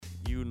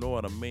you know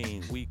what I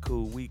mean. We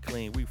cool, we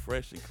clean, we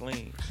fresh and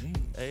clean.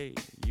 Hey,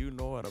 you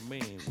know what I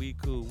mean. We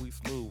cool, we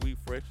smooth, we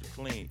fresh and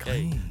clean.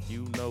 Hey,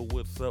 you know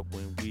what's up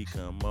when we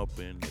come up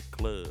in the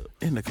club.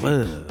 In the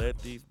club. Let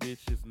these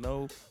bitches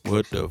know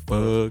what the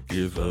fuck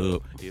is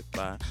up. If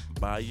I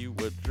buy you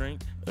a drink,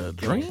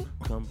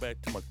 come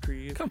back to my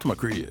crib. Come to my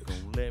crib. Gonna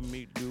let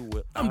me do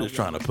what I'm just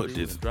trying to wanna put do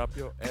this and drop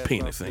your ass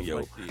penis off in just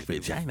your like this.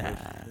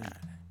 vagina.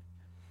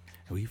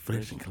 We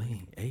fresh and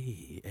clean.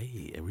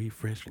 Hey, we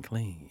fresh and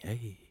clean.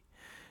 Hey.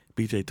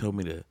 BJ told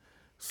me to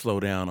slow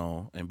down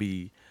on and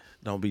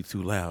don't be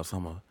too loud, so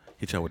I'm going to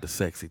hit y'all with the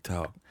sexy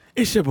talk.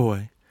 It's your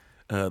boy,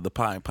 the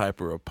Pied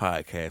Piper of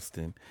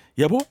podcasting.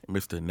 Yeah, boy,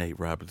 Mr. Nate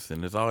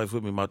Robinson. As always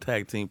with me, my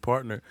tag team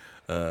partner.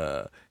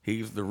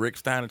 He's the Rick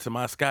Steiner to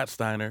my Scott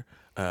Steiner.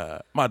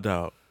 My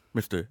dog,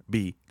 Mr.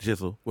 B.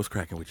 Jizzle. What's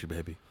cracking with you,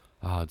 baby?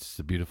 It's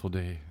a beautiful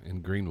day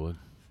in Greenwood.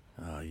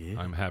 Oh, yeah.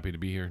 I'm happy to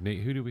be here.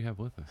 Nate, who do we have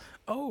with us?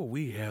 Oh,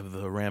 we have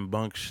the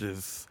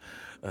rambunctious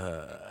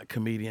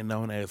comedian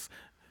known as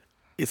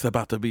It's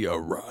About to Be a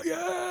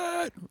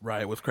Riot.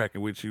 Riot, what's cracking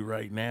with you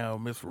right now,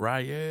 Miss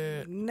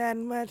Riot?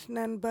 Nothing much,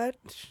 nothing but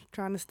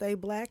trying to stay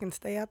black and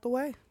stay out the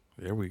way.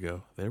 There we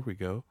go.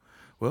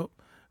 Well,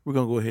 we're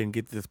going to go ahead and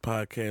get this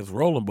podcast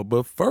rolling,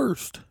 but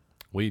first.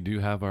 We do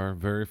have our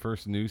very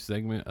first news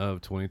segment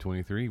of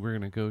 2023. We're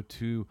going to go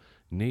to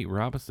Nate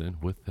Robinson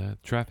with the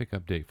traffic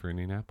update for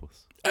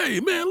Indianapolis.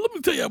 Hey, man, let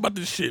me tell you about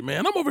this shit,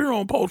 man. I'm over here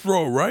on Post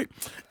Road, right?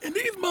 And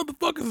these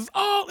motherfuckers is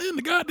all in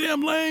the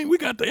goddamn lane. We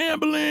got the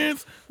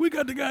ambulance. We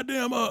got the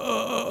goddamn,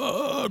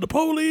 the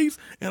police.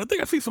 And I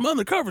think I see some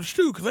undercovers,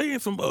 too, because they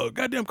in some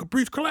goddamn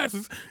Caprice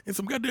classes and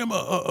some goddamn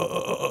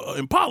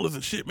Impalas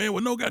and shit, man,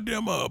 with no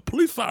goddamn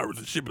police sirens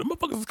and shit. But the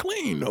motherfuckers is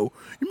clean, though.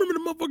 You remember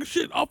the motherfucking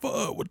shit off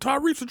of, with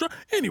Tyrese?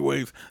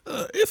 Anyways,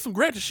 it's some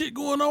ratchet shit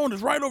going on.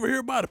 It's right over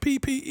here by the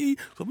PPE.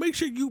 So make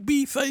sure you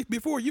be safe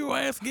before your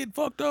ass get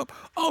fucked up.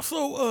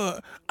 Also,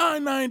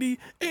 I-90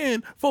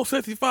 and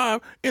 465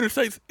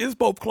 interstates is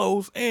both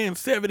closed, and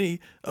 70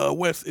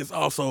 west is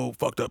also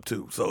fucked up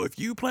too. So if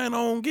you plan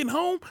on getting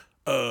home,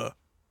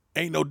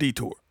 ain't no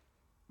detour.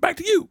 Back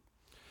to you.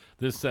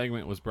 This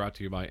segment was brought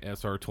to you by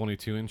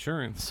SR22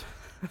 Insurance.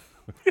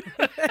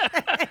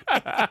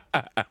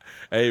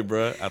 Hey,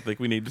 bro, I think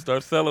we need to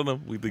start selling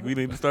them. We think we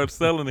need to start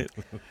selling it.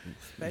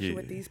 Especially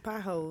with these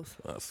potholes.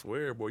 I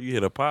swear, boy, you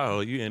hit a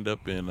pile, you end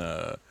up in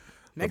the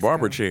Mexico.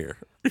 barber chair.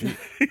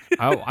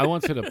 I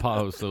once hit a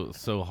pothole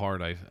so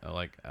hard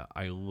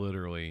I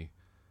literally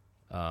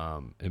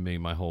it made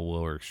my whole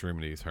lower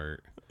extremities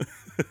hurt.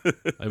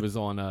 It was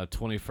on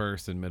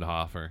 21st and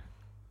Midhofer,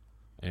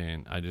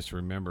 and I just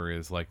remember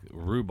it's like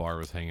rhubarb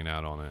was hanging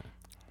out on it.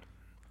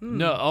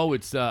 No,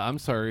 it's I'm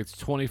sorry, it's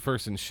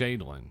 21st and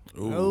Shadeland.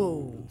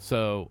 Oh.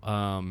 So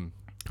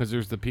because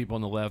there's the people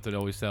on the left that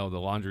always sell the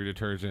laundry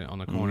detergent on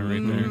the corner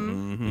right there.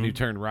 And you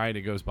turn right,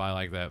 it goes by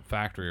like that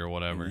factory or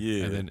whatever.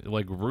 Yeah. And then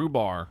like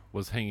rhubarb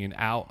was hanging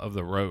out of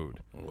the road.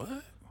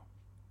 What?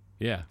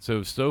 Yeah.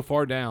 So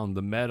far down,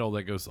 the metal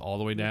that goes all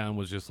the way down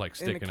was just like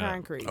In the sticking up.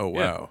 concrete. Oh,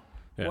 wow.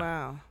 Yeah.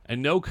 Wow.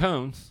 And no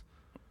cones,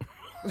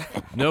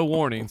 no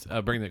warnings.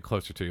 Bring that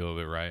closer to you a little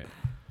bit, right?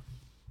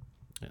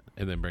 Yeah.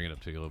 And then bring it up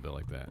to you a little bit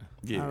like that.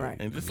 Yeah. All right.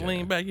 And just Yeah.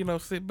 lean back,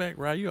 sit back,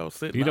 right? You all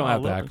sit. You don't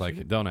have to all up act and like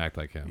shit. it. Don't act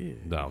like him. Yeah.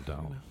 No,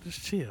 don't.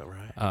 Just chill,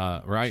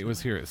 right? Right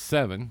was here at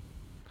 7.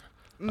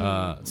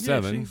 Yeah,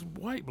 7. she's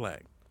white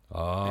black.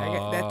 I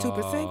got that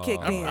 2%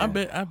 kicked in. I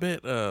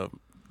bet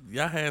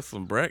y'all had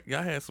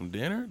some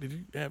dinner. Did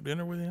you have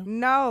dinner with him?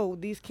 No,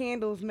 these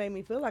candles made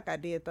me feel like I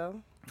did,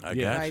 though. I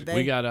Yeah, got Like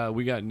you.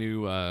 we got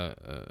new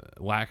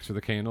wax for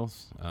the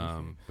candles.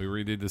 We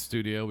redid the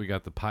studio. We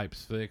got the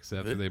pipes fixed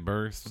after they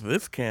burst.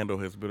 This candle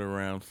has been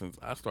around since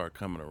I started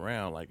coming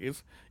around. Like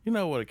it's, you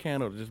know what, a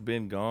candle just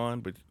been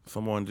gone, but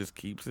someone just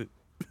keeps it.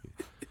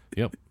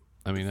 Yep.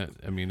 I mean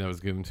that was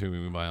given to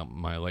me by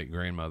my late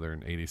grandmother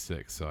in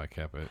 '86, so I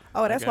kept it.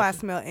 Oh, that's why I gotcha.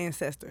 smell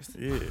ancestors.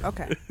 Yeah.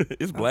 Okay.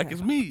 It's black Okay.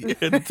 as me at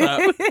the top.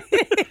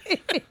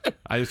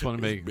 I just want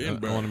to make been I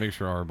burnt. want to make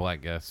sure our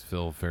black guests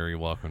feel very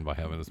welcome by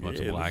having as much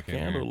Yeah, black this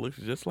in candle here. looks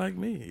just like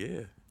me.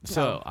 Yeah.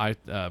 So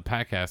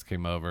Patcast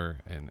came over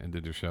and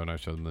did their show, and I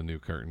showed them the new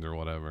curtains or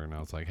whatever, and I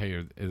was like,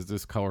 "Hey, is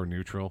this color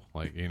neutral?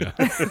 Like, you know,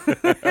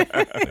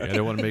 I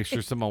don't want to make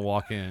sure someone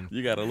walk in."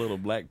 You got a little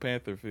Black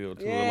Panther feel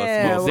to Yeah,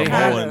 it. well, They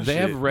kind have of they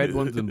have shit. red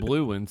ones and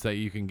blue ones that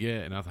you can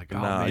get, and I was like, "Oh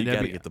Nah, man, you that'd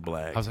gotta be-" get the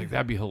black. I was like,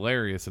 "That'd be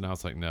hilarious," and I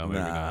was like, "No, maybe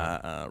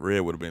not." Nah, red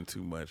would have been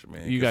too much,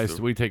 man. You 'cause guys,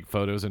 the- we take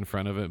photos in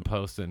front of it and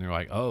post it, and they're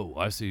like, "Oh,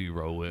 I see you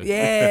roll with."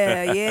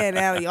 Yeah.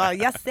 Now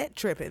y'all set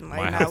tripping. My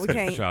Like, no, house we got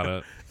can't. shot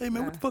up. hey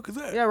man, what the fuck is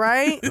that? Yeah,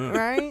 right.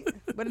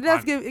 But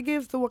it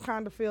gives the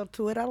Wakanda feel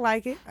to it. I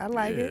like it.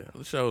 It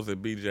shows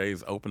that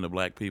BJ's open to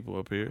black people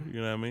up here.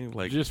 You know what I mean?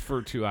 Like Just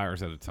for 2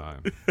 hours at a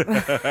time.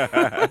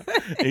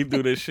 he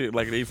do this shit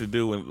like they used to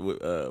do on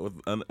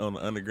the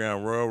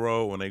Underground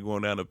Railroad when they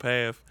going down the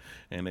path,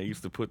 and they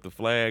used to put the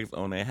flags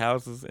on their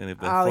houses, and if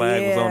the Oh,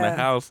 flag was on the yeah.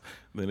 house,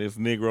 then it's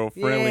Negro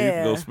friendly. You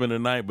can go Yeah. spend the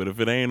night, but if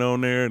it ain't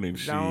on there, then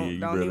shit, you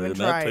Don't better even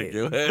not try take it.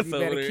 your ass You over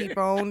better there. keep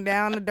on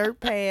down the dirt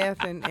path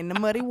and the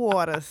muddy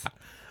waters.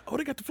 Oh,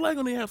 they got the flag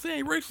on their house. They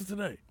ain't racist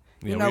today.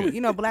 Yeah, You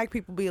know, black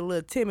people be a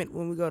little timid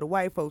when we go to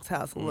white folks'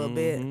 house a little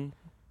Mm-hmm.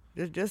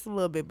 bit. Just a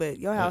little bit, but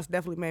your house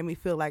definitely made me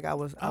feel like I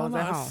was Oh, no,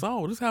 at it's home.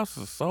 soul. This house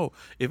is soul.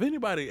 If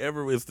anybody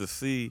ever is to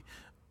see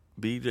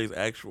BJ's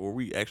actual, where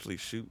we actually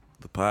shoot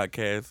the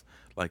podcast,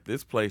 like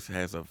this place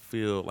has a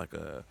feel like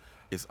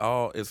it's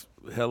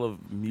hella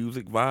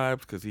music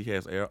vibes because he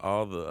has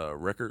all the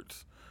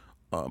records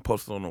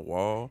posted on the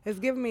wall. It's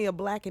giving me a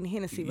Black and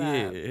Hennessy Yeah,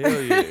 vibe.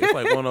 hell yeah. It's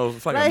like one of those,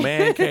 it's like a Right.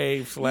 man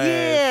cave /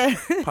 Yeah.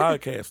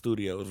 podcast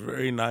studio. It's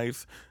very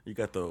nice. You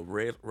got the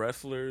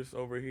wrestlers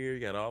over here. You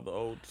got all the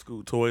old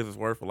school toys. It's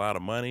worth a lot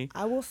of money.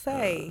 I will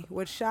say,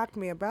 what shocked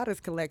me about his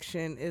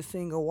collection is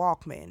seeing a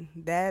Walkman.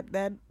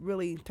 That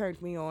really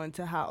turned me on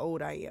to how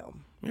old I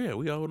am. Yeah,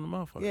 we old in the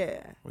motherfucker.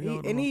 Yeah, We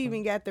old in and the he motherfucker.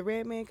 even got the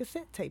Redman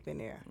cassette tape in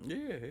there. Yeah,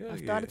 hell I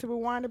started yeah. to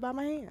rewind it by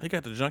my hand. He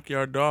got the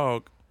Junkyard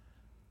Dog,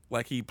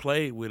 like he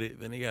played with it.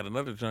 Then he got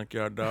another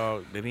Junkyard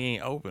Dog that he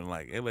ain't open.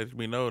 Like it lets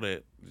me know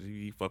that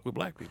he fuck with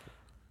black people.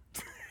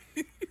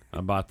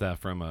 I bought that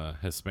from a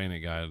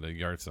Hispanic guy at a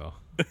yard sale.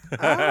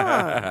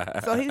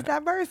 So he's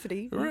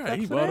diversity. He Right, fucks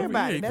he with bought it.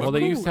 everybody. Yeah, That's Well, they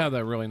cool. used to have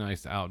that really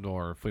nice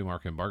outdoor flea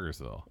market in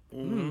Burgersville.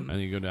 Mm-hmm.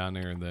 And you go down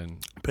there and then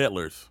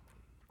Peddlers.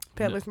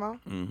 Peddler's Mall.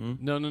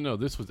 Mm-hmm. no,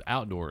 this was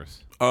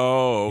outdoors.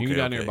 Oh, okay. You go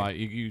down okay. there by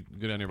you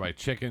go down there by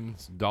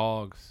chickens,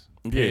 dogs,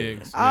 Yeah.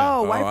 pigs. Oh,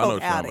 Oh, white I know folk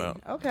what you're talking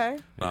outing. Okay.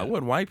 No, it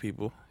wasn't white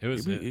people. It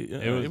was It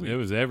it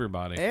was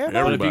everybody.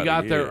 Everybody. But if you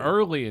got there yeah.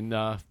 early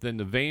enough, then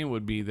the van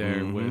would be there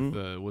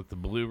Mhm. with the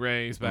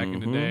Blu-rays back in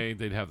the Mhm. day.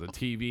 They'd have the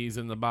TVs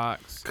in the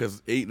box. Because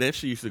that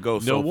shit used to go No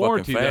so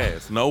warranty, fucking though.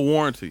 fast. No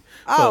warranty.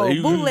 Oh, so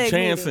you bootleg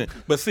chancing.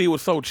 nigga. But see, it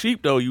was so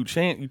cheap though. You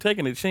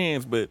taking a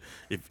chance, but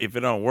if it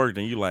don't work,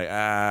 then you like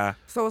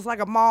So it's like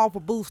a mall for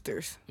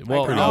boosters.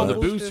 Well, pretty no, much.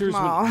 the boosters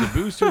Mall. the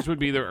boosters would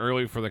be there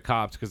early for the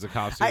cops because the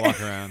cops would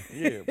walk around.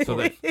 yeah.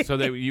 So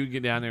they you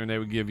get down there and they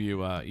would give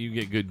you you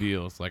get good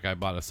deals. Like I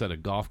bought a set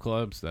of golf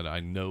clubs that I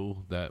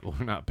know that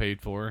were not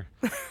paid for,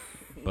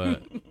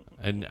 but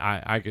and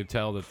I could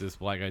tell that this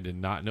black guy did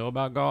not know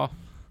about golf.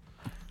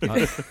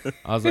 I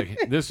was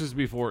like, this is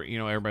before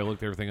everybody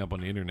looked everything up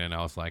on the internet. And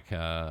I was like,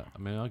 I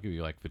mean, I'll give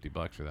you like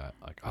 $50 for that.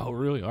 Like, oh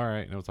really? All right.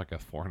 And it was like a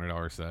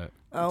 $400 set.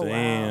 Oh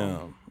Damn.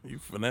 wow. You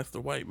finessed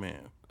the white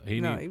man.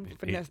 No, he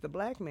finessed the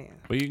black man.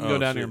 But you can Oh, go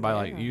down there shit. and buy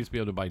like Yeah. you used to be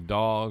able to buy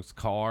dogs,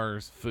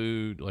 cars,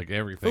 food, like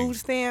everything. Food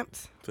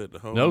stamps. Said the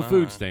whole No nine.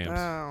 food stamps.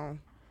 Oh,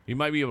 You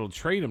might be able to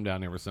trade them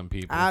down there with some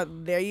people.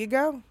 there you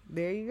go.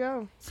 There you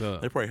go. So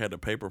They probably had the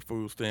paper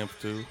food stamps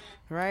too.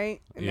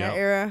 Right in Yeah. that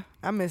era,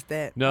 I missed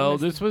that. no, I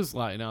missed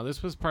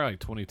this was probably like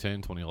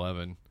 2010,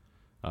 2011.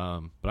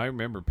 But I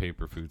remember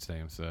paper food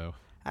stamps. So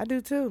I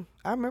do too.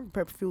 I remember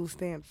paper food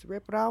stamps.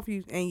 Rip it off,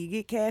 you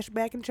get cash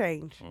back and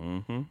change.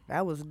 Mm-hmm.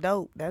 That was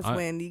dope. That's I-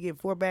 when you get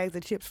 4 bags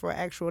of chips for an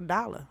actual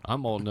 $1.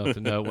 I'm old enough to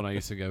know when I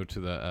used to go to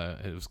the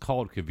it was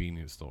called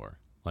convenience store.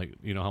 Like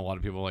how a lot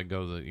of people like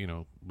go to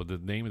the but the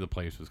name of the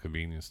place was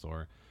convenience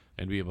store.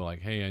 And be able like,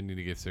 hey, I need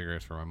to get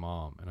cigarettes for my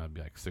mom, and I'd be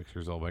like 6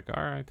 years old, like,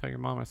 all right, tell your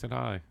mom I said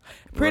hi.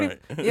 Pretty.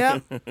 Right.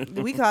 Yep.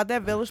 We called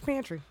that village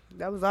pantry.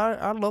 That was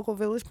our local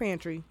village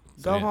pantry.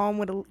 Go Yeah.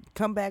 home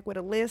come back with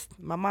a list.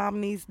 My mom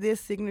needs this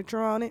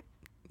signature on it.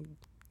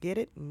 Get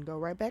it and go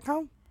right back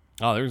home.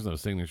 Oh, there's no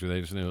signature.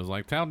 They just knew it was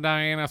like, tell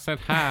Diane I said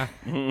hi.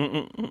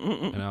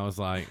 And I was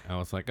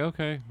like,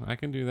 okay, I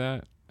can do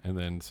that. And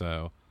then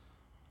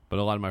but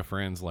a lot of my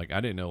friends, like,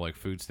 I didn't know like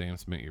food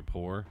stamps meant you're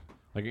poor.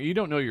 Like, you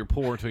don't know you're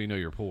poor until you know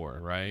you're poor,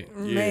 right?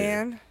 Yeah.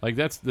 Man. Like,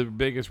 that's the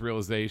biggest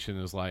realization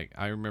is like,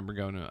 I remember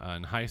going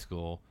in high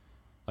school,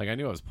 like, I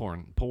knew I was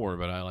poor,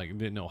 but I like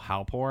didn't know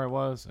how poor I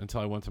was until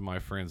I went to my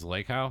friend's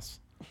lake house.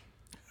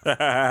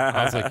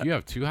 I was like, you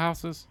have 2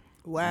 houses?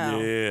 Wow.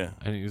 Yeah.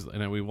 And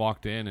then we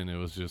walked in and it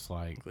was just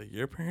like, Like,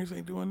 your parents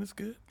ain't doing this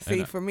good. See,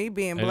 And, for me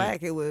being and-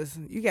 black, it was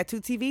you got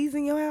 2 TVs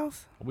in your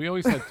house. we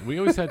always had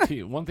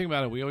one thing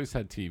about it, we always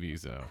had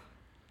TVs though.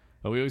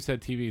 But we always had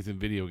TVs and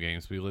video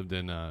games. We lived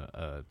in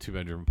a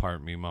 2-bedroom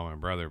apartment, me, mom,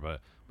 and brother, but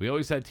we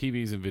always had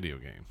TVs and video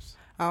games.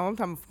 Oh, I'm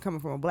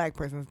coming from a black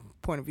person's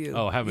point of view.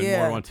 Oh, having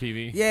more than one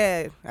TV?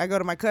 Yeah, I go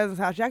to my cousin's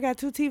house. Y'all got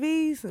 2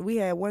 TVs. We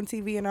had 1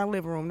 TV in our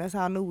living room. That's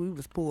how I knew we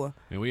was poor.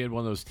 And we had one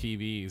of those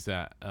TVs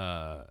that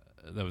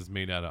was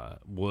made out of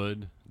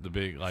wood, the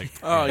big like.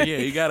 Oh yeah,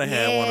 you gotta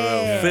have one of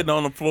those Yeah. sitting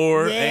on the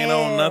floor, ain't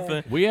on Yeah.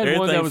 nothing. We had Everything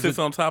one that was sits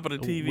on top of the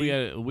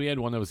TV. We had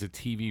one that was a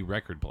TV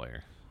record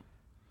player.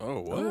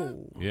 Oh what?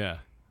 Oh. Yeah,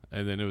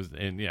 and then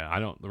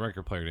the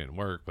record player didn't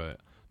work, but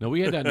no,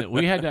 we had that.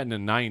 We had that in the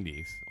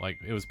 '90s. Like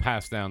it was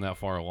passed down that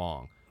far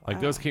along.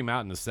 Like those came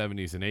out in the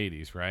 '70s and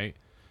 '80s, right?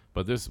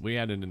 But we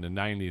had it in the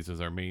 '90s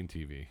as our main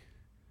TV.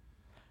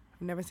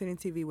 I've never seen a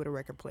TV with a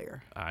record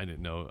player. I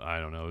didn't know. I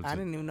don't know. I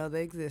didn't even know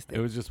they existed.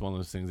 It was just one of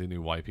those things they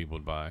knew white people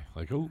would buy.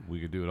 Like, oh, we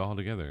could do it all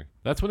together.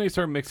 That's when they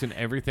started mixing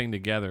everything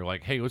together.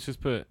 Like, hey, let's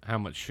just put how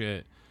much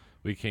shit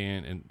we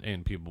can,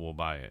 and people will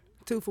buy it.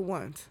 2 for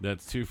 1.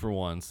 That's 2 for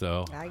 1.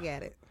 So, I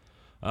get it.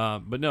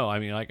 but no, I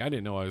mean, like, I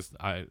didn't know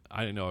I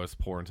didn't know I was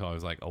poor until I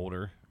was like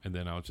older, and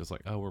then I was just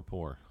like, oh, we're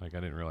poor. Like, I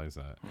didn't realize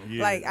that.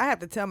 Yeah. Like I have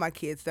to tell my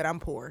kids that I'm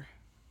poor.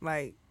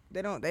 Like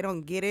They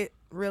don't get it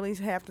really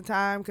half the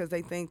time because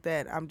they think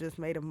that I'm just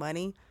made of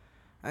money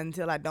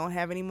until I don't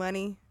have any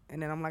money.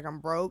 And then I'm like, I'm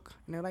broke.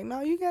 And they're like,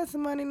 no, you got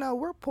some money. No,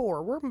 we're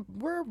poor.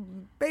 We're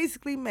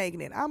basically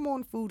making it. I'm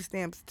on food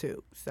stamps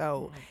too.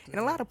 So, and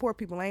a lot of poor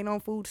people ain't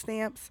on food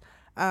stamps.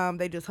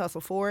 They just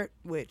hustle for it,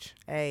 which,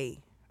 hey,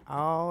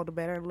 all the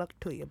better luck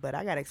to you. But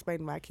I got to explain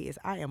to my kids,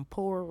 I am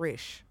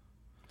poor-ish.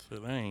 So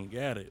they ain't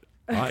got it.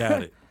 I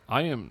got it.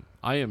 I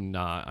am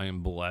not. I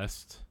am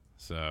blessed.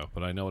 So,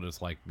 but I know what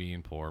it's like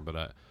being poor. But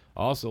I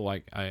also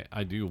like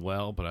I do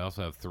well. But I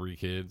also have 3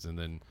 kids, and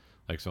then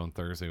like so on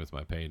Thursday was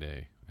my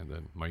payday, and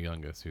then my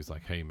youngest, who's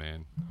like, "Hey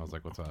man," I was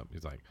like, "What's up?"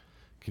 He's like,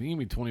 "Can you give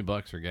me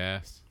 $20 for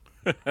gas?"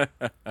 And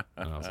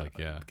I was like,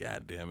 "Yeah."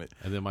 God damn it.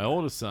 And then my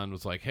oldest son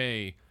was like,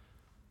 "Hey,"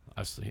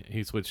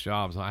 he switched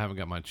jobs. I haven't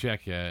got my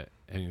check yet.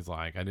 And he's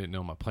like, "I didn't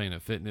know my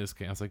Planet Fitness."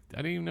 I was like, "I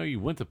didn't even know you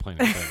went to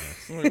Planet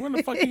Fitness." Like, when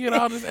the fuck you get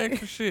all this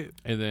extra shit?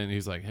 And then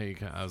he's like, "Hey,"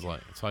 I was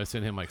like, so I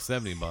sent him like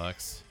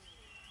 $70.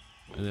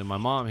 And then my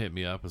mom hit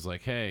me up, was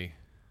like, "Hey,"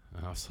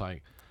 and I was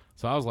like,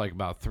 so I was like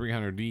about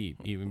 300 deep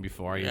even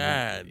before I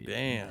God even.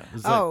 damn. It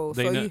was like Oh,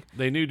 they so knew,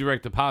 they knew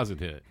direct deposit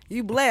hit.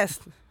 You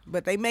blessed,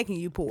 but they making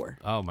you poor.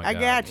 Oh my I god!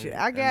 got you.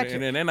 I got And you.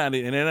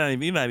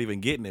 then you're not even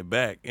getting it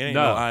back. It ain't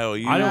No, no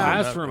IOU. I don't or ask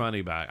nothing. for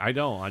money back. I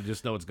don't. I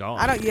just know it's gone.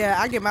 I don't. Yeah,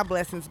 I get my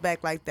blessings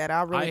back like that.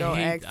 I really don't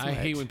ask too I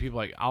hate much. when people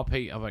like, "I'll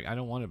pay." I'm like, "I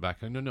don't want it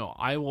back." Like, no,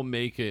 I will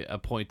make it a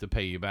point to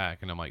pay you back.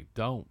 And I'm like,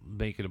 "Don't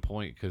make it a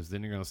point because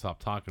then you're gonna stop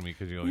talking to me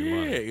because you owe me Yeah,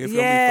 money." it's Yeah.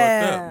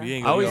 gonna be fucked up. You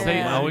ain't I gonna always be hate.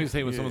 owed I money. always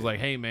hate when Yeah. someone's like,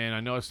 "Hey man,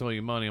 I know I stole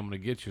you money. I'm gonna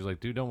get you." It's like,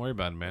 dude, don't worry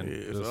about it, man. Yeah,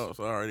 it's, Just- it's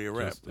already a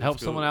wrap. just It's help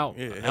cool. someone out.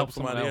 Yeah, Help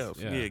someone else.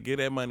 Yeah. Yeah. Get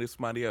that money to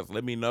somebody else.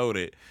 Let me know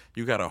that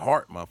you got a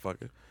heart,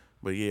 motherfucker.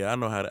 But yeah, I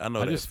know how. I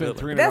know I that just spent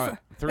feeling. $300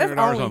 That's on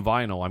only-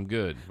 vinyl. I'm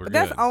good. We're But good.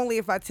 that's only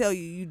if I tell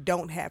you you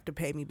don't have to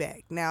pay me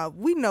back. Now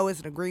we know it's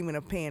an agreement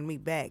of paying me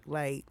back.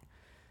 Like,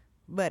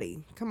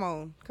 buddy, come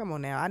on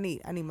now. I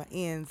need my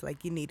ends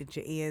like you needed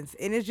your ends,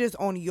 and it's just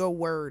on your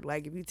word.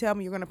 Like if you tell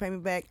me you're gonna pay me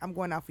back, I'm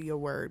going out for your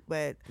word.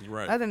 But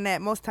Right. other than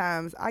that, most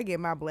times I get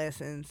my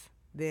blessings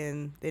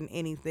than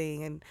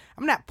anything. And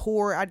I'm not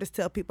poor. I just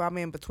tell people I'm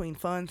in between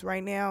funds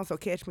right now, so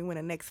catch me when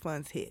the next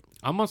funds hit.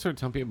 I'm gonna start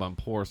telling people I'm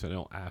poor so they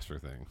don't ask for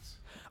things.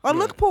 Or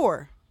look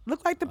poor.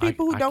 Look like the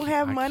people who don't can't-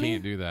 have I money.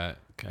 can't do that.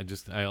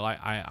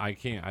 I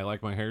can't. I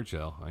like my hair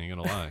gel. I ain't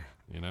gonna lie.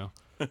 You know,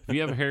 if you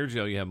have hair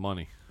gel, you have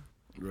money.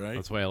 Right.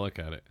 That's the way I look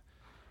at it.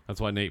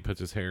 That's why Nate puts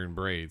his hair in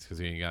braids because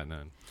he ain't got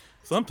none.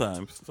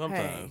 Sometimes. Hey.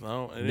 I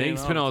don't, it ain't Nate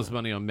spent all the his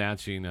money on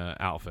matching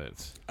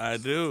outfits. I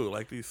do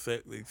like these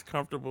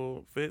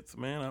comfortable fits,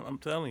 man. I'm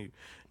telling you,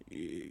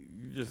 you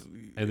just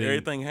And then-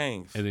 everything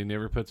hangs. And he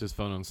never puts his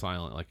phone on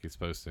silent like he's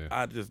supposed to.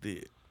 I just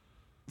did.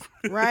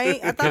 Right?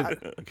 I thought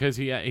Because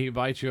he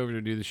invites you over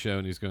to do the show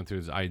and he's going through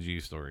his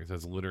IG stories.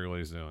 That's literally what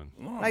he's doing.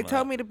 No, I'm like not.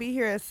 told me to be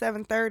here at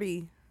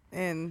 7:30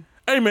 and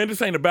Hey man,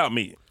 this ain't about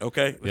me,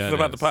 okay? This Yeah, is it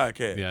about is. the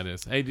podcast. Yeah, it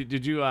is. Hey,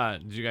 did you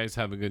guys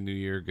have a good New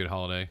Year, good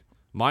holiday?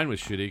 Mine was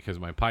shitty because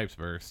my pipes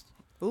burst.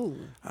 ooh.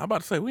 I'm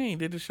about to say we ain't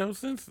did the show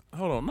since.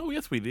 Hold on, no,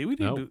 yes we did. We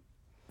did. Nope. Do,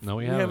 No,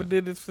 we we haven't haven't.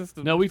 did it since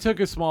the. No, we took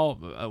a small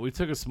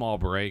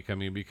break. I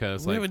mean,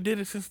 because we like haven't did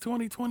it since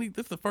 2020.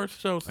 This is the first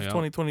show since Yeah.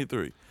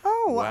 2023.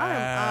 Oh, well, I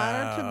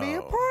am honored to be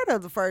a Wow. part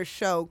of the first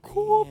show.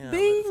 Cool Damn,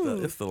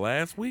 beans. it's the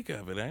last week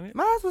of it, ain't it?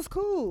 Mine was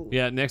cool.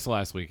 yeah, next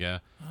last week, yeah.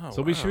 Oh,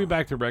 So we should be wow.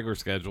 back to regular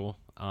schedule.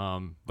 But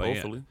yeah,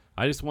 Hopefully.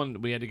 I just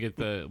wanted we had to get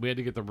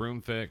the room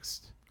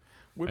fixed.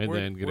 And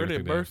then get where did it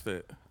everything done. burst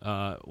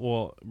at?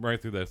 Well,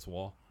 right through this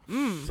wall.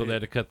 Mm. So they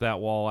had to cut that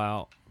wall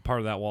out, part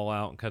of that wall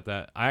out, and cut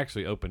that. I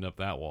actually opened up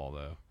that wall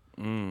though.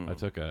 I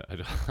took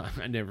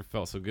I never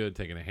felt so good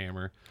taking a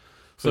hammer.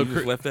 So you just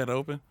Chri- left that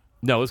open?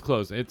 No, it's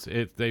closed.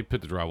 They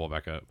put the drywall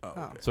back up. Oh,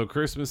 okay. So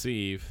Christmas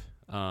Eve,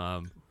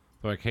 they're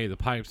like, hey, the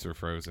pipes are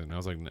frozen. I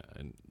was like,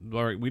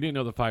 all right, we didn't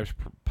know the pipes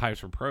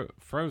were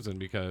frozen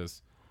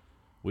because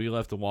we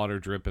left the water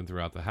dripping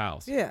throughout the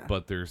house. Yeah.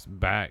 But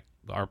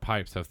our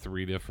pipes have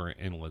 3 different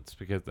inlets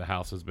because the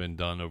house has been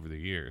done over the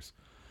years.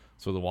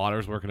 So the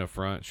water's working up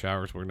front,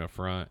 shower's working up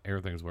front,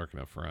 everything's working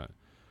up front.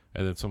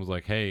 And then someone's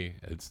like, hey,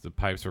 the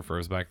pipes are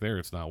froze back there.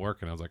 It's not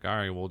working. I was like, all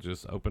right, we'll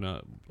just open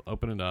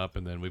it up.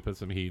 And then we put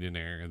some heat in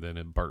there and then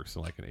it burst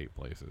in 8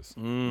 places.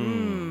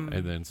 Mm.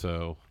 And then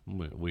so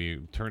we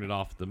turned it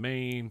off the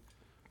main.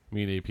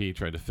 Me and AP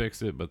tried to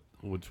fix it,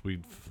 which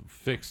we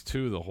fixed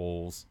 2 of the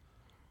holes,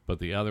 but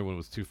the other one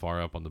was too far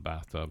up on the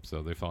bathtub.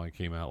 So they finally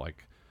came out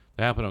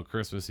that happened on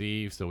Christmas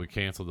Eve. So we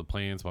canceled the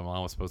plans. My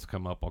mom was supposed to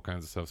come up, all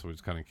kinds of stuff. So we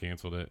just kind of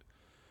canceled it.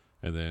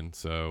 And then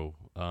so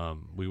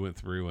we went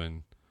through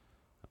and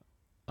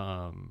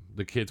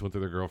the kids went to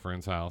their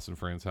girlfriend's house and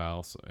friend's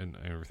house and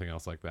everything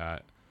else like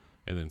that.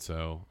 And then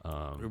so It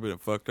would have been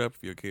fucked up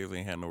if your kids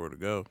ain't had nowhere to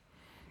go.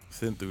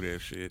 Sitting through that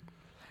shit.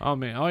 oh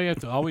man, all you have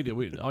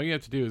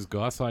to do is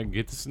go outside and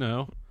get the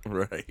snow,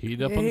 Right.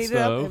 heat up on the Heat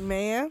up, stove, and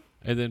man.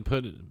 and then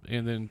put it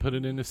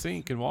in the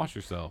sink and wash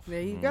yourself.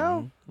 There you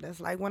go. That's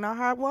like when our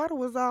hot water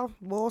was off.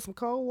 Boil some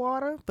cold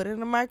water, put it in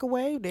the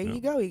microwave. There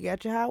you go. You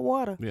got your hot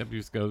water. Yep, you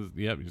just go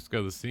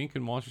to the sink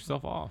and wash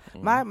yourself off.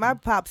 My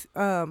pops,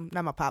 not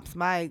my pops,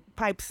 my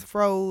pipes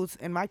froze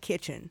in my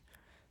kitchen.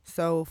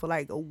 So for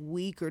like a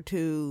week or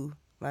two,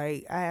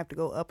 like I have to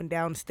go up and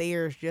down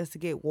stairs just to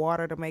get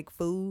water to make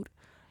food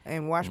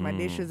and wash my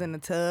dishes in the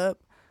tub.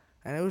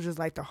 And it was just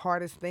like the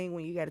hardest thing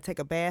when you got to take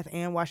a bath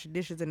and wash your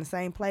dishes in the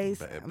same place.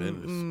 Bad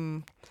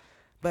business.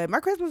 But my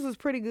Christmas was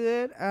pretty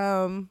good.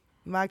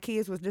 My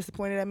kids was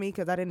disappointed at me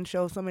because I didn't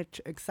show so much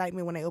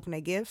excitement when they opened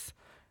their gifts.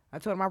 I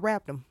told them I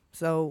wrapped them.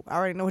 So I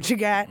already know what you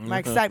got. My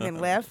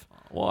excitement left.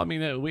 Well, I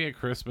mean, we had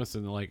Christmas,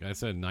 and like I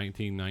said,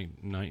 19,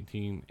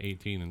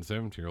 18, and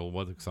 17-year-old.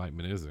 What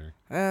excitement is there?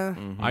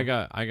 I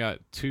got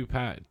two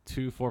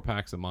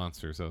 4-packs of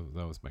Monsters. So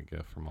that was my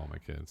gift from all my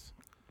kids.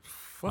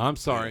 I'm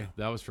sorry,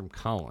 that was from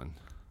Colin.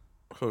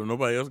 So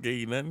nobody else gave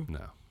you nothing?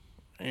 No.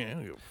 Man, I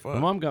don't give a fuck. My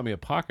mom got me a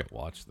pocket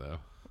watch though.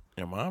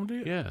 Your mom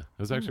did? Yeah, it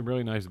was actually a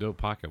really nice, dope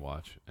pocket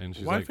watch. And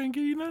she's Wife like, ain't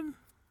give you nothing?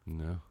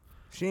 no,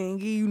 She ain't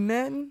give you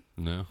nothing.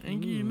 no,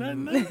 Ain't give you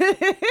nothing?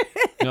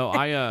 no.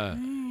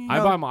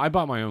 I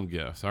bought my own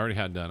gifts. I already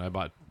had done. I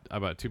bought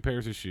 2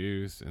 pairs of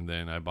shoes, and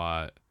then I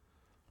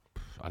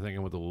think I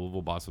went to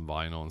Louisville, bought some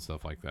vinyl and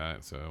stuff like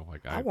that. So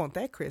like I want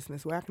that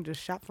Christmas where I can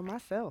just shop for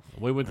myself.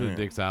 we went to the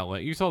Dick's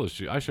Outlet. You saw the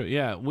shoe. I showed.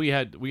 Yeah, we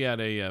had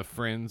a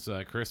friend's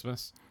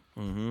Christmas,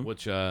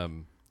 which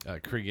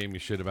Cree gave me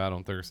shit about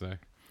on Thursday.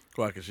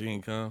 Why, 'cause she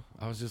ain't come?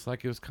 I was just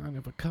like, it was kind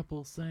of a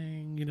couple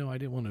thing. You know, I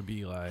didn't want to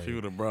be like. She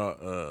would have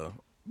brought,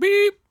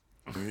 beep.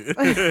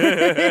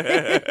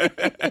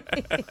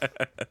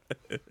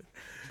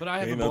 But I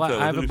have Ain't a no black.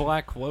 I have a telling.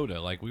 black quota.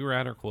 Like we were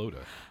at our quota.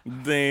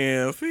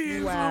 Damn.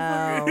 See,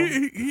 Wow.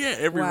 He had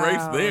every race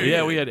Wow. there.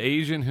 Yeah, we had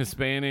Asian,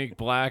 Hispanic,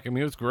 black. I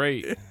mean, it was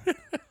great.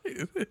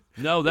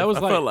 No, that was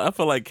I like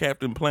felt like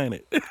Captain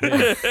Planet.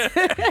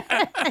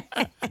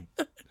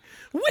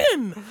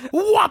 Wind,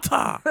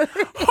 water,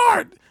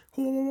 heart.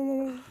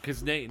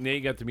 because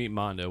Nate got to meet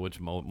Mondo, which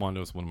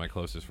Mondo's one of my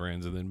closest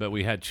friends, and then but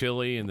we had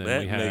chili, and then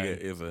That we had nigga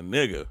is a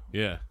nigga.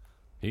 yeah,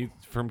 he's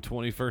from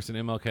 21st and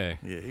MLK.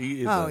 Yeah,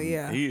 he is. Oh,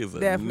 yeah. He is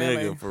a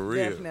Definitely. nigga for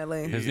real.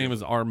 Definitely. His name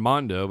is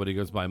Armando, but he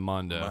goes by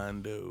Mondo.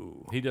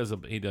 Mondo. He does a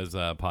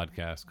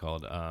podcast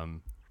called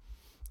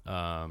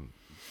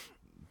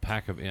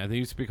Pack of. I think it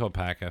used to be called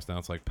Packcast. Now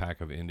it's like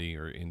Pack of Indie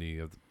or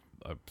Indie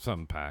of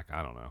some pack.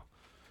 I don't know.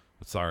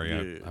 Sorry,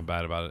 Yeah. I'm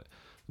bad about it.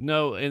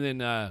 No, and then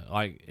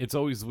like it's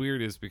always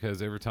weird is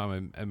because every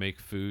time I make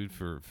food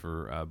for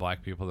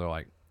black people, they're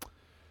like,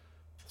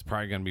 it's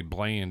probably gonna be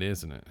bland,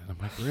 isn't it? And I'm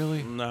like,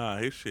 really? Nah,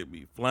 his shit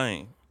be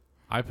flame.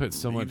 I put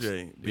so much.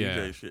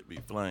 DJ shit be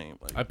flame.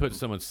 Like, I put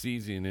so much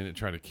seasoning in it,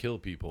 try to kill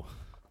people.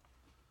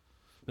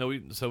 No,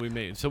 we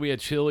had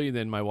chili, and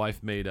then my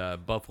wife made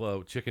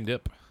buffalo chicken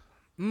dip.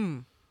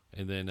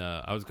 And then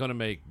I was gonna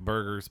make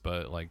burgers,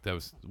 but like that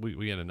was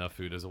we had enough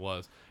food as it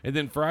was. And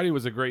then Friday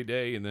was a great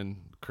day, and then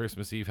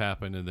Christmas Eve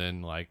happened, and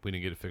then like we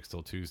didn't get it fixed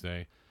till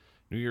Tuesday.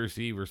 New Year's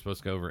Eve we're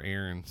supposed to go over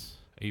Aaron's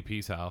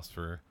AP's house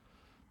for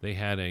they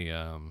had a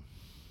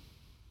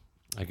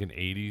like an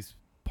 80s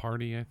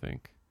party, I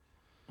think.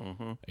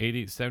 80s,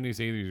 70s,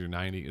 80s, or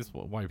 90s. It's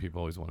what white people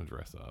always want to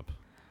dress up.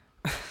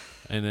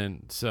 And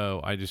then, so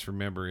I just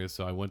remember it.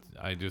 So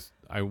I just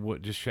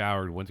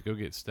showered, went to go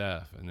get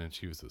Steph, and then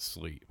she was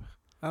asleep.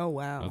 Oh,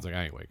 wow. I was like,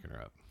 I ain't waking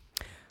her up.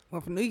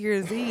 Well, for New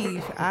Year's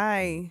Eve,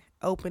 I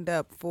opened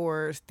up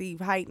for Steve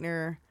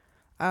Heitner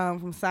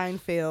from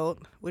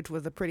Seinfeld, which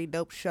was a pretty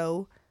dope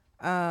show.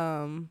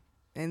 And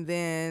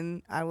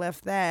then I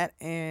left that,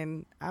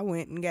 and I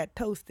went and got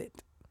toasted.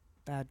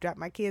 I dropped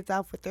my kids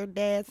off with their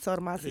dad, told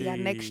them I'll see y'all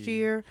next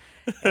year.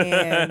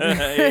 And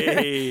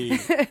hey.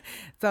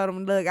 told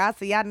them, look, I'll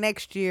see y'all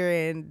next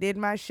year, and did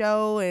my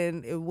show,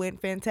 and it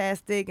went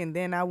fantastic. And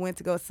then I went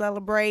to go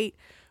celebrate,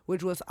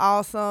 which was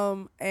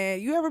awesome.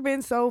 And you ever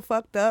been so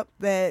fucked up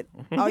that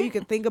all you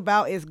can think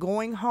about is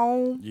going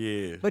home,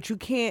 Yeah. but you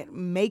can't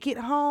make it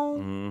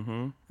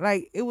home?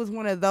 Like, it was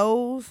one of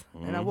those.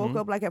 And I woke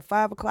up like at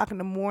 5 o'clock in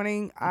the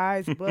morning,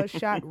 eyes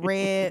bloodshot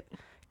red,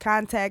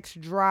 contacts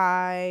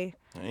dry.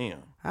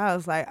 Damn. I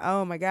was like,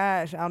 oh my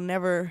gosh, I'll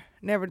never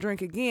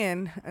drink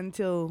again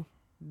until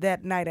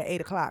that night at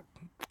 8 o'clock.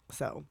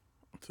 So,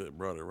 So it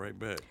brought it right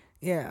back.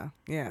 yeah.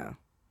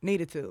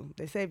 Needed to.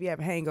 They say if you have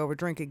a hangover,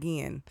 drink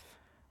again.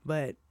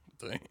 But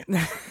Damn.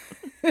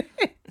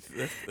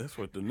 that's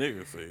what the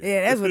nigga said.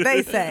 yeah, that's what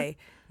they say.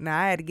 Now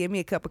I had to get me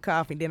a cup of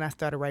coffee, then I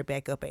started right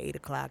back up at 8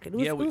 o'clock.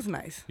 It was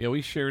nice. Yeah,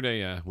 we shared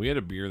we had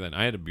a beer then.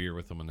 I had a beer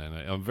with them on that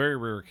night. On very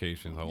rare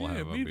occasions, I will Yeah,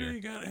 have a beer.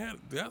 BJ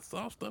got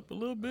sauced up a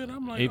little bit.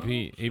 I'm like,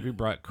 AP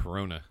brought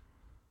Corona.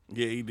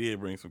 Yeah, he did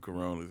bring some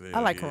Coronas. I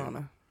like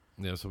Corona.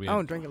 Yeah, so we I had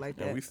don't drink it like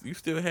that. Yeah, you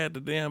still had the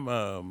damn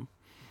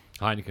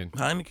Heineken.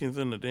 Heineken's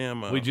in the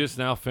damn. We just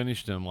now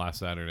finished them last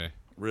Saturday.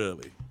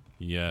 Really.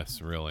 Yes,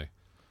 really.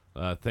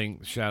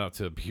 Shout out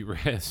to Pete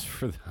Rez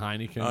for the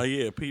Heineken. Oh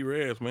yeah, Pete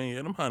Rez, man.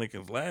 Yeah, them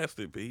Heinekens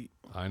lasted, Pete.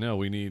 I know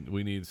we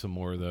need some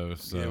more of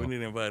those. So. Yeah, we need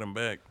to invite him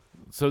back.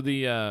 So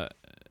the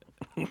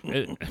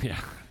Yeah.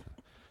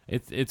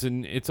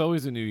 It's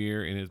always a new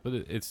year, but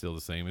it's still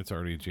the same. It's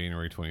already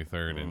January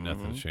 23rd, and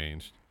nothing's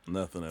changed.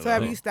 Nothing at So all.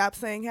 have you stopped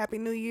saying Happy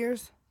New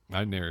Year's?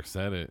 I never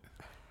said it.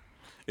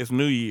 It's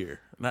New Year,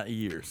 not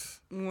years.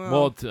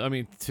 Well, I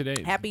mean,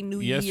 today. Happy New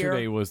Year.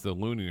 Yesterday was the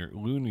lunar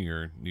New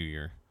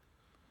Year.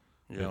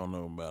 You don't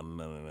know about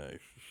none of that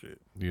extra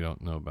shit. You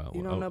don't know about.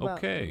 You don't know about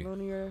okay.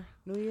 Lunar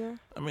New Year?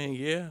 I mean,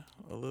 yeah,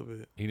 a little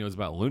bit. He knows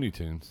about Looney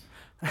Tunes.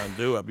 I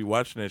do. I be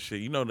watching that shit.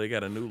 You know they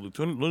got a new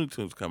Looney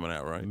Tunes coming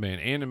out, right? Man,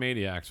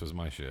 Animaniacs was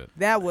my shit.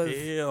 That was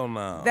Hell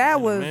no. That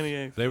was-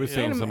 Maniacs, They were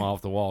saying hell some no.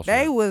 off the wall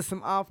they shit. was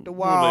some off the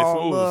What was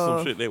wall some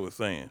love. shit they were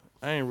saying.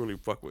 I ain't really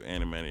fuck with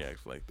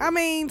Animaniacs like that. I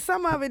mean,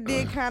 some of it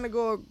did kind of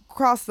go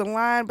across the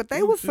line, but they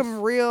It was was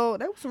some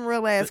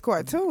real ass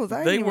cartoons. I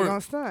ain't they even were.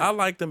 gonna stunt. I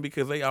liked them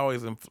because they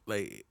always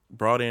like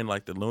brought in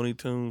like the Looney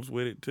Tunes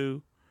with it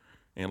too,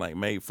 and like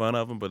made fun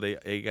of them. But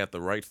they got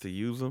the rights to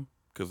use them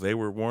because they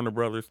were Warner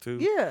Brothers too.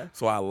 Yeah.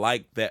 So I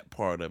liked that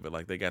part of it.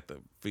 Like they got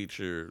to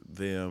feature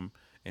them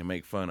and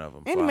make fun of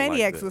them.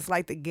 Animaniacs was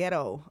like the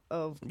ghetto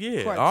of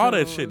yeah, all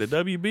that shit. The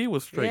cartoons. WB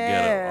was straight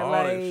Yeah, ghetto. All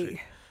that like- shit.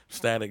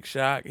 Static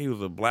Shock. He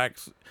was a black.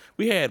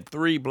 We had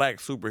 3 black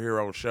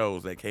superhero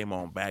shows that came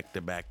on back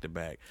to back to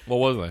back. What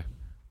was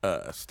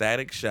they?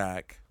 Static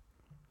Shock.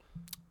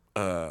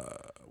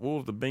 What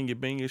was the Bingy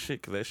Bingy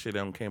shit? Because that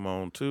shit came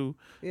on too.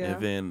 Yeah.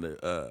 And then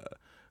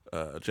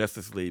the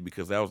Justice League,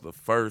 because that was the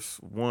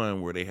first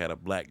one where they had a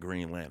black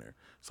Green Lantern.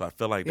 So I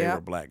felt like they Yeah.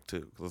 were black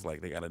too. Because it's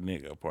like they got a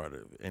nigga a part of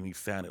it, and he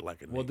sounded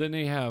like a nigga. Well, didn't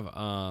they have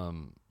oh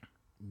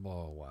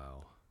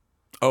wow,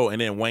 Oh,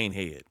 and then Wayne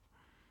Head.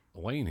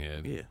 Wayne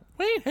Head? Yeah.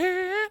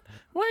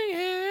 Wayne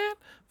Head.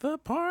 The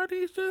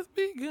party's just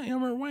begun. You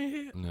remember Wayne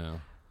Head?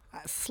 No,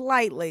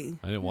 Slightly.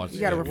 I didn't watch. You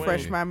gotta that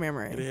refresh movie. my It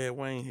memory. had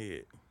Wayne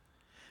Head.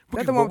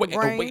 That the one with the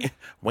brain?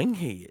 Wayne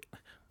Head.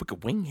 Look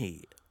at Wayne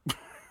Head.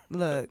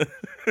 Look,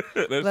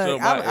 That's Look, show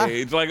my I-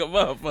 age like a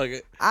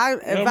motherfucker.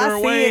 if Remember I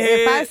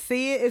Wayne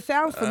see Head? it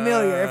sounds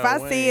familiar. If I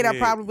see Wayne it, I'll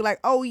Head. probably be like,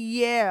 oh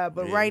yeah.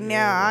 But right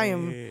now, I Wayne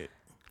am Head.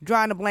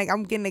 drawing a blank.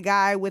 I'm getting the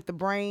guy with the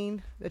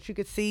brain that you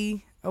could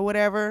see or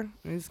whatever.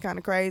 It's kind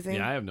of crazy.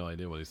 Yeah, I have no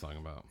idea what he's talking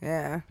about.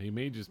 Yeah. He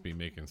may just be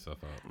making stuff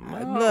up.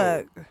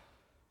 No.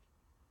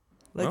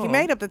 Look, he No.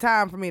 made up the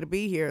time for me to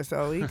be here,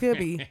 so he could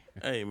be.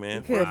 Hey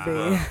man. Could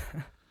be.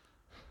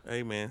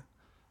 Hey man.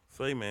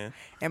 Say man.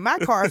 And my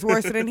car's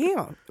worse than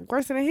him,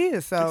 worse than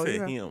his. So He you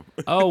said know. him.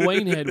 Oh,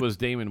 Wayne Head was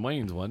Damon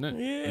Wayans, wasn't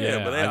it?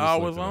 Yeah, but they I just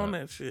always looked it on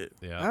up. that shit.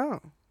 Yeah, Oh,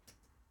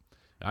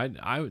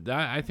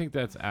 I think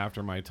that's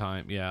after my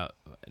time. Yeah,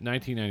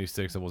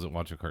 1996. I wasn't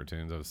watching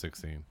cartoons. I was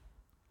 16.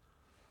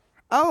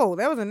 oh,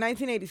 that was in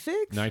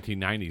 1986.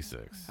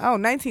 1996. Oh, Yeah,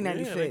 they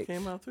 1996.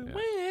 came out too.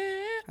 Yeah.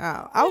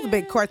 Oh, I was a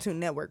big Cartoon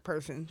Network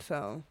person,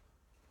 so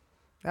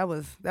that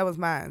was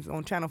mine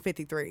on Channel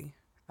 53.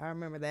 I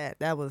remember that.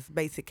 That was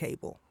basic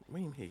cable.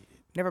 Wayne Head.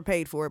 Never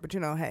paid for it, but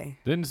hey.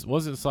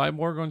 Wasn't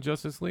Cyborg on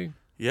Justice League?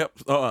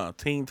 Yep.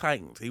 Teen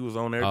Titans. He was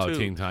on there Oh, too.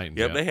 Teen Titans,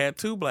 Yep. yeah. They had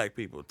 2 black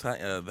people.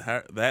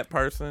 That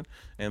person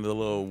and the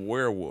little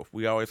werewolf.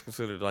 We always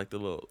considered like the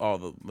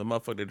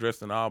motherfucker that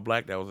dressed in all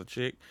black. That was a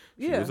chick.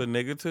 She Yeah. was a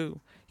nigga too.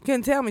 You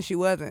couldn't tell me she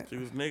wasn't. She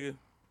was nigga.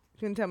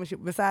 You couldn't tell me she.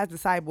 Besides the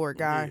cyborg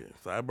guy,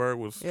 Yeah. Cyborg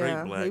was straight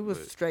yeah, black. he was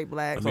but straight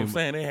black. That's what I'm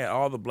saying. They had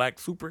all the black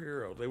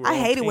superheroes. They were I on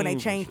hated when they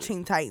teams and changed shit.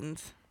 Teen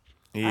Titans.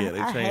 Yeah, they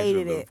I changed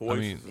hated the it. voices.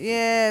 I mean,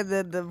 Yeah,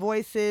 the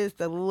voices,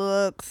 the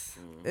looks.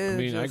 I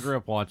mean, I grew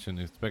up watching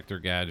Inspector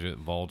Gadget,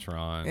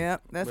 Voltron.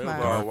 Yep, that's They was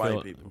mine. all white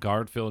Garfield, people.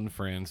 Garfield and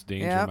Friends,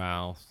 Danger Yep.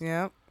 Mouse.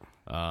 Yep.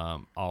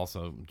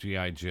 Also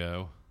G.I.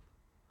 Joe.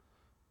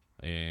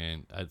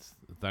 And that's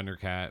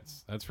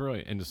Thundercats. That's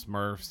really into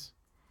Smurfs.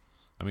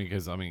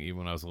 Even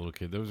when I was a little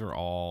kid, those are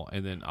all.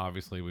 And then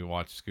obviously we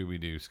watched Scooby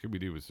Doo. Scooby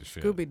Doo was the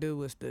shit. Scooby Doo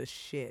was the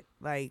shit.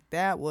 Like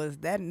that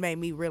made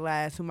me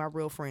realize who my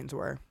real friends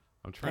were.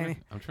 I'm trying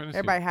to see.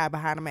 Everybody hide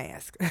behind a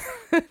mask.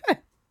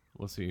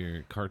 Let's see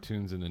here.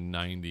 Cartoons in the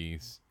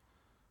 90s.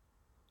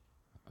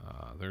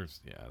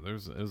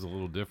 It was a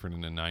little different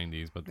in the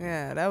 90s, but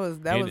yeah, that was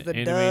the Doug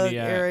Animaniac-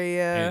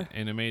 area.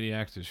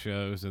 Animaniacs and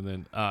shows, and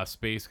then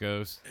Space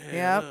Ghost.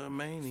 Yep.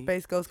 Manny.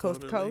 Space Ghost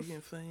Coast to Totally Coast.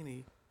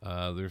 insane.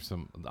 There's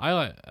some I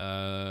like,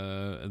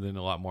 and then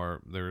a lot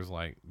more. There's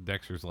like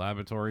Dexter's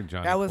Laboratory,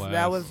 Johnny That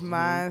Quest. was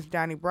mine.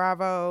 Johnny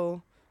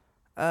Bravo.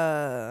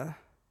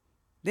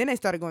 Then they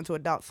started going to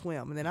Adult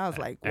Swim, and then I was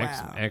like,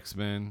 wow.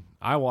 X-Men.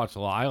 I watch a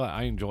lot.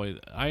 I enjoy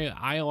it.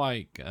 I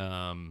like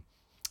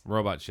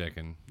Robot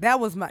Chicken. That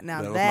was my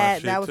That was my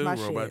shit, that was too. my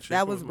Robot shit. Chicken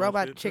That was was my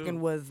Robot shit, Chicken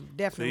too. was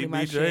definitely See,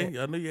 my shit.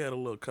 BJ, I knew you had a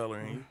little color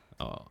in you.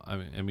 Oh,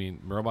 I mean,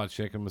 Robot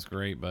Chicken was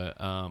great, but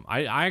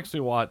I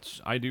actually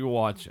watch. I do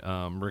watch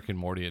Rick and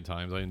Morty at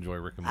times. I enjoy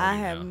Rick and Morty. I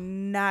have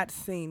now. not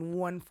seen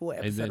one full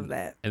episode of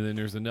that. And then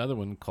there's another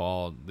one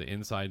called The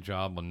Inside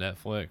Job on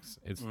Netflix.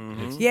 It's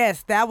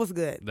Yes, that was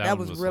good. That That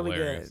one was was really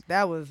hilarious. good.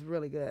 That was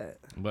really good.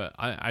 but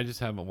I just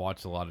haven't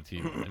watched a lot of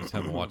TV. I just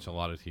haven't watched a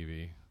lot of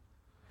TV.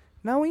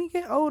 No, when you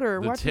get older,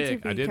 The watching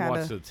Tick. TV I did kinda,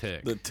 watch The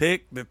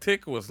Tick. The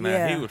tick was not.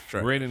 Yeah. He was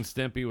trash. Ren and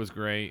Stimpy was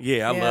great.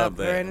 Yeah, I Yeah, love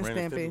that. Ren and Ren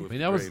Stimpy. was I mean,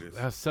 that was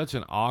greatest. that's such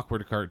an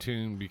awkward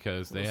cartoon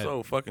because It they was had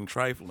so fucking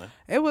trifling.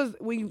 It was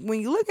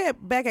when you look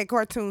back at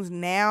cartoons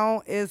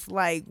now, it's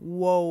like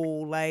whoa,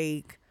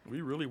 like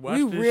We really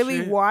watched we this really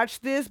shit?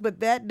 watched this,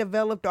 but that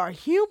developed our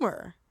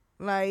humor.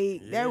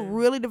 Like that Yeah.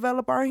 really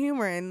developed our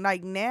humor, and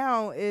like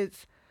now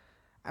it's.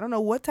 I don't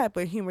know what type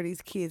of humor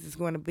these kids is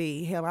going to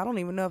be. Hell, I don't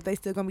even know if they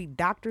still going to be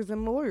doctors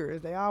and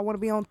lawyers. They all want to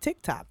be on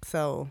TikTok.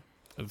 So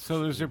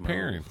there's their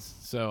parents.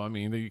 So I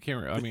mean, you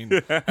can't. I mean,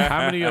 how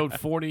many old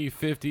 40,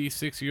 50,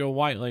 60-year-old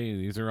white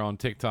ladies are on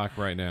TikTok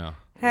right now?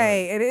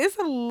 hey, and it's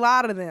a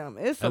lot of them.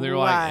 It's And a they're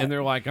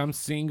lot. like, I'm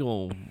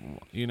single.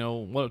 You know,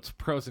 what's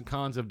pros and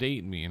cons of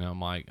dating me? And I'm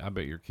like, I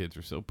bet your kids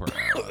are so proud.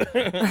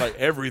 Like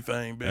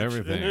everything, bitch.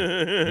 Everything.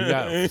 You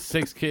got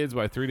 6 kids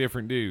by 3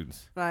 different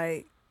dudes.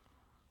 Like,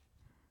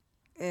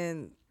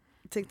 and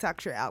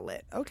TikTok's your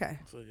outlet. Okay.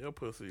 So your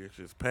pussy is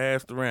just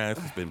passed around.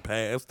 It's just been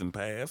passed and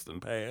passed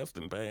and passed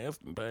and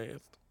passed and passed.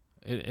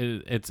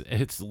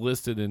 It's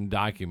listed in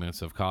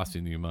documents of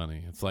costing you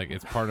money. It's like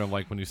it's part of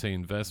like when you say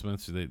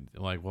investments. They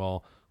like,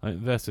 well, I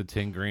invested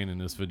 $10,000 in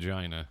this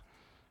vagina.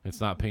 It's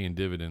not paying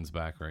dividends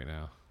back right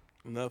now.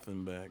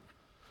 Nothing back.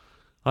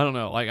 I don't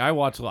know. Like I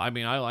watch. I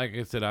mean, like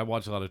I said, I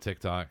watch a lot of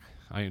TikTok.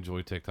 I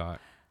enjoy TikTok.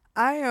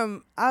 I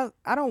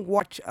don't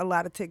watch a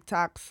lot of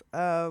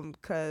TikToks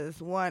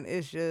because one,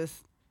 it's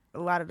just a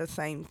lot of the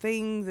same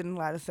things and a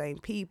lot of the same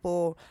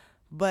people,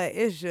 but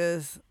it's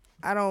just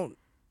I don't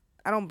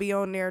be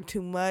on there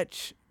too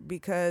much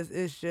because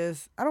it's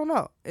just I don't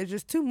know, it's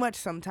just too much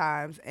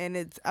sometimes,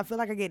 and I feel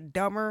like I get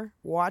dumber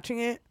watching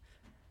it.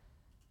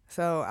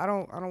 So I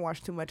don't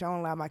watch too much. I don't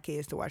allow my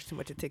kids to watch too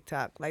much of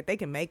TikTok. Like they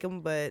can make them,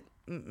 but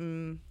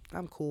I'm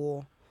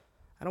cool.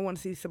 I don't want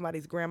to see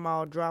somebody's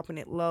grandma dropping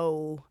it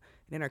low.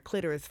 Then her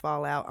clitoris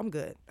fall out. I'm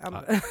good.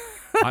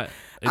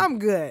 I'm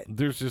good.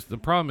 There's just the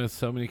problem is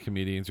so many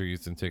comedians are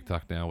using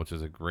TikTok now, which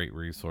is a great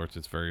resource.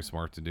 It's very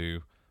smart to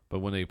do, but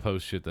when they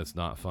post shit that's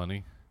not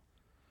funny,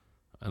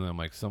 and I'm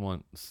like,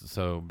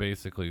 so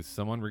basically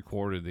someone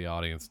recorded the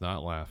audience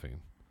not laughing,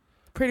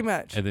 Pretty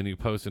much. and then you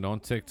post it on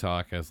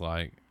TikTok as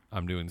like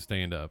I'm doing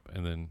stand up,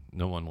 and then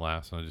no one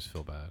laughs, and I just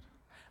feel bad.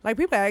 Like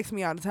people ask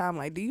me all the time,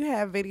 like, do you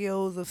have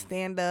videos of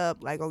stand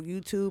up like on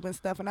YouTube and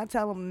stuff? And I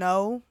tell them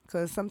no,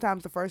 because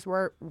sometimes the first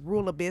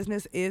rule of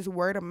business is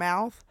word of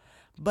mouth.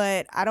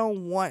 But I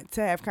don't want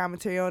to have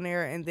commentary on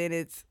there and then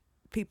it's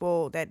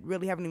people that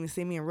really haven't even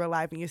seen me in real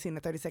life and you're seeing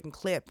a 30-second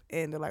clip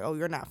and they're like, oh,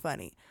 you're not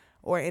funny.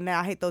 And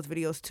I hate those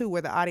videos too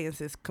where the audience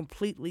is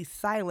completely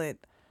silent,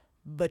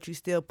 but you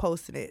still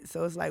posting it.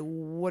 So it's like,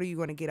 what are you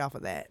going to get off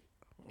of that?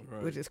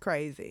 Right. Which is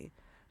crazy.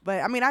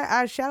 But I mean,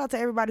 I shout out to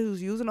everybody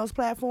who's using those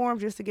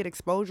platforms just to get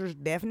exposures,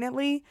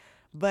 definitely.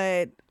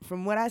 But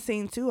from what I've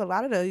seen too, a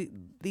lot of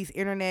these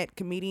internet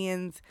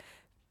comedians,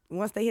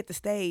 once they hit the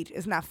stage,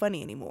 it's not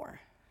funny anymore.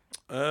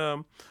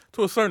 To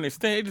a certain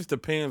extent, it just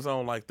depends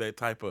on like that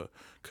type of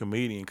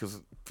comedian.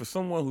 Because for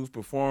someone who's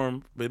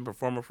been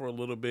performing for a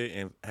little bit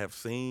and have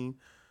seen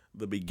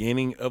the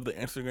beginning of the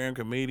Instagram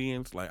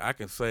comedians, like I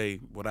can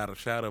say without a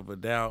shadow of a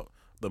doubt,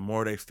 the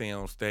more they stay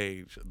on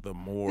stage,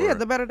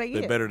 the better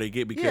they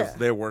get because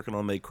they're working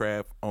on their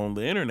craft on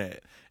the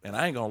internet. And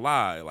I ain't gonna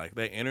lie, like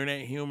that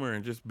internet humor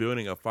and just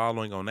building a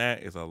following on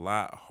that is a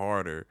lot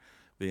harder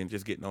than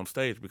just getting on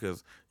stage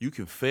because you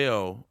can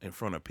fail in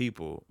front of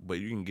people, but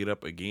you can get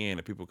up again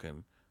and people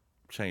can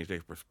change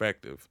their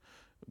perspective.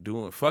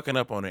 Fucking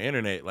up on the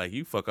internet, like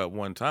you fuck up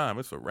one time,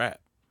 it's a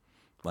wrap.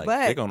 Like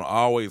they're gonna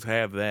always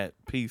have that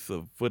piece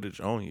of footage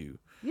on you.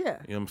 Yeah.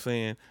 You know what I'm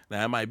saying?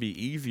 Now, it might be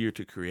easier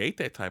to create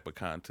that type of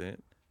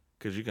content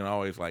because you can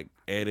always, like,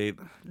 edit,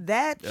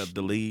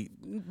 delete.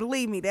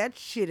 Believe me, that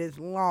shit is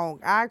long.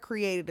 I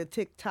created a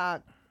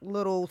TikTok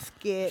little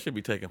skit. It should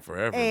be taking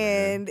forever,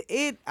 and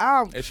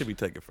man. it should be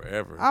taking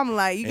forever. I'm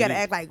like, you got to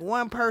act like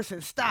one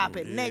person, stop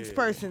it. Next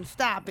person,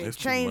 stop it. It's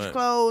too Change much.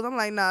 clothes. I'm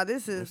like, nah,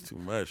 this is. It's too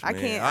much, I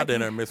man. can't- I I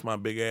didn't can't- miss my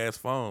big-ass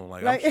phone.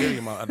 Like, Like- I'm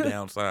shitting my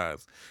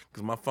downsize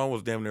because my phone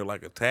was damn near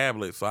like a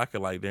tablet, so I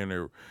could, like, damn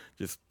near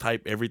just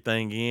type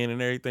everything in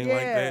and everything like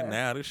that. Yeah.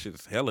 Now, this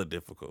shit's hella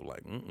difficult.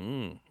 Like,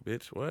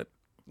 bitch, what?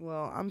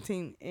 Well, I'm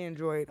team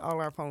Android.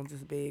 All our phones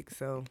is big,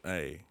 so.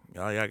 Hey,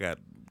 y'all got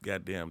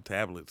goddamn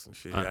tablets and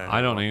shit.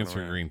 I don't walking answer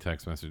around. green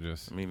text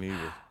messages. Me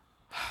neither.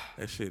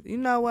 That shit. You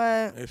know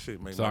what? That shit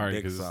make my Sorry,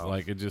 dick because soft.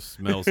 like it just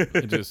smells.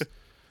 It just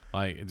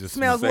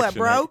Smells what, Section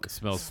broke? It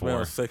smells Smells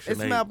poor. Section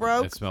It 8. smell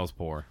broke? It smells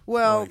poor.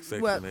 Well, Like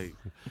Section well 8.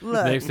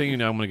 look. Next thing you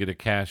know, I'm gonna get a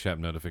Cash App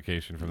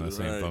notification from that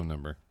same Right. phone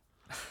number.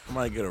 I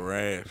might get a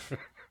rash.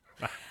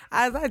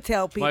 As I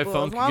tell people, My as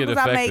phone could long get as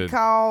I affected.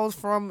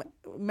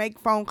 make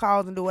phone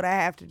calls and do what I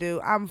have to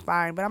do, I'm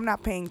fine. But I'm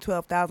not paying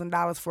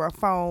 $12,000 for a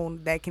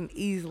phone that can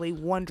easily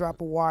one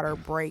drop of water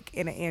break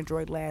and an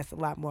Android lasts a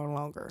lot more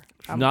longer.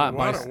 Not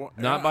by Water-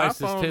 not by iPhones is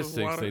statistics,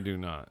 water. they do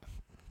not.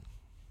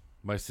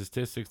 By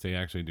statistics, they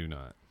actually do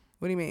not.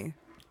 What do you mean?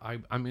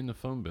 I'm in the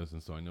phone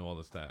business, so I know all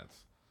the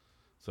stats.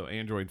 So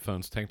Android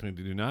phones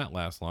technically do not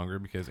last longer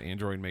because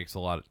Android makes a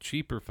lot of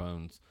cheaper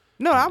phones.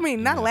 No, I mean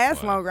And not that's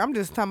last why. longer. I'm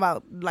just talking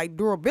about like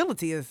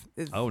durability is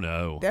Oh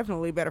no,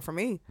 definitely better for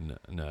me.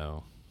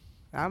 no.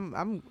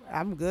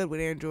 I'm good with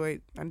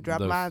Android. I drop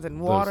Those- mines in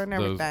water and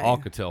everything. Those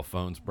Alcatel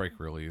phones break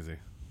real easy.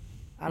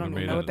 I don't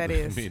They're even know what made that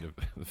is. Made of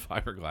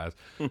fiberglass.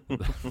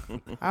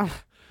 I'm-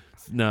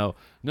 No,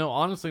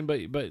 honestly,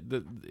 but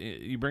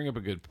you bring up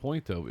a good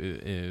point though.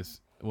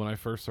 Is when I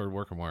first started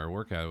working where I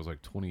work at, it was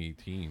like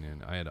 2018,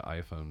 and I had an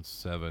iPhone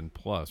 7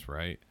 Plus,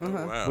 right?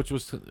 Wow. Which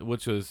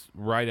was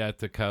right at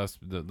the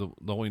cusp. The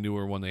only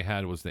newer one they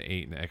had was the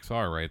 8 and the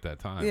XR right at that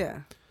time. yeah.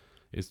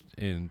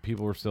 And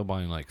people were still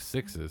buying like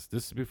 6s.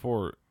 This is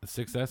before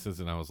 6Ss,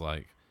 and I was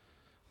like,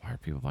 why are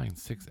people buying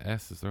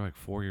 6Ss? They're like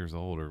 4 years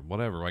old or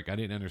whatever. Like I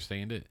didn't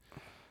understand it.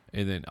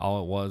 And then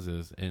all it was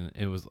is, and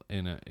it was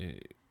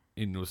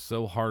it was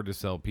so hard to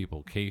sell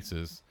people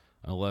cases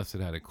unless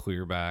it had a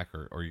clear back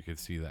or you could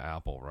see the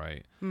Apple,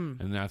 right?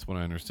 And that's when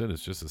I understood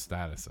it's just a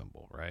status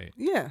symbol, right?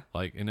 Yeah.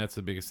 Like, and that's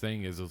the biggest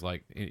thing is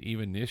like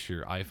even this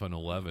year iPhone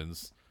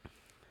 11s,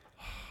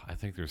 I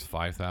think there's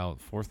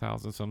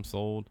 4,000 some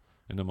sold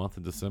in the month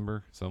of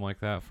December, something like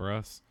that for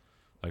us,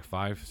 like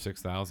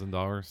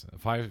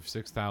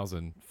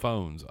 $6,000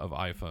 phones of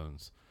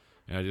iPhones,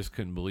 and I just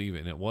couldn't believe it.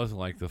 And it wasn't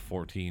like the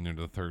 14 or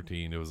the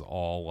 13; it was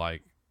all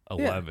like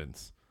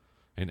 11s,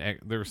 and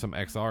there were some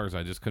XRs.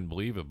 I just couldn't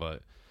believe it,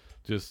 but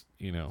just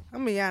I'm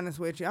gonna be honest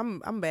with you.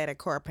 I'm bad at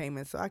car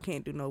payments, so I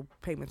can't do no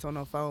payments on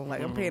no phone.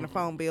 Like I'm paying the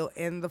phone bill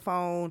and the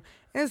phone,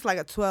 and it's like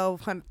a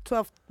 $1,200,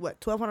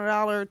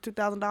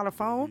 $2,000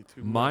 phone.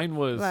 mine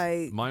was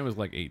Like-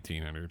 like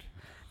 1,800.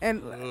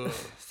 And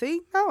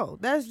see, no,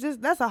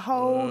 that's a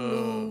whole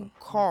new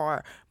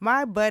car.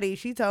 My buddy,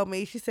 she told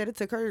me, she said it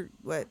took her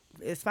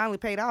it's finally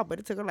paid off, but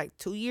it took her like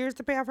 2 years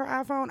to pay off her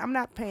iPhone. I'm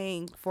not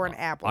paying for an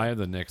Apple. I have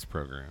the Next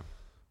program.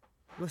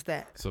 What's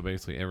that? So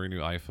basically, every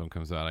new iPhone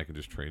comes out, I can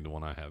just trade the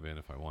one I have in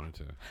if I wanted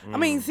to. I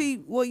mean,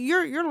 see, well,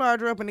 you're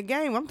larger up in the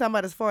game. I'm talking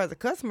about as far as the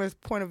customer's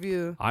point of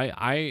view.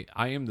 I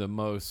am the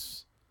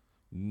most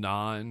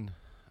non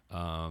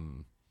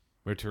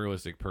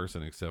materialistic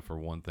person except for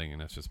one thing,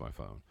 and that's just my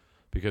phone.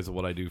 Because of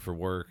what I do for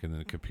work and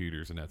then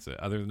computers, and that's it.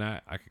 Other than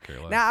that, I could care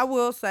less. Now, I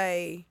will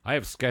say, I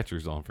have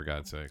Skechers on, for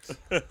God's sakes.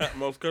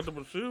 Most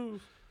comfortable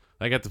shoes.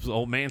 I got the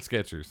old man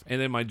Skechers,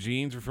 and then my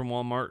jeans are from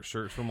Walmart,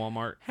 shirts from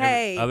Walmart.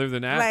 hey, Other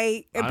than that,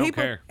 like, and I don't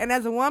people, care. and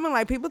as a woman,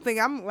 like people think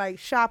I'm like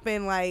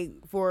shopping like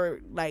for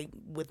like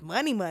with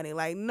money.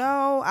 Like,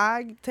 no,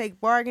 I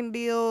take bargain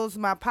deals.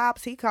 My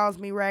pops, he calls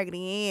me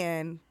Raggedy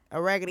Ann,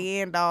 a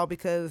Raggedy Ann doll,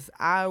 because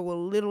I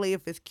will literally,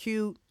 if it's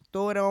cute,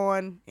 throw it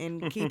on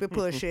and keep it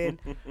pushing.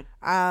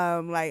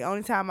 Like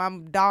only time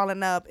I'm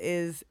dolling up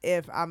is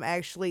if I'm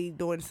actually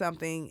doing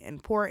something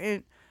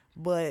important.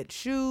 But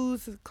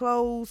shoes,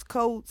 clothes,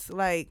 coats,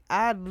 like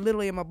I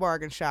literally am a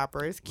bargain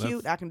shopper. It's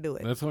cute, I can do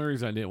it. That's the only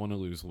reason I didn't want to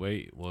lose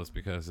weight was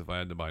because if I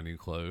had to buy new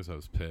clothes, I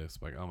was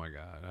pissed. Like, oh my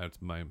God, I have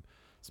to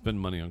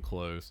spend money on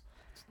clothes.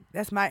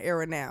 That's my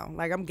era now.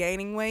 Like I'm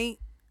gaining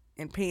weight,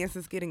 and pants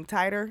is getting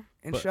tighter,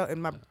 and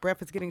and my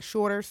breath is getting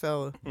shorter.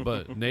 So,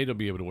 But Nate will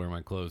be able to wear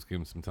my clothes. Give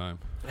him some time.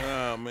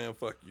 Oh man,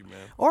 fuck you,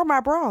 man. or my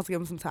bras, give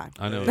them some time.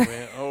 I know. Hey,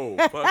 man. Oh,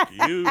 fuck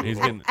you. He's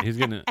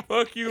getting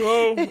Fuck you,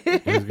 ho.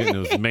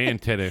 those man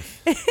titties.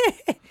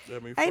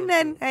 Let me Ain't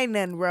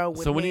nothing wrong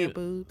with So when man you-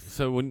 boobs.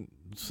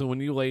 So when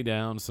you lay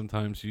down,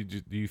 sometimes do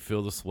you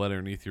feel the sweat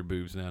underneath your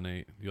boobs now,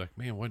 Nate? You're like,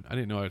 man, what? I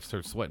didn't know I'd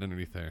start sweating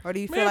underneath there. Or do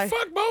you feel Man, like,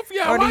 fuck both of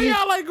y'all. or do Why you-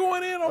 y'all like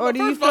going in on or my do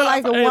you first feel of all,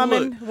 like a hey,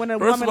 woman look, when a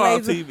first woman of all,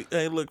 lays? TV.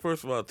 Hey, look.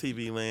 First of all,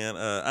 TV land.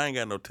 I ain't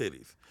got no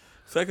titties.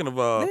 Second of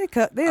all,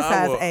 They're I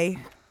size will- A.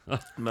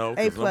 no, A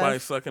because plus.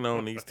 nobody's sucking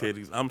on these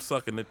titties. I'm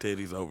sucking the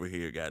titties over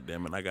here.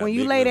 Goddamn it! I got. When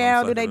you big lay lips, I'm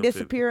down, do sucking they them titties.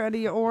 disappear under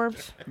your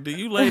arms? Do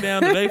you lay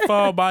down? Do they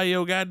fall by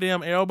your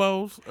goddamn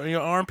elbows or your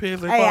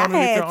armpits? They Hey, fall I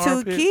underneath your had 2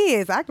 armpits?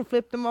 kids. I can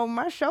flip them over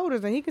my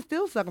shoulders, and he can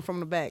still suck them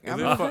from the back. I'm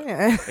just saying.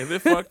 Is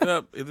it fucked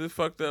up? Is it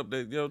fucked up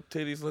that your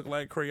titties look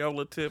like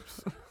Crayola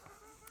tips?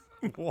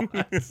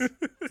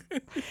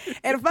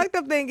 And the fucked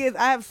up thing is,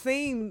 I have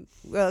seen,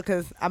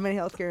 because I'm in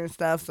healthcare and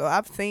stuff, so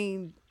I've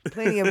seen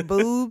plenty of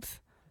boobs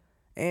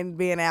and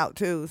being out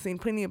too. Seen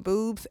plenty of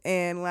boobs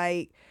and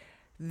like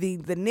the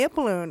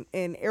nipple and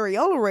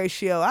areola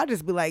ratio. I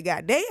just be like,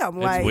 God damn,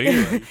 like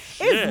weird.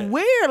 it's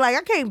weird. Like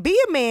I can't be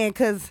a man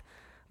because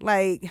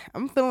like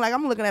I'm feeling like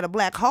I'm looking at a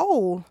black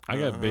hole. I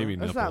got baby Or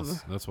nipples.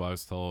 something. That's what I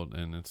was told,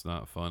 and it's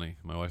not funny.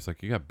 My wife's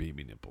like, "You got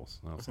baby nipples."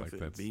 And I was like,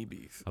 "That's."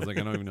 BBs. I was like,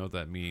 "I don't even know what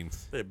that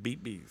means." They're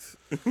BBs.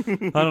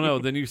 I don't know.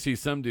 Then you see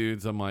some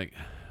dudes. I'm like,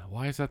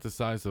 "Why is that the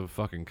size of a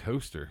fucking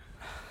coaster?"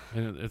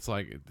 And it's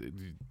like,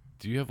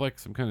 do you have like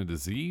some kind of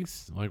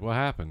disease? Like, what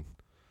happened?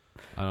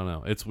 I don't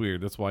know. It's weird.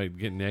 That's why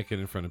getting naked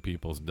in front of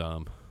people is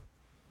dumb.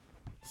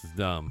 This is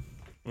dumb.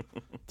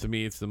 To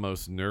me, it's the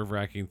most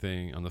nerve-wracking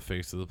thing on the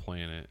face of the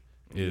planet.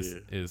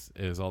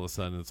 Is all of a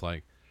sudden it's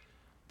like,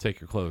 take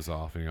your clothes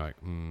off, and you're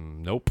like,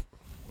 nope.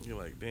 You're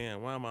like,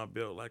 damn, why am I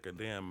built like a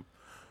damn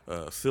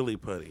silly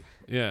putty?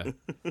 Yeah,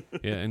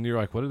 yeah, and you're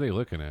like, what are they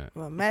looking at?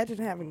 Well, imagine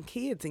having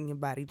kids and your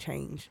body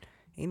changed.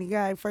 any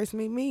guy first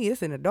meet me,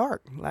 it's in the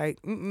dark. Like,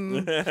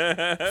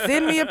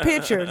 send me a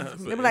picture.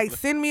 They be like,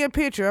 send me a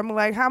picture. I'm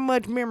like, how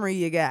much memory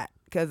you got?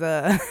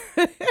 Because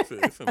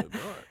It's in the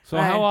dark. So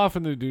how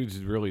often do dudes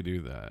really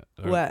do that?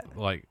 Or, What?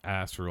 Like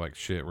ask for like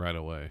shit right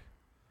away.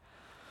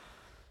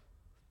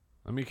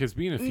 I mean, because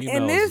being a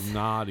female this- is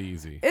not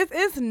easy.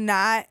 it's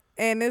not.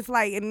 And it's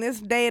like in this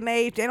day and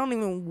age, they don't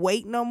even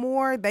wait no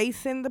more. They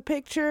send the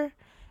picture.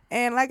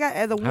 And like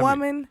as a How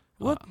woman,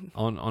 what?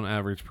 On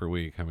average per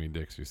week, how many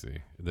dicks you see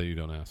that you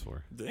don't ask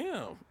for?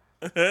 Damn.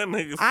 That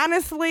nigga's,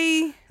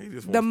 Honestly, he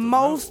just the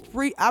wants to most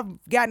know.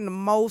 I've gotten the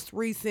most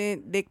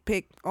recent dick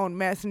pic on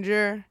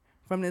Messenger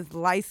from this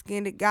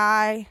light-skinned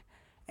guy,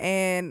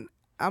 and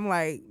I'm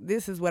like,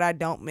 this is what I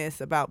don't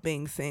miss about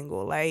being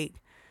single. Like,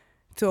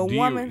 to a Do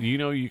woman, you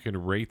know you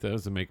can rate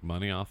those and make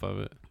money off of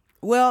it?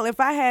 well, if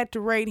I had to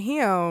rate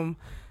him,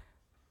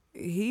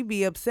 he'd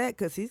be upset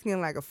because he's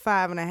getting like a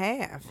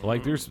 5.5.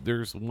 Like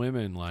there's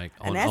women like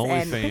on And that's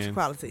adding picture OnlyFans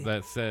quality.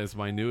 that says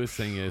my newest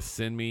thing is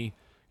send me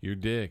your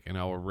dick and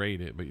I will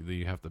rate it, but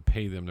you have to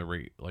pay them to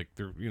rate, like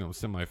they're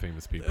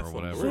semi-famous people That's or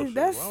some whatever. bullshit.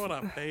 that's- Why would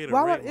I pay to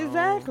Why rate would, my own?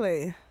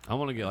 exactly? I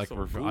want to get like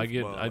That's some I'd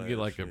get goofball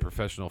like a shit.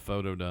 professional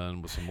photo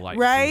done with some lights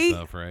Right? and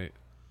stuff, right?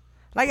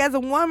 Like as a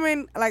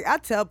woman, like I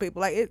tell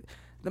people, like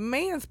the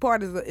man's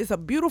part is a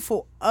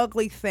beautiful,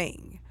 ugly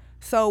thing.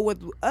 So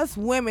with us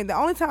women, the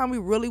only time we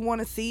really want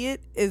to see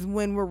it is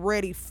when we're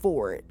ready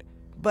for it.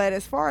 But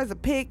as far as a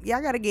pic,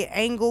 y'all got to get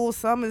angles.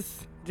 Some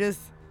is just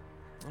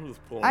I'm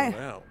just pulling I- it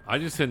out. I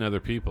just send other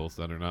people's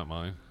that are not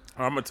mine.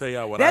 I'm gonna tell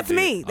y'all what that's I did.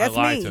 me. That's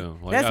I lie me. to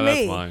them. Like, That's oh, me.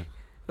 That's mine.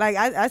 Like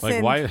I Like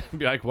send why?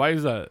 Be like why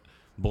is that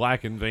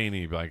black and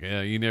veiny? Be like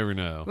yeah, you never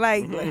know.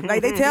 like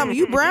they tell me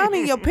you brown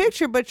in your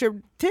picture, but your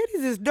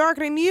titties is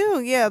darker than you.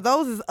 Yeah,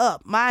 those is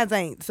up. Mine's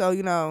ain't. So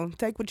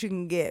take what you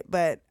can get.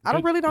 But I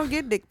don't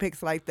get dick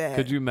pics like that.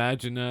 Could you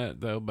imagine that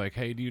though? Like,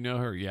 hey, do you know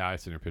her? Yeah, I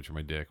sent her a picture of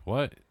my dick.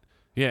 What?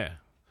 Yeah.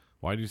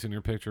 Why did you send her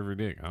a picture of her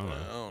dick? I don't I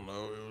know. don't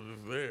know. It was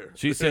just there.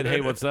 She said,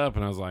 "Hey, what's up?"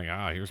 And I was like,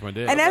 here's my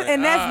dick. And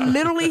that's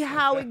literally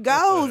how it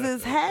goes.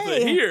 Is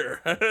hey, Here.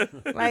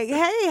 like,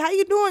 hey, how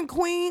you doing,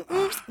 queen?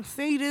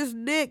 See this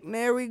dick?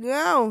 There we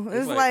go.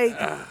 It's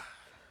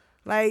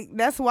like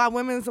that's why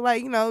women's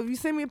like, if you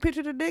send me a picture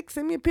of the dick,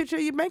 send me a picture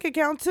of your bank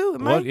account too.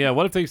 What? Yeah.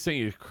 What if they sent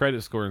you a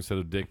credit score instead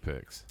of dick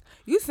pics?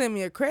 You send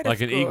me a credit Like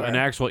score. an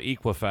actual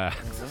Equifax.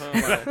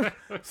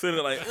 Send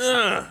it like,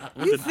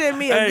 You send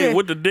me a hey, good.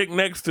 with the dick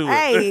next to it.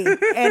 Hey,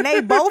 and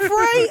they both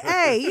right.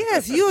 Hey,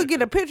 yes, you would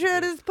get a picture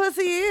of this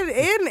pussy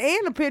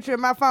and a picture of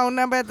my phone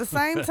number at the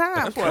same time.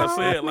 That's why I Call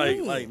said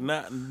me. like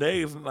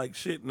nowadays, like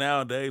shit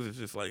nowadays is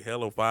just like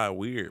hello fi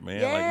weird,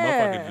 man. Yeah.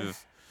 Like motherfuckers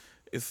just,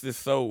 it's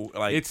just so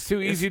like It's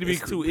too easy to be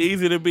it's too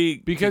easy to be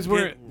Because to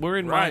we're get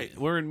in right.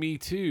 we're in Me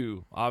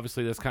Too.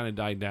 Obviously, that's kind of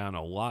died down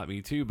a lot.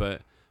 Me Too,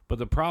 but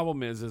the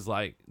problem is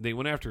like they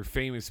went after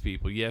famous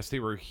people. Yes, they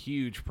were a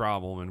huge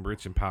problem, and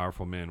rich and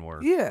powerful men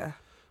were. Yeah.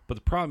 But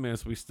the problem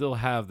is we still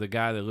have the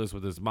guy that lives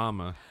with his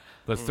mama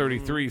that's Mm-hmm.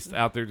 33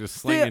 out there just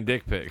slinging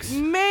dick pics.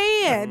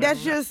 Man,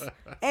 that's just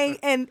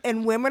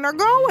and women are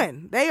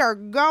going. They are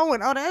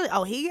going.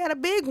 Oh, he got a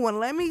big one.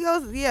 Let me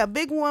go. Yeah,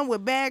 big one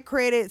with bad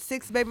credit,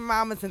 6 baby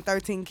mamas and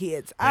 13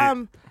 kids.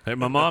 Hey,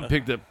 my mom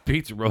picked up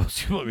pizza rolls.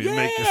 She want me to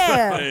make this.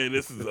 Yeah. Hey,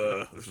 this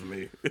is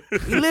me.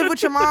 You live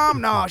with your mom?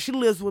 No, she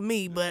lives with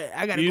me, but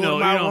I gotta You go know,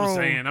 to my you know room. what I'm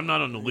saying. I'm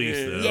not on the lease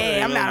though.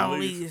 Yeah, I'm not on on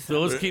the lease.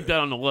 So let's keep that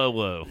on the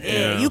low.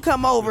 Yeah, you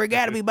come over. It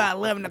gotta be about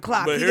 11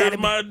 o'clock. But You here's gotta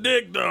be- my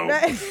dick though.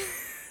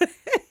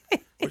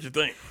 What you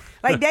think?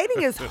 Like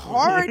dating is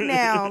hard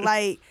now.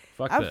 Like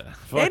Fuck I've- that.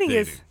 Fuck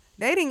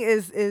dating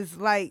is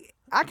like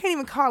I can't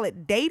even call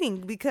it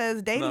dating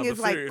because dating No, is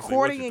but like seriously,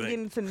 courting what you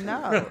and getting to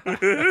know.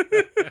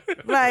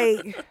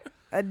 Like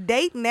a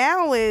date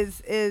now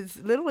is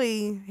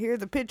literally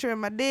here's a picture of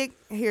my dick.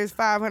 Here's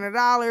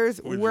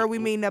 $500. Where we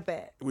meeting up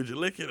at? Would you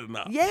lick it or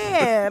not?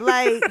 Yeah,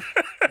 like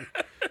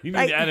You need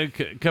Like- to add a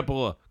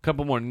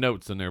couple more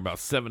notes in there, about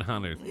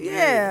 700.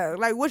 yeah,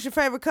 like what's your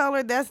favorite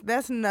color?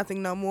 That's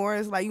nothing no more.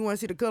 It's like you want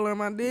to see the color of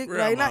my dick.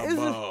 Grab Like my no, it's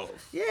just, balls.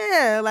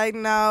 yeah, like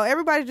no,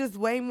 everybody's just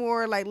way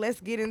more like let's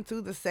get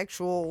into the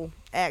sexual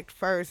act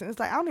first, and it's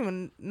like I don't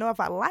even know if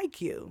I like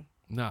you.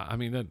 No, I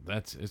mean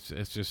that's it's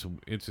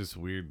just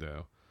weird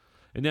though,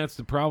 and that's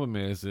the problem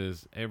is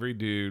every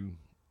dude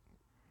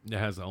that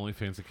has an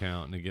OnlyFans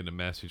account and they get a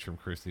message from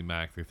Christy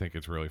Mack, they think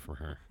it's really for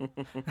her.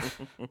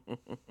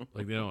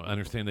 Like they don't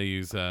understand. They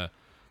use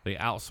they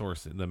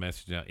outsource the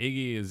message now.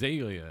 Iggy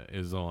Azalea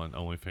is on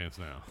OnlyFans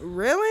now.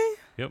 Really?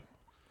 Yep,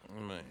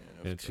 Man,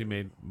 and she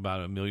made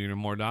about $1 million or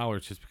more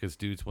just because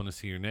dudes want to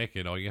see her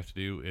naked. All you have to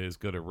do is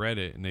go to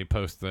Reddit and they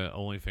post the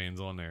OnlyFans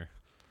on there.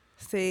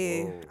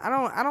 See, I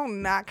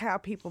don't knock how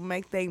people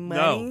make their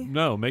money.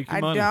 No, make your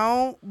I money.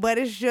 don't. But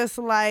it's just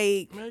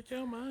like make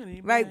your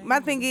money. like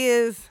my thing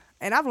is,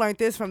 and I've learned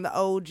this from the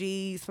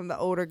OGs, from the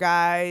older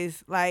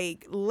guys,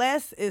 like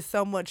less is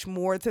so much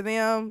more to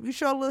them. You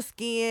show a little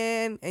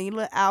skin and your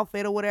little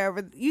outfit or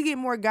whatever, you get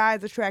more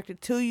guys attracted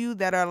to you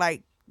that are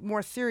like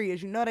more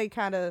serious. You know they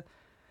kind of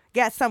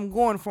got something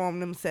going for them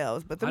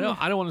themselves. But I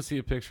don't want to see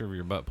a picture of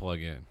your butt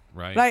plug in.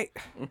 right? Like,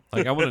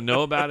 I want to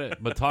know about it,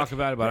 but talk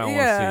about it, but I don't want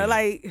to see yeah, it.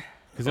 like,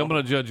 Because I'm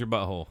going to judge your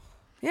butthole.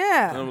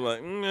 yeah. I'm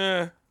like,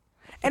 nah.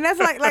 And that's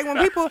like when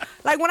people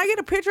like when I get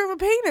a picture of a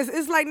penis,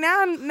 it's like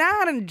now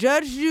I done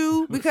judged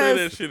you Say because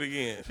that shit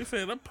again. She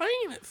said, a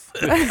penis.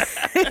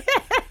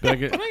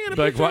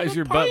 Like, why is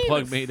your butt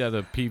plug made out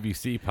of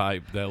PVC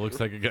pipe that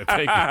looks like it got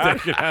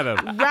taken out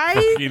of?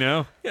 right? You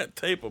know? Got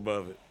tape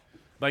above it.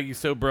 Like you're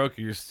so broke,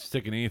 you're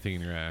sticking anything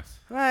in your ass.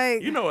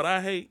 Like You know what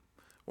I hate?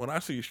 When I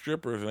see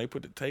strippers and they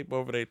put the tape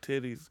over their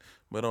titties,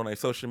 but on their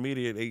social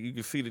media, you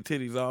can see the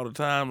titties all the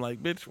time.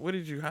 Like, bitch, what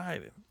did you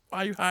hiding? Why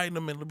are you hiding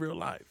them in the real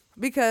life?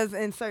 because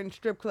in certain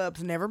strip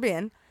clubs, never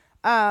been.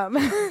 But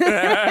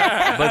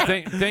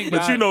thank But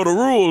God, you know the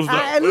rules, though.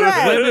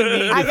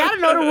 I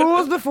gotta know the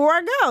rules before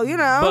I go. You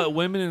know. But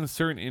women in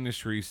certain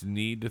industries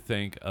need to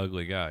thank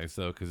ugly guys,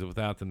 though, because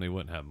without them, they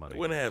wouldn't have money.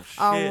 Wouldn't have shit.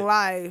 on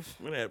life.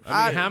 Wouldn't have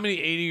I mean, shit. how many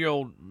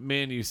 80-year-old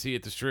men do you see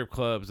at the strip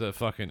clubs that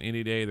fucking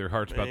any day their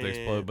heart's about to Man.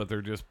 explode, but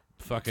they're just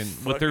fucking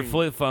with their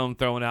flip phone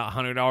throwing out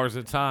 $100 at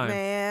a time?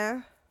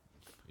 Man.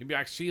 You'd be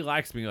like, she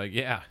likes me. Like,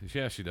 yeah,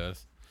 she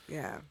does.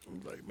 Yeah.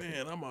 I'm like,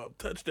 man, I'm going to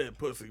touch that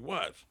pussy.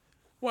 Watch.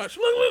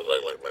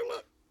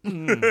 Look.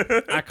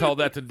 I call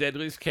that the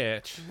deadliest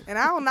catch. And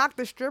I don't knock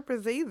the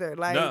strippers either.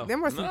 Like No. there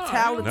were some No,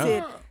 talented.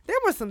 no. There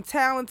were some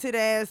talented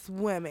ass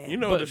women. You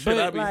know But- the shit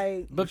I but, be...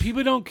 like But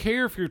people don't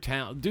care if you're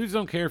talented. Dudes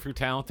don't care if you're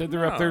talented.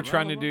 They're up No, there no,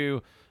 trying to no.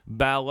 do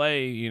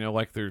ballet,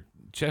 like they're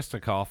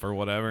Chestikov or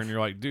whatever, and you're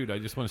like, dude, I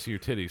just want to see your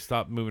titties.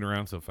 Stop moving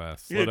around so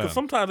fast. Slow Yeah, down. because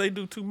sometimes they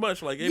do too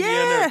much. Like, they be in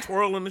Yeah. there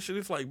twirling and shit.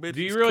 It's like, bitch,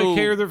 Do you it's really cool.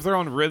 care if they're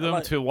on rhythm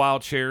Like- to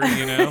Wild Cherry,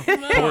 No,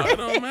 it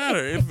don't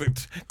matter. If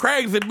it's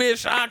crazy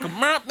bitch, I can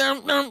mount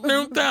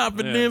them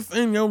confidence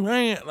in your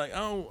hand. Like, it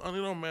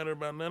don't matter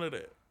about none of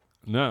that.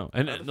 No.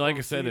 And just like I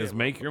wanna said, see is that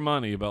make your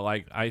money. But,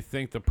 I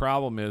think the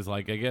problem is,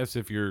 I guess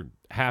if you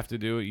have to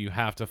do it, you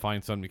have to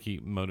find something to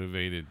keep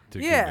motivated to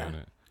keep Yeah. doing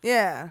it.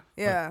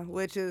 Yeah.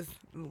 Which is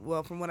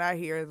from what I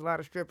hear, is a lot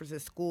of strippers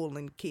is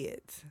schooling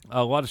kids.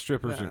 A lot of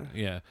strippers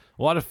a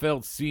lot of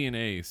failed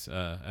CNAs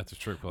at the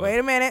strip club. Wait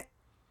a minute,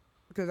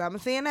 because I'm a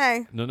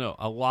CNA. No,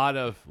 a lot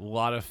of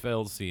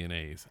failed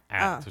CNAs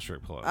at the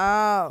strip club.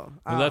 Oh.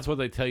 And that's what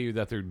they tell you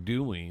that they're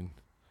doing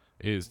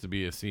is to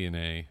be a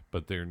CNA,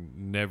 but they're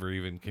never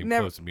even came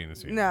Never- close to being a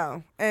CNA.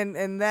 No,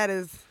 and that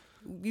is,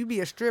 you be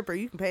a stripper,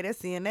 you can pay that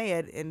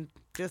CNA and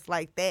just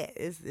like that.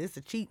 It's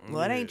a cheap.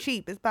 Well, it ain't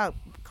cheap. It's about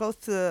close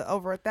to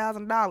over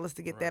 $1,000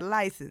 to get that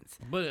license.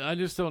 But I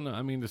just don't know.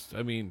 I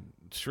mean,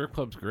 strip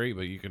club's great,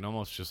 but you can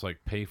almost just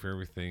pay for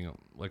everything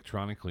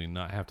electronically and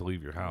not have to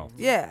leave your house.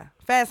 Yeah,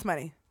 fast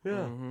money.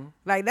 Yeah.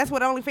 Like that's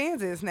what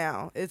OnlyFans is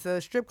now. It's a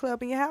strip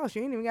club in your house.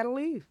 You ain't even got to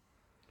leave.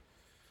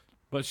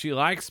 But she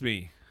likes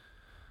me.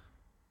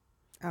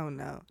 Oh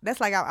no,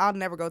 that's like I'll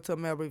never go to a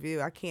male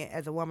review. I can't,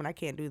 as a woman, I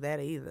can't do that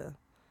either.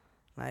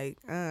 Like,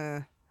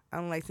 I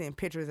don't like seeing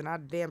pictures, and I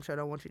damn sure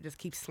don't want you to just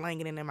keep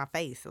slanging it in my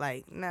face.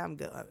 Like, nah, I'm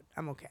good.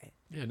 I'm okay.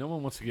 Yeah, no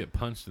one wants to get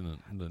punched in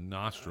the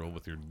nostril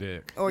with your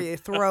dick. Or your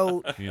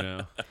throat.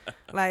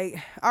 Like,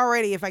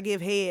 already if I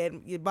give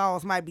head, your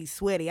balls might be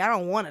sweaty. I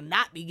don't want to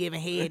not be giving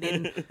head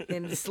and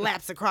it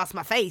slaps across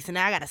my face, and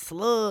now I got a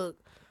slug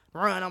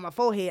run on my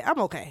forehead. I'm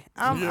okay.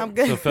 I'm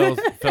good. So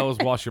fellas,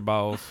 wash your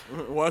balls.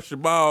 Wash your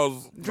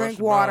balls. Drink wash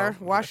your water. balls.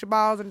 Wash your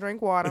balls and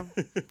drink water.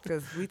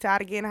 Because we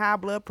tired of getting high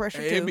blood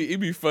pressure, Hey, too. it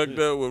be fucked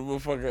up with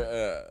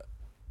motherfucker.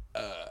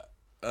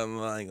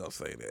 I ain't gonna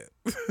say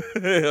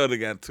that. They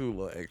got too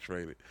little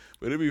X-rated,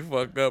 but it be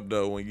fucked up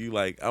though when you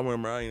I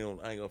remember I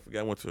ain't gonna forget.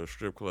 I went to a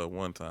strip club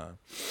one time.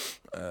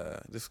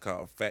 This is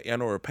called Fat. Y'all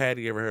know where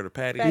Patty? Ever heard of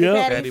Patty? Fatty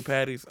Patties? Fatty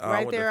Patties. Oh, I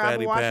Right went there to out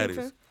Fatty of Patties.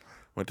 Washington?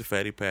 Went to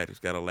Fatty Patties.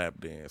 Got a lap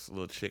dance. A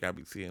little chick I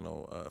be seeing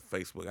on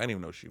Facebook. I didn't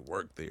even know she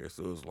worked there.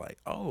 So it was like,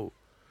 oh,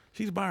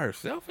 she's by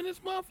herself in this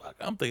motherfucker.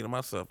 I'm thinking to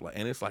myself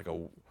and it's like a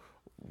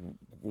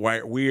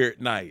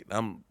weird night.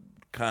 I'm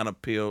kind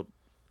of peeled.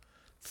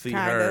 See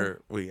Kinda.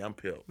 her. Wait, I'm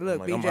peeled.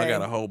 Look, I BJ.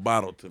 got a whole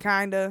bottle to me.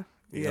 Kinda.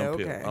 Yeah, I'm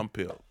okay. peeled. I'm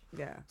peeled.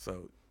 Yeah.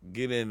 So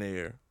get in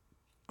there,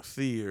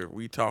 see her.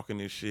 We talking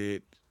this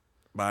shit.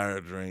 Buy her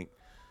a drink.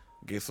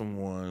 Get some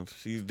ones.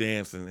 She's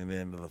dancing, and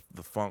then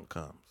the funk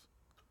comes.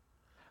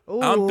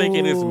 I'm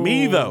thinking it's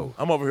me though.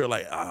 I'm over here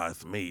like,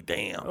 it's me.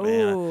 Damn,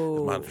 man.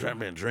 Ooh. I've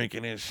been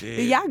drinking and shit.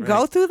 Did y'all right?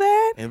 go through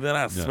that? And then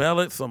I smell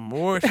it some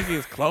more. She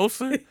gets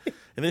closer,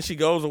 and then she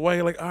goes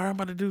away. Like, all right, I'm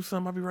about to do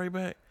something. I'll be right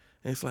back.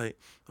 And it's like,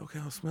 okay,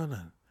 I don't smell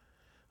nothing.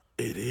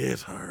 It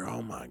is her.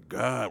 Oh my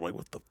god! Like,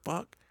 what the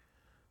fuck?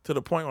 To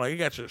the point where you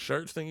got your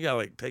shirts thing. You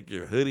gotta take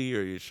your hoodie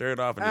or your shirt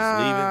off and just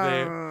leave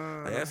it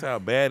there. Like, that's how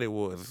bad it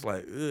was. It's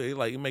like,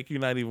 it make you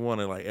not even want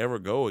to ever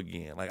go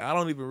again. Like, I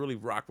don't even really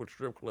rock with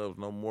strip clubs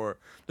no more.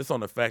 Just on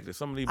the fact that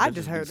some of these I bitches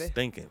just heard be it.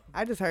 stinking.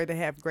 I just heard they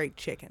have great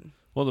chicken.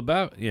 Well, the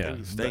bad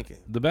stinking.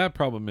 the bad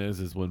problem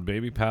is when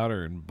baby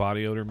powder and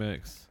body odor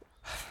mix.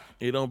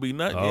 It don't be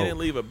nothing. Oh. It didn't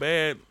leave a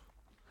bad.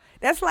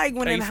 That's like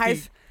when in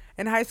Tasty.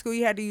 high school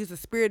you had to use the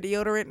spirit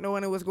deodorant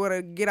knowing it was going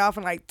to get off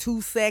in like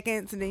 2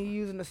 seconds, and then you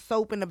using the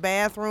soap in the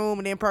bathroom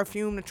and then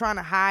perfume and trying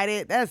to hide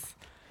it. That's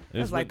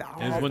like the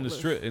when the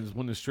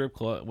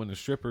awfulest.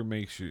 stripper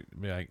makes you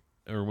be like,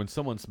 or when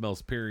someone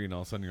smells period, and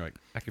all of a sudden you're like,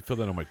 I can feel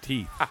that on my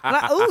teeth.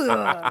 Like, ooh.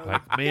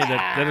 Like, man,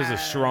 that is a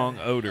strong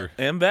odor.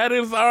 And that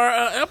is our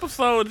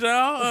episode,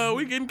 y'all.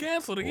 We getting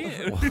canceled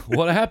again.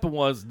 What happened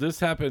was, this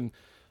happened,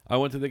 I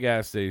went to the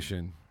gas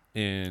station,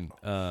 and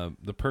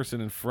the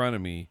person in front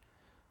of me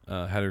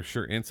had her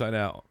shirt inside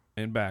out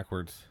and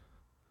backwards,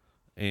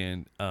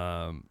 and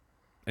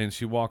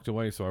she walked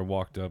away, so I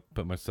walked up,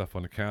 put my stuff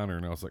on the counter,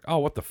 and I was like, oh,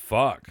 what the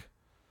fuck?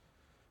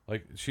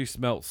 Like, she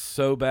smelled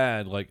so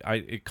bad, like,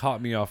 it caught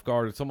me off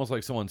guard. It's almost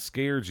like someone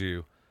scared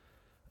you,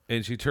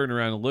 and she turned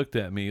around and looked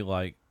at me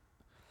like,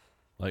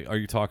 are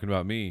you talking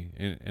about me?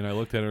 And I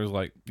looked at her and was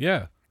like,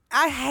 yeah.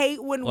 I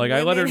hate when Like, women...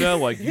 I let her know,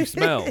 like, you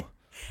smell.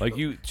 Like,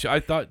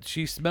 I thought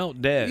she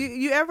smelled dead.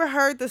 You ever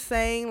heard the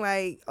saying,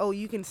 like, oh,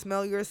 you can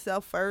smell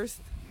yourself first?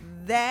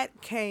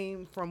 That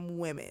came from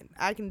women.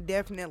 I can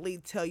definitely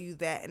tell you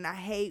that. And I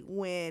hate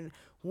when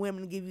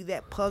women give you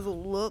that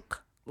puzzled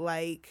look,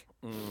 like,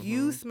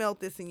 you smelled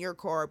this in your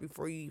car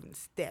before you even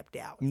stepped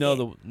out. No,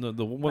 one of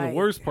the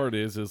worst part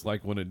is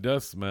like when it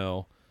does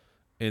smell,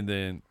 and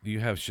then you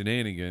have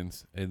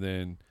shenanigans, and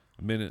then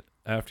a minute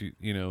after,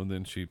 and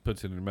then she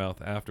puts it in her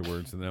mouth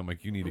afterwards, and then I'm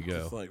like, you need to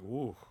go. It's like,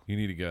 whoa. You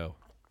need to go.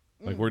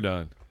 Like, we're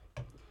done.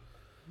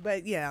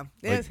 But yeah,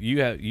 Like,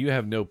 you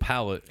have no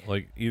palate.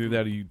 Like, either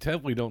that or you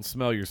definitely don't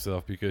smell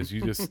yourself, because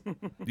you just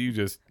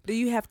do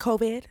you have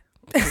COVID?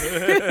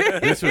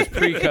 This was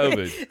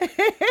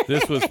pre-COVID.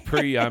 This was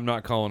I'm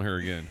not calling her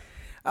again.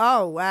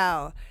 Oh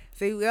wow.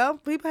 See, well,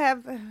 people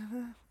have.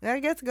 I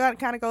guess it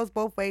kind of goes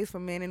both ways for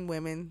men and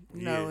women.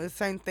 You know, there's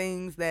certain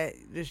things that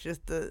it's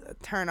just a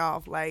turn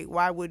off. Like,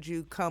 why would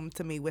you come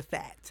to me with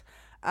that?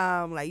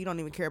 Like, you don't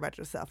even care about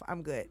yourself.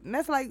 I'm good. And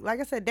that's like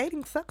I said,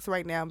 dating sucks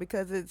right now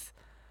because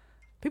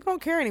people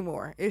don't care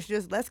anymore. It's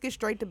just, let's get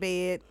straight to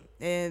bed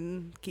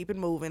and keep it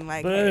moving.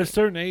 Like, but at a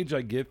certain age,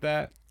 I get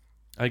that.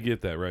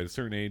 Right? At a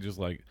certain age, is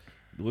like,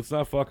 let's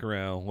not fuck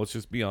around. Let's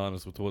just be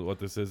honest with what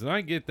this is. And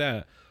I get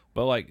that.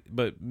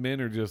 But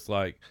men are just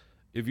like,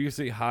 if you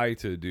say hi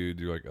to a dude,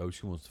 you're like, oh,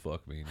 she wants to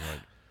fuck me. And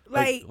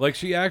you're like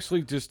she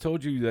actually just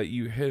told you that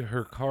you hit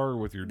her car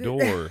with your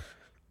door,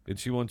 and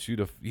she wants you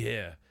to,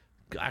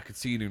 I could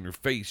see it in her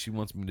face. She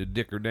wants me to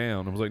dick her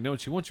down. I was like, no,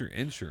 she wants your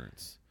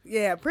insurance.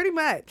 Yeah, pretty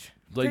much.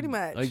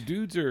 Like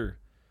dudes are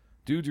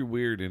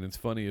weird, and it's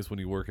funny is when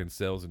you work in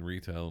sales and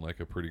retail, and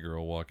like a pretty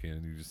girl walk in,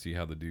 and you just see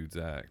how the dudes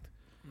act,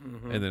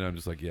 and then I'm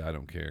just like, yeah, I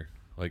don't care.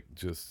 Like,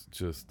 just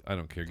I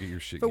don't care. Get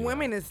your shit. For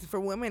women,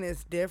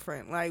 it's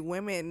different. Like,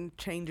 women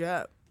change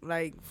up.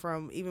 Like,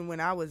 from even when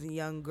I was a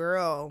young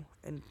girl,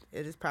 and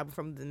it is probably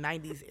from the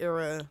 90s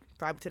era,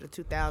 probably to the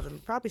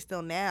 2000s, probably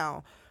still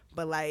now.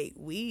 But like,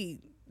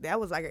 that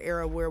was like an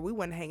era where we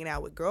weren't hanging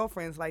out with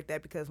girlfriends like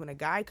that, because when a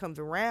guy comes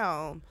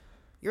around,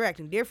 you're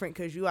acting different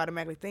because you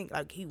automatically think,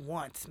 like, he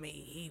wants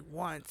me.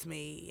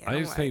 And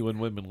I just hate when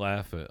women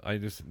laugh at,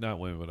 not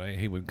women, but I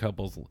hate when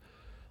couples,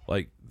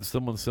 like,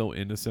 someone's so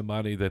into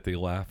somebody that they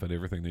laugh at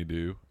everything they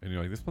do, and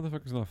you're like, this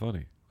motherfucker's not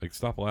funny. Like,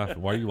 stop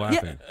laughing. Why are you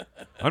laughing?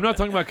 I'm not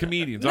talking about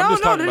comedians. I'm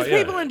just talking there's about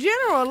people in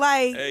general.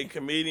 Like, hey,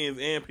 comedians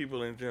and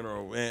people in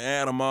general, and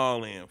add them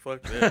all in.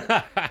 Fuck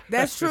that.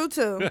 That's true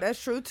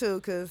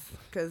too. Because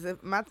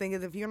my thing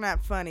is, if you're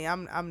not funny,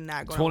 I'm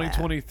not going to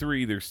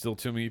 2023, there's still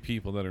too many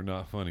people that are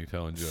not funny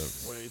telling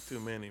jokes. Way too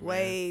many, man.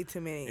 Way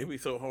too many. It'd be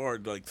so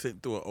hard to, like,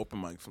 sit through an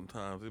open mic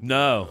sometimes.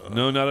 No,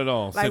 not at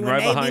all. Like, Sitting when right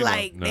they behind be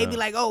like, them. they be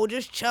like, oh,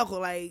 just chuckle.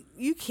 Like,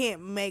 you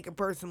can't make a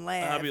person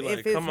laugh. I'd be like,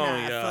 if it's come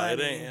on, not y'all.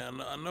 funny. It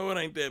ain't. I know it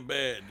ain't that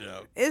bad,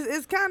 y'all.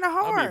 It's kind of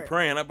I'd hard. be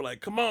praying. I'd be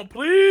like, come on,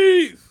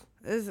 please.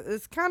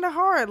 It's kind of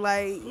hard.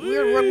 Like,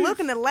 we're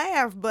looking to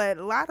laugh, but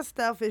a lot of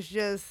stuff is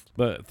just.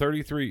 But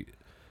 33,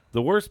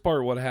 the worst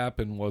part, what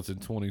happened was in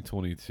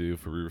 2022.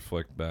 If we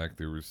reflect back,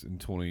 there was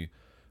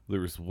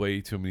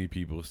way too many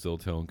people still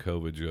telling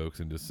COVID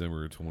jokes in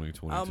December of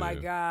 2022. Oh my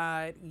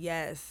God,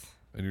 yes.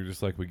 And you're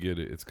just like, we get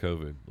it. It's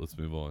COVID. Let's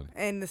move on.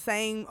 And the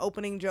same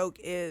opening joke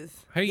is,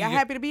 hey, y'all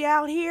happy to be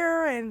out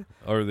here? And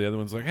or the other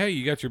one's like, hey,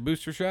 you got your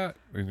booster shot?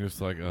 And you're just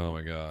like, oh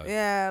my God.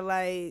 Yeah,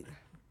 like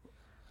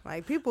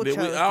people.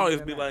 I always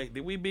be like,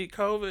 did we beat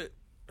COVID?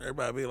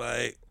 Everybody be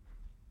like,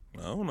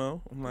 I don't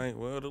know. I'm like,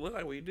 well, it look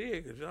like we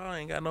did, because y'all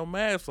ain't got no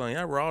masks on.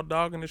 Y'all raw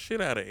dogging the shit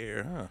out of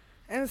air, huh?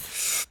 And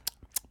it's,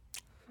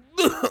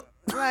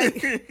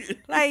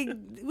 like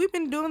we've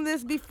been doing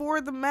this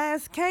before the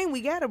mask came.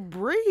 We gotta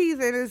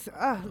breathe, and it's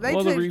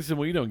the reason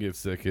we don't get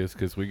sick is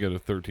because we go to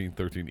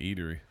 1313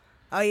 Eatery.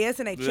 Oh yes,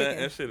 and they chicken.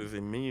 That shit is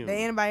immune. The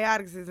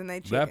antibiotics is in they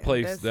chicken.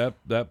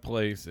 That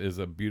place is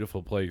a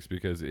beautiful place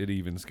because it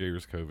even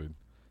scares COVID.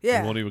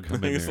 Yeah, it won't even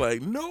come in. It's there.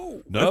 like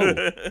no.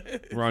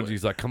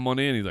 Ronji's like, come on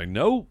in. He's like,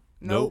 nope.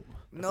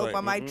 Like,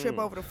 I might trip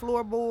over the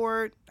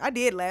floorboard. I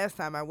did last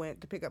time I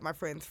went to pick up my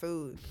friend's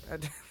food.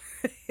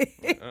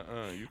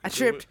 I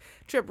tripped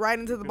right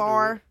into the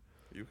bar.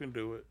 You can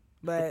do it.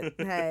 But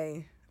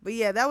hey, but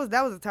yeah, that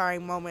was a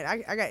tiring moment.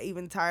 I got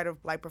even tired of,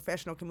 like,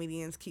 professional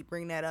comedians keep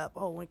bringing that up.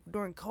 Oh, like,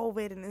 during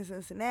COVID and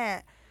this and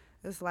that.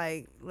 It's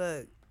like,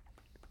 look,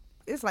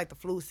 it's like the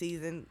flu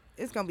season.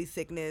 It's gonna be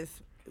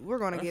sickness. We're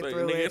gonna I get say,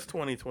 through nigga, it. it's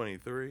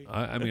 2023.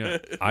 I mean,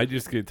 I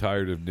just get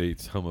tired of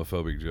Nate's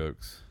homophobic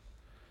jokes.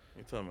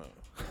 You talking about?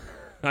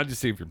 I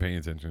just see if you're paying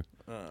attention.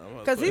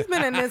 Cause he's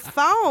been in his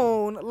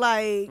phone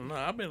like No,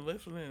 I've been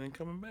listening and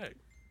coming back.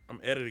 I'm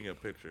editing a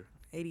picture.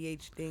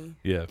 ADHD.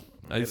 Yeah,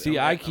 I I'm see.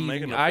 ma- I I'm can't.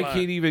 making a I fly.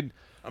 can't even.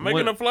 I'm making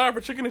when, a flyer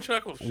for Chicken and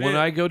Chuckles. Shit. when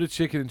I go to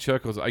Chicken and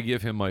Chuckles, I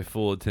give him my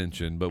full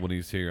attention. But when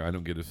he's here, I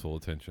don't get his full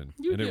attention.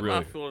 you and get it my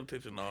really. full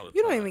attention all the time.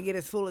 You don't even get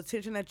his full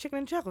attention at Chicken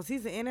and Chuckles.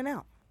 He's an in and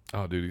out.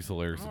 Oh, dude, he's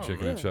hilarious at Oh,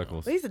 Chicken and yeah.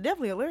 Chuckles. But he's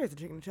definitely hilarious at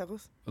Chicken and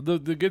Chuckles. The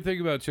good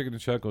thing about Chicken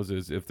and Chuckles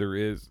is if there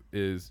is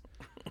is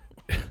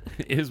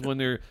when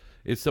there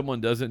if someone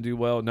doesn't do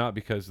well, not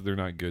because they're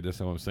not good. That's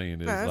not what I'm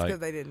saying. Is No, that's like because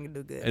they didn't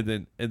do good.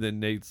 and then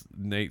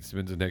Nate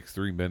spends the next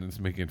 3 minutes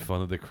making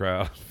fun of the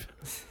crowd.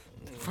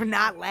 For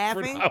not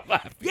laughing.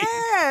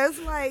 Yeah, it's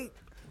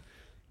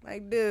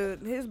like,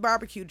 dude, his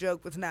barbecue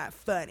joke was not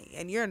funny,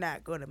 and you're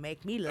not gonna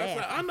make me I laugh.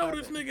 said, I know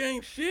this nigga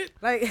ain't shit.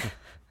 Like, and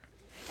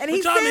But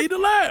he y'all said, need to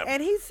laugh.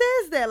 and he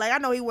says that. Like, I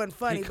know he wasn't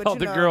funny, He but called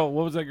you the know, girl.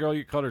 What was that girl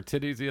you called her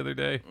titties the other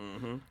day?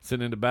 Mm-hmm.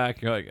 Sitting in the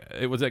back. You're like,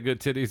 "It was that good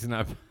titties," and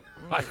I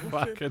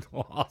fucking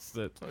lost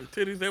it. Like,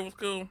 titties, that was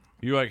cool.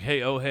 You're like,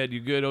 "Hey, O-head, you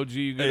good? OG,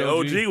 you good? Hey,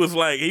 OG was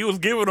like, he was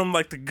giving them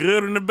like the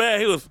good and the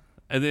bad. He was,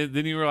 And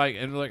then you were like,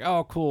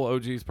 "Oh, cool,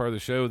 OG's part of the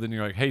show." Then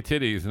you're like, "Hey,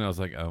 titties," and I was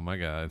like, "Oh my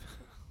god."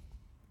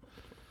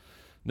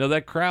 No,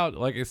 that crowd,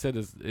 like I said,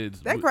 is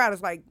that crowd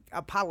is like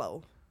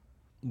Apollo.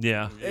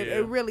 yeah.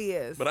 It really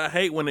is. but I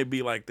hate when they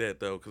be like that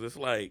though, because it's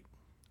like,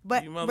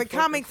 But you but motherfuckers.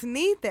 comics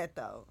need that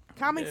though.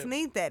 Comics Yeah.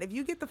 need that. If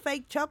you get the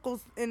fake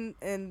chuckles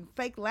and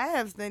fake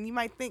laughs, then you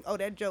might think, oh,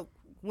 that joke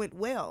went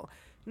well.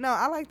 No,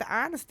 I like the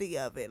honesty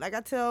of it. Like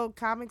I tell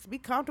comics, be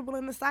comfortable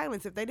in the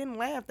silence. If they didn't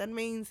laugh, that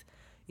means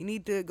you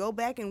need to go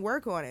back and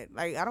work on it.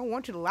 Like I don't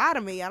want you to lie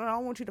to me. I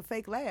don't want you to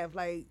fake laugh.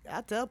 Like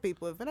I tell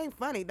people, if it ain't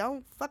funny,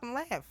 don't fucking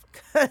laugh.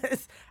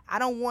 Cause I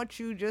don't want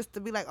you just to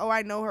be like, oh,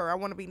 I know her. I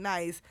want to be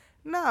nice.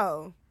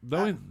 No, The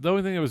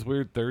only thing that was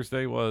weird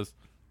Thursday was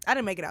I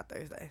didn't make it out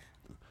Thursday.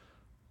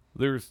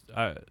 there's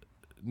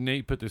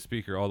Nate put the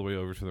speaker all the way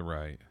over to the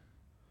right,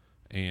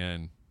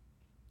 and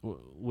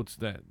what's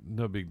that?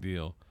 No big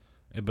deal.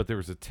 But there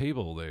was a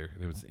table there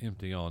that was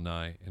empty all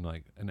night, and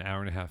like an hour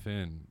and a half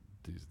in,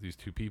 these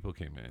two people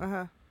came in,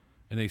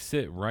 and they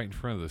sit right in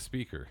front of the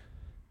speaker.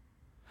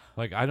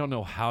 Like I don't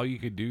know how you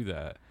could do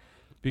that,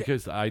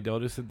 because I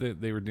noticed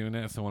that they were doing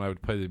that. So when I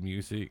would play the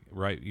music,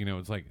 right,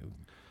 it's like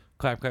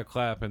clap, clap,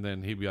 clap, and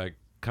then he'd be like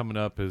coming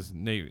up as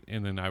Nate,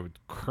 and then I would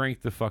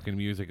crank the fucking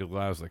music as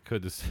loud as I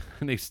could,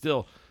 and they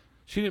still.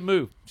 She didn't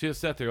move. She just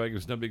sat there like it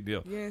was no big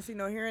deal. You didn't see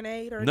no hearing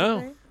aid or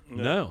anything?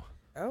 No.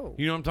 Oh.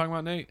 You know what I'm talking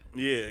about, Nate?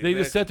 yeah. They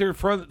just exactly. sat there in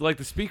front, like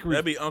the speaker was.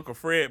 That'd be Uncle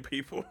Fred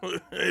people.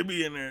 They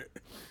be in there.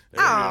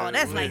 Oh,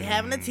 that's like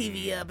having the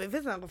TV up. If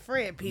it's Uncle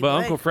Fred, people.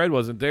 But Uncle Fred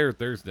wasn't there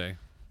Thursday.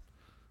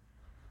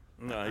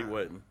 No, he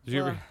wasn't. Did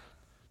you ever?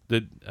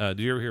 Did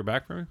you ever hear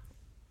back from him?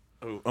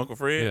 Oh, Uncle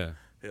Fred? Yeah.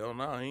 Hell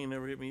no, he ain't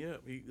never hit me up.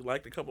 He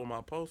liked a couple of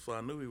my posts, so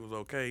I knew he was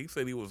okay. He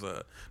said he was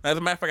as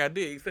a matter of fact, I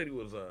did. He said he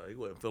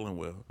wasn't feeling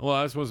well. Well,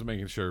 I just wasn't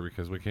making sure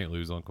because we can't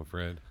lose Uncle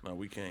Fred. No,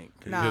 we can't.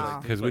 No.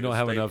 Because we don't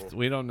have enough.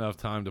 We don't have enough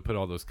time to put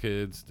all those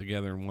kids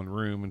together in one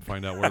room and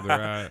find out where they're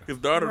at. His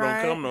daughter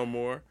Right. don't come no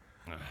more.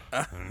 we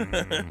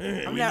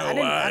not-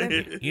 know I why.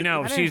 didn't- You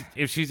know, I didn't-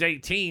 if she's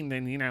 18,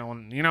 then you know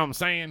what I'm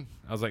saying.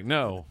 I was like,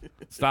 no,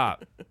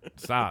 stop,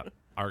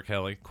 R.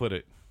 Kelly, quit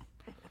it.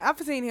 I've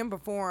seen him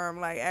perform,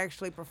 like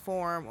actually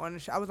perform on the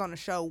show. I was on the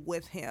show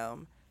with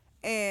him,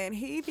 and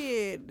he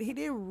did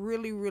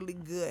really, really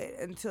good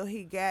until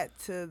he got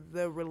to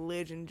the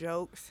religion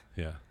jokes,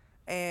 Yeah.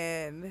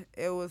 and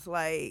it was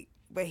like,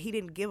 but he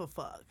didn't give a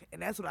fuck,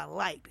 and that's what I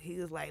liked. He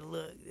was like,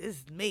 look, this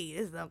is me,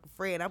 this is Uncle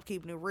Fred, I'm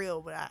keeping it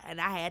real, but I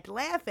had to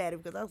laugh at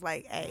him because I was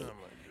like, hey,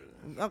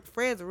 Uncle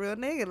Fred's a real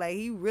nigga, like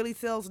he really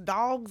sells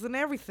dogs and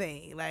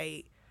everything,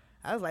 like.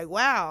 I was like,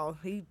 wow.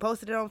 He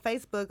posted it on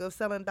Facebook of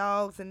selling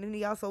dogs, and then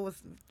he also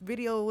was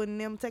videoing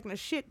them taking a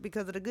shit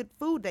because of the good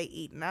food they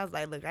eat. And I was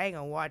like, look, I ain't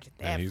going to watch it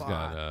that And he's far.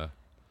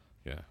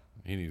 got,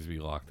 he needs to be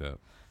locked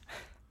up.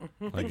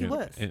 Like he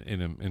was.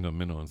 in a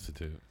mental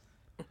institute.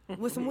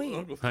 With some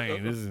weed. Hey,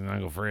 this is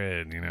Uncle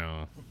Fred,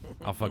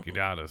 I'll fuck your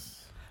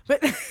daughters.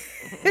 But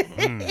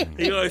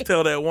He always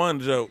tell that one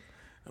joke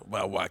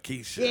about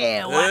Waukesha.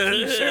 yeah,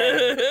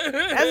 Waukesha.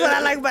 That's what I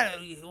like about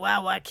it.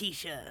 Wow,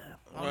 Waukesha.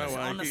 On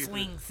the Waukesha.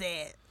 swing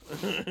set.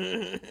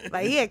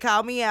 Like, he had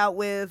called me out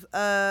with,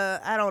 I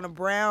had on a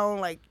brown,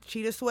 like,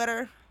 cheetah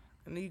sweater.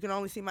 And you can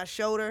only see my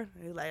shoulder.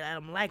 And he was like,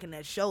 I'm liking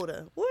that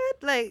shoulder. What?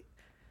 Like,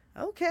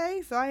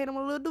 okay. So I hit him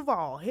with a little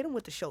Duval. Hit him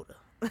with the shoulder.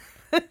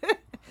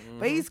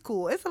 But he's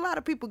cool. It's a lot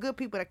of people, good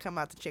people that come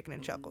out to Chicken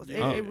and Chuckles.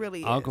 It really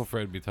is. Uncle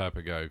Fred be the type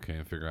of guy who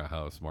can't figure out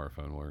how a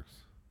smartphone works.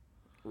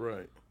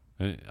 Right.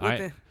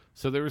 And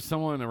so there was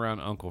someone around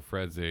Uncle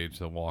Fred's age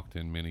that walked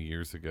in many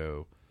years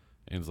ago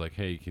and was like,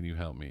 "Hey, can you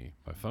help me?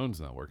 My phone's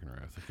not working right."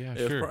 I was like, "Yeah,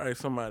 It's sure." probably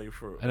somebody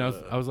for. And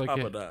I was like,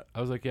 Papa yeah, Dot.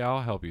 I was like, "Yeah,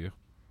 I'll help you."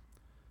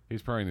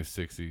 He's probably in his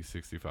 60,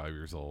 65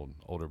 years old,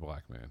 older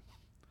black man.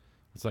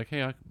 It's like,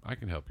 "Hey, I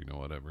can help you,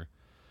 whatever."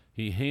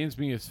 He hands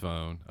me his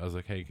phone. I was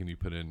like, hey, can you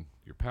put in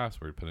your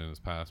password? Put in his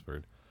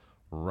password.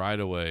 Right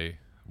away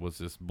was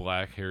this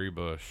black hairy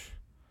bush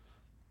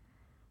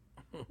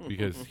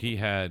because he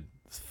had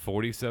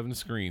 47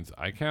 screens.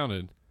 I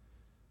counted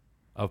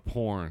of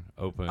porn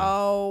open.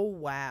 Oh,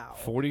 wow.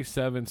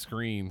 47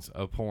 screens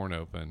of porn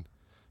open.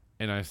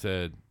 And I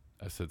said,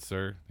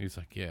 sir. He's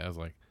like, yeah. I was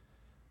like,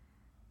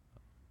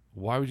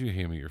 why would you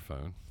hand me your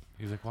phone?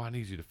 He's like, well, I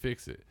need you to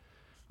fix it.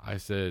 I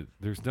said,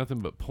 there's nothing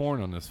but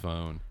porn on this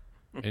phone.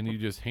 And you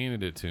just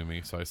handed it to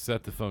me. So I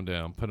set the phone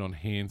down, put on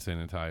hand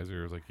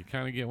sanitizer. I was like, you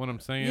kind of get what I'm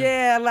saying?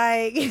 Yeah,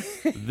 like.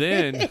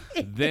 Then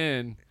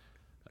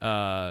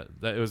that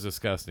it was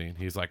disgusting.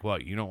 He's like,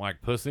 what, you don't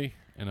like pussy?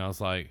 And I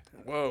was like,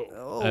 Whoa.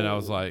 Oh. and I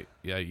was like,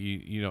 yeah,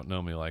 you don't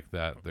know me like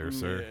that there,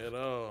 sir. Yeah, at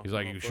all. He's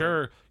like, you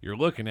sure? You're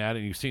looking at it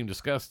and you seem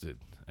disgusted.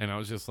 And I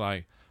was just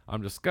like,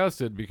 I'm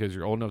disgusted because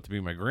you're old enough to be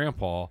my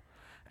grandpa.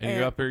 And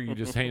you're up here, you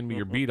just hand me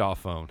your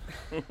beat-off phone.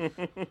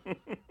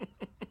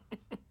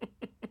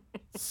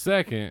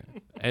 Second,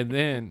 and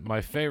then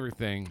my favorite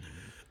thing,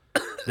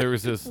 there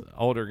was this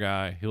older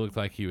guy. He looked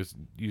like he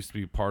used to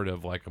be part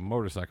of like a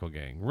motorcycle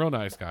gang. Real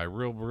nice guy,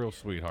 real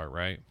sweetheart,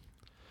 right?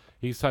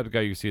 He's the type of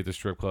guy you see at the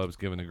strip clubs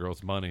giving the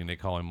girls money, and they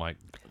call him like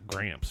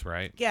Gramps,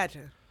 right?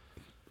 Gotcha.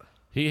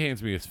 He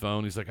hands me his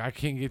phone. He's like, I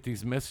can't get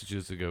these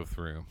messages to go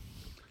through.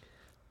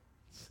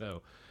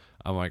 So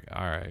I'm like,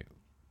 all right.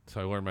 So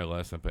I learned my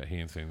lesson, put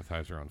hand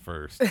sanitizer on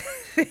first.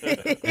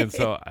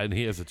 and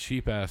he has a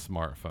cheap ass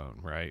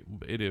smartphone, right?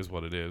 It is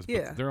what it is. But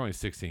Yeah. they're only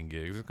 16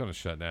 gigs. It's going to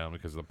shut down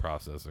because of the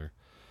processor.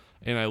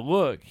 And I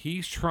look,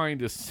 he's trying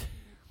to,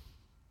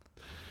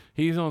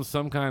 he's on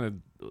some kind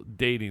of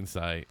dating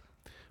site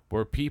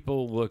where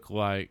people look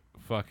like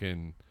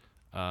fucking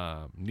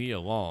Nia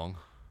Long.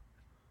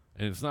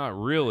 And it's not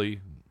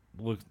really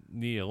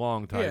Nia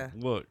Long type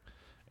look.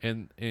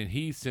 And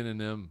he's sending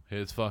them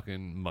his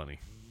fucking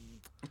money.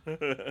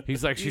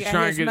 He's like, she's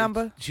trying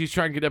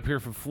to get up here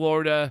from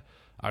Florida.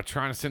 I'm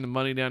trying to send the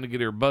money down to get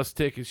her bus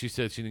ticket. She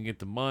said she didn't get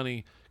the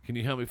money. Can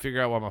you help me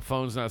figure out why my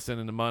phone's not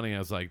sending the money? I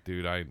was like,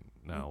 dude,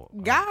 no.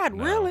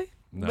 Really?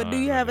 No, but do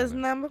you have his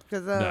number?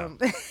 Because no,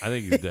 I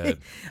think he's dead.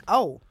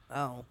 Oh,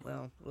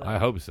 well. I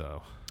hope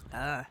so.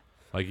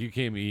 Like you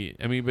can't be.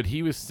 I mean, but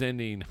he was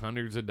sending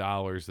hundreds of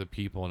dollars to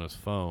people on his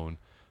phone,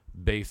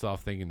 based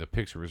off thinking the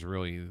picture was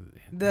really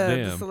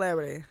the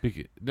celebrity.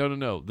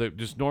 No. They're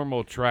just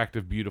normal,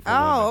 attractive, beautiful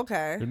Oh, women.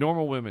 okay. They're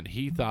normal women.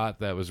 He thought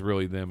that was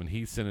really them, and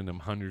he's sending them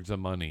hundreds of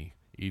money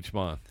each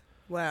month.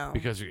 Wow.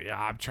 Because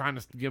I'm trying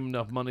to give them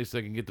enough money so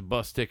they can get the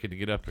bus ticket to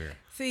get up here.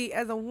 See,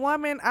 as a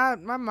woman,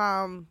 my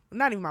mom,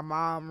 not even my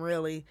mom,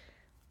 really,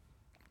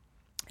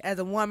 as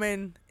a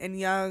woman and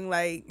young,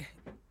 like,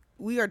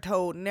 we are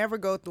told never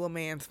go through a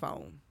man's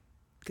phone.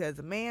 Because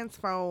a man's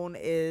phone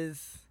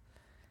is,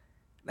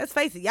 let's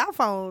face it, y'all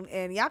phone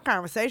and y'all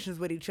conversations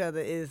with each other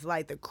is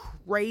like the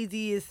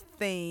craziest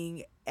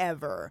thing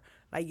ever.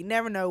 Like, you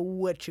never know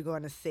what you're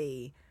going to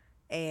see.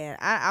 And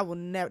I will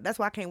never, that's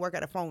why I can't work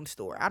at a phone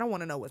store. I don't want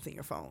to know what's in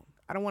your phone.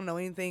 I don't want to know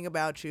anything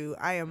about you.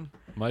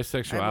 My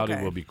sexuality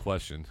okay. will be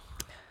questioned.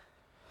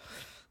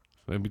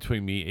 In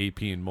between me,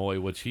 AP, and Moy,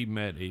 which he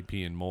met AP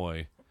and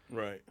Moy.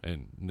 Right.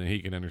 And then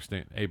he can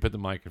understand. Hey, put the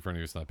mic in front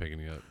of you. It's not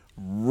picking you up.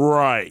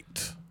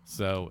 Right.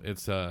 So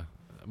it's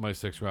my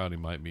sexuality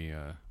might be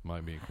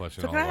in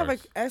question. So can I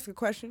ask a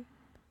question?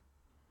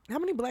 How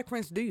many black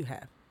friends do you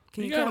have?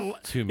 Can you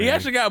count? Too many. He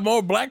actually got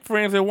more black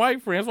friends than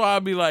white friends. So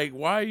I'd be like,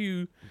 why are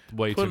you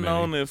Way too putting many.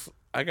 on this?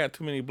 I got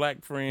too many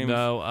black friends.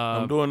 No,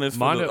 I'm doing this.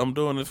 I'm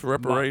doing this for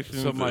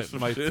reparations. So my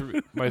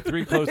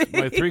three closest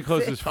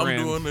friends.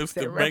 I'm doing this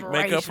to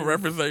make up for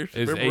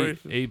reparations. Is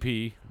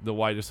AP, the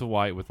whitest of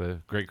white with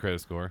a great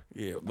credit score.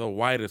 Yeah, the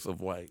whitest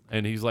of white.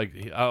 And he's like,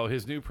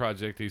 his new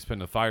project, he's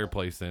putting a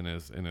fireplace in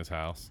his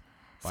house.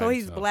 So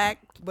he's black,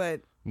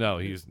 but no,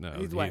 he's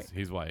white.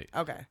 He's white.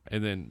 Okay.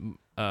 And then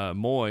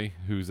Moy,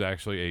 who's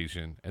actually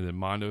Asian, and then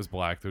Mondo's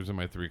black. Those are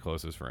my three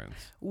closest friends.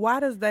 Why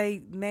does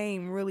they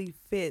name really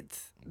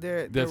fits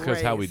their That's because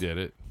race? how we did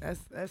it.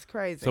 That's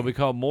crazy. So we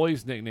call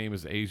Moy's nickname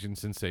is Asian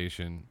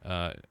Sensation.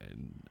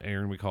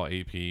 Aaron we call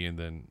AP, and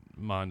then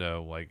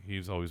Mondo, like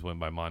he's always went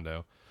by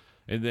Mondo.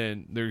 And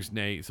then there's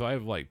Nate. So I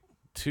have like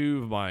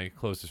two of my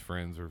closest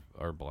friends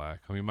are black.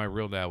 I mean, my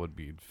real dad would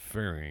be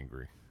very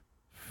angry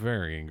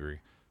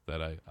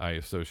that I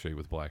associate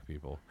with black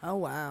people. Oh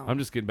wow. I'm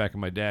just getting back at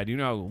my dad. You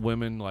know how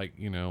women like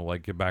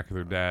get back at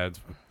their dads.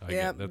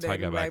 That's how I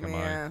got back at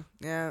mine.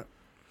 Yeah.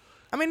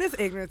 I mean, it's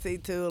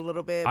ignorancy too, a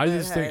little bit. I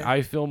just think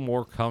I feel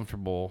more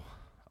comfortable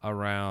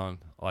around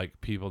like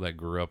people that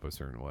grew up a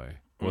certain way.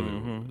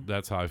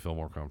 That's how I feel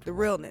more comfortable. The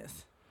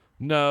realness.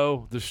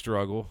 No, the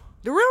struggle.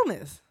 The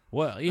realness.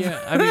 Well,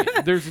 yeah. I mean,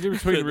 there's a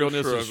difference between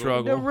realness and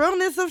struggle. The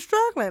realness of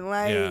struggling,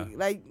 Yeah.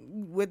 like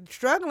with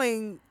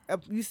struggling,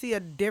 you see a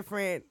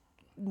different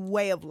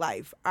way of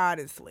life.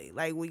 Honestly,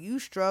 like when you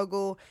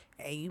struggle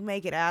and you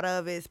make it out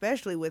of it,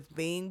 especially with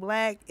being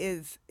black,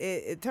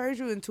 it turns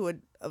you into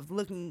of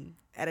looking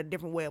at a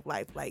different way of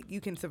life. Like you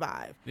can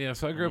survive. Yeah,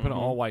 so I grew up in an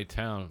all-white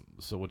town,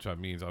 so which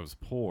means I was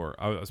poor.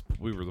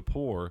 We were the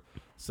poor,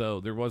 so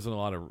there wasn't a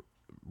lot of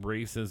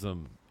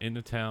racism in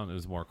the town. It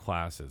was more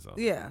classism.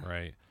 Yeah.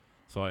 Right.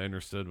 So I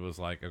understood was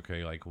like,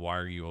 okay, like why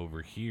are you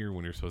over here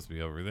when you're supposed to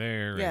be over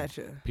there?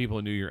 Gotcha. And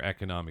people knew your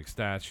economic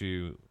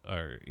statue,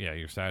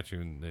 your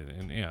statue,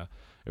 and yeah,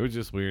 it was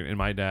just weird. And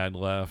my dad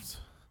left,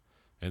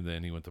 and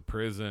then he went to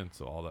prison.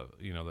 So all that,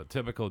 the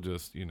typical,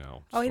 just Oh, he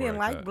story didn't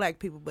like that. black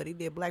people, but he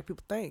did black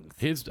people things.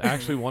 His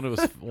actually one of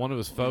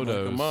his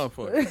photos.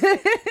 Motherfucker.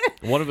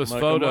 One of his Like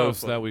a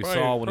photos motherfucker. that we Pray,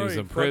 saw when he pray, was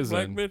in fuck black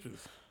prison. bitches.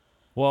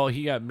 Well,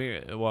 he got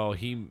married. Well,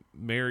 he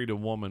married a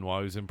woman while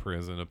he was in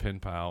prison, a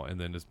pen pal,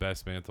 and then his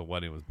best man at the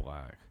wedding was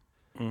black.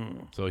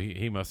 So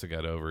he must have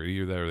got over it.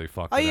 Either that or they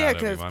fucked. Oh it yeah, out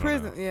of him. because I don't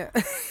prison. know. Yeah.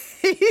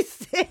 He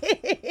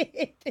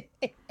said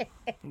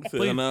He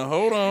said, now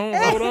hold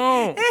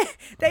on.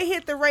 they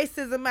hit the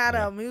racism out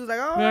of him. He was like,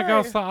 "Oh,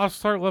 Yeah, I'll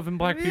start loving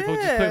black people.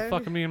 Just Yeah. quit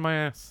fucking me in my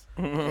ass.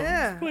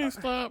 yeah." Please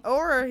stop.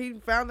 Or he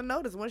found the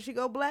notice. Once you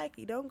go black,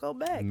 you don't go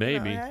back.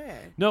 Maybe. Yeah.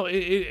 No,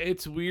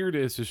 it's weird.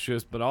 It's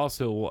just, but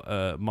also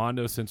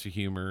Mondo's sense of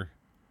humor,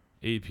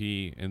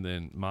 AP, and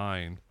then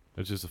mine.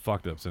 It's just a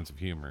fucked up sense of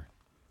humor.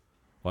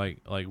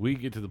 Like we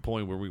get to the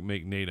point where we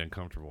make Nate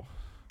uncomfortable.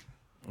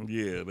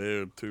 Yeah,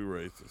 they're too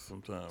racist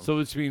sometimes. So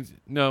which means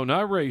no,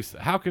 not race.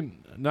 How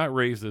can not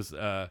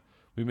racist?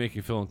 We make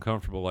you feel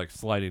uncomfortable, like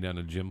sliding down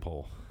a gym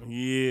pole.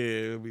 Yeah,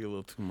 it'll be a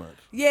little too much.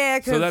 Yeah.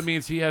 Cause So that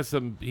means he has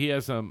some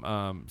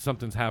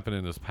something's happened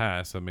in his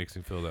past that makes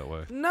him feel that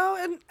way. no,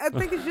 and I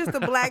think it's just a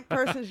black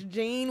person's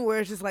gene where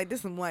it's just like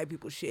this some white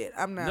people shit.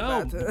 I'm not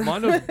about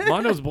No, to.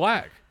 Mondo's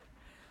black.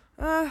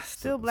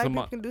 Still, black so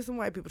people can do some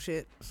white people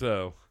shit.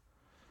 So,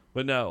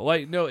 but no,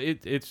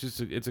 it's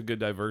just it's a good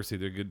diversity.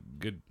 They're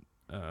good.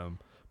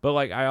 But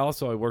like I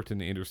worked in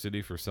the inner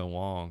city for so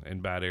long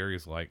in bad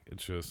areas. Like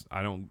it's just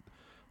I don't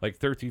like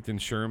 13th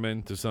and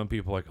Sherman to some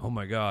people like, oh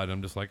my god.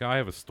 I'm just like I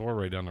have a store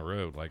right down the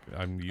road. Like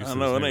I'm used I to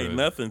know this it ain't neighborhood.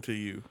 nothing to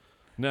you.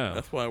 No,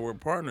 That's why we're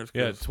partners.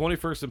 yeah. 'Cause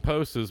 21st and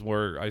Post is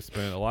where I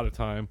spent a lot of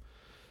time,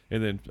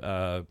 and then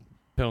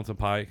Pendleton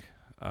Pike,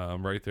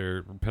 right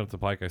there, Pendleton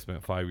Pike. I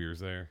spent 5 years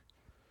there.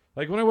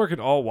 Like when I work in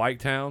all white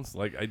towns,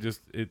 like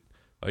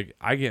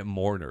I get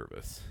more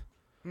nervous.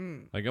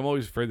 Like I'm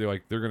always afraid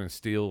they're gonna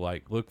steal,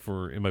 like look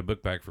for in my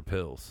book bag for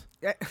pills.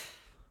 Yeah.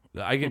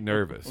 I get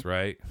nervous,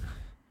 right?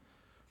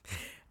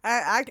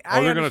 I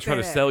Or they're gonna try understand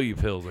to that. sell you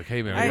pills. Like,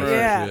 hey man, I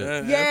got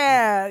some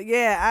shit.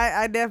 Yeah.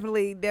 I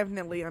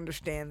definitely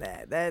understand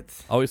that.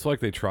 That's I always feel like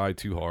they try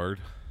too hard.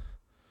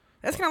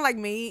 kind of like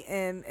me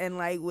and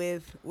like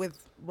with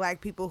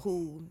black people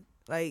who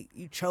like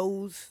you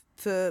chose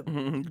to be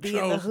in the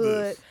chose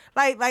hood. this.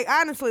 Like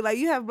honestly, like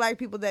you have black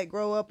people that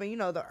grow up in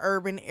the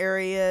urban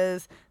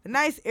areas, the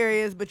nice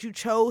areas, but you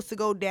chose to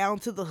go down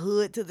to the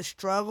hood to the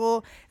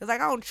struggle. It's like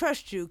I don't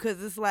trust you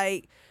because it's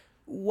like.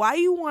 Why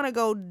you want to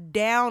go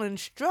down and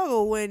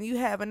struggle when you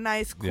have a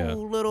nice,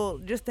 cool little,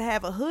 just to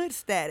have a hood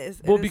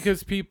status? Well,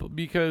 because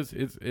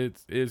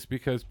it's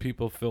because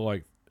people feel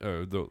like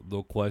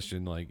they'll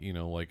question like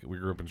like we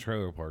grew up in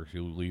trailer parks.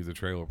 You leave the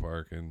trailer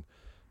park and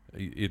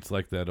it's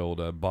like that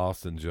old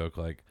Boston joke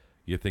like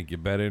you think you're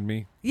better than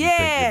me. You think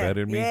you're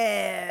better than me.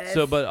 Yeah.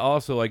 So, but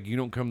also like you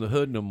don't come to the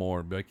hood no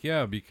more. Be like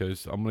yeah,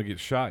 because I'm gonna get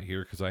shot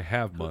here because I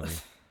have money,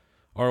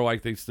 or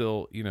like they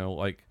still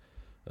like.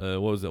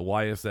 What was it?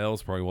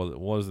 YSL's probably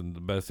wasn't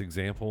the best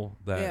example.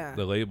 That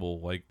the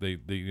label, like they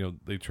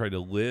tried to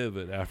live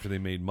it after they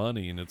made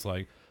money, and it's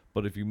like,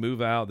 but if you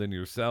move out, then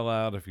you're a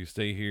sellout. If you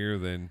stay here,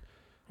 then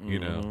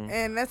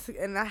and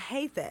I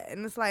hate that.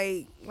 And it's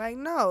like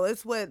no,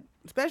 it's what,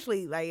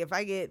 especially like if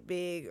I get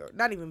big or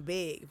not even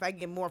big, if I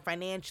get more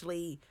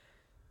financially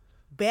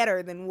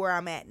better than where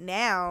I'm at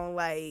now,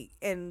 like,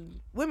 and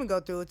women go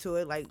through it to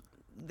it like.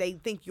 They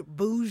think you're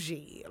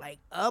bougie, like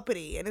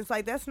uppity, and it's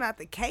like that's not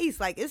the case.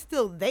 Like it's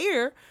still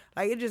there.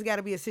 Like it just got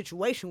to be a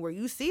situation where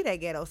you see that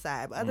ghetto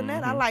side. But other than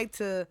that, I like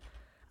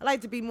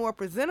to be more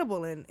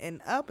presentable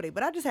and uppity.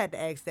 But I just had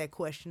to ask that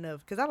question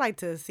because I like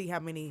to see how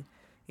many,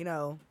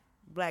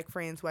 black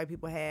friends white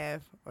people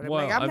have. Or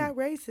Well, like I'm not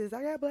racist.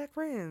 I got black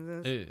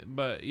friends.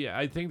 but yeah,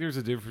 I think there's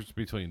a difference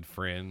between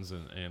friends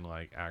and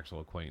like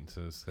actual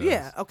acquaintances. 'Cause-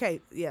 Yeah. Okay.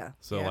 Yeah.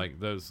 So yeah. like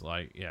those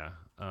like yeah.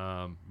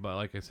 But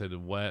like I said,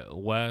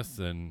 Wes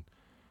and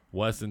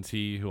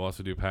T, who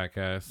also do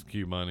podcasts,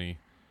 Q Money,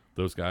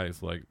 those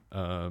guys like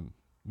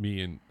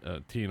me and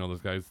T and all those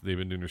guys, they've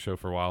been doing their show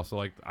for a while. So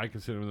like I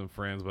consider them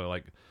friends, but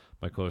like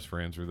my close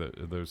friends are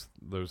those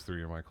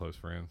three are my close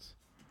friends.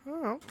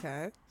 Oh,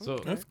 okay. So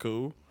That's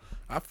cool.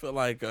 I feel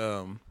like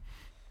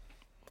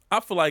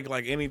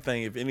like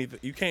anything, if anything,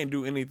 you can't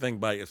do anything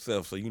by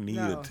yourself, so you need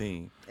No. a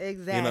team.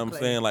 Exactly. You know what I'm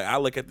saying? Like I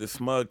look at this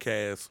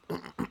Smugcast,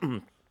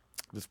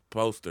 this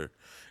poster,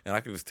 and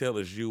I can just tell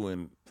it's you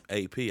and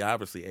AP.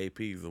 Obviously, AP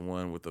is the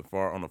one with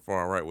on the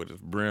far right with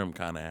his brim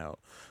kind of out,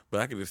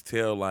 but I can just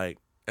tell like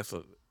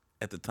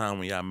at the time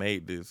when y'all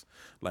made this,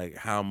 like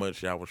how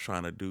much y'all was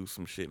trying to do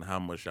some shit and how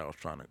much y'all was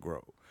trying to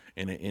grow,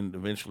 and it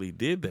eventually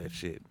did that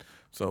shit.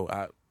 So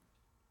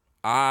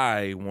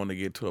I want to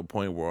get to a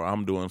point where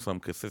I'm doing something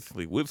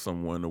consistently with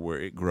someone to where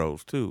it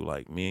grows too.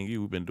 Like me and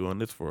you, we've been doing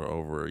this for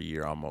over a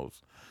year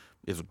almost.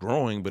 It's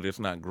growing, but it's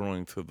not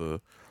growing to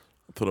the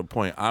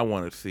point I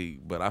want to see.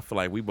 But I feel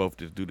like we both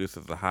just do this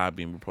as a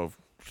hobby, and we're both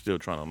still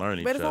trying to learn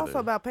each But other. it's also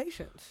about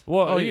patience.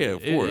 Well, Oh, yeah,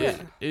 of course.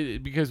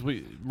 Because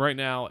we right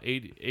now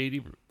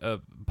 80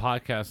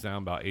 podcasts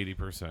down about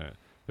 80%.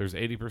 There's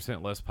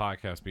 80% less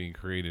podcasts being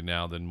created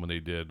now than when they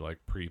did like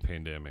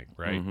pre-pandemic,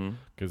 right?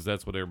 Because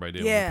that's what everybody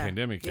did when the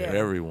pandemic hit.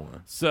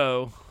 Everyone.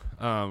 So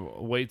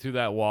wade through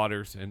that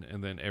waters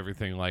and then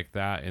everything like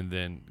that, and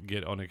then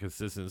get on a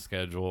consistent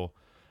schedule,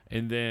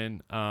 and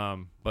then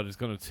but it's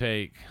going to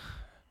take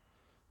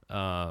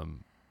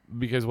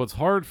because what's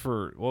hard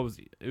for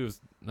it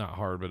was not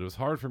hard, but it was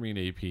hard for me in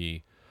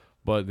AP.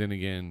 But then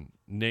again,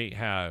 Nate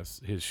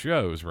has his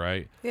shows,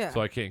 right? Yeah.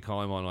 So I can't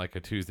call him on like a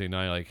Tuesday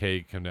night, like,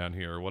 hey, come down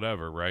here or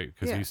whatever, right?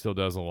 Because he still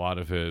does a lot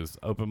of his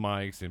open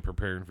mics and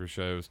preparing for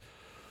shows.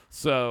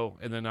 So,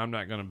 and then I'm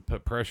not going to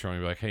put pressure on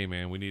him, like, hey,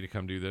 man, we need to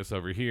come do this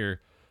over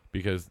here.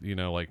 Because, you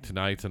know, like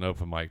tonight's an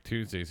open mic,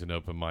 Tuesday's an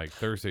open mic,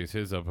 Thursday's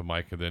his open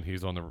mic, and then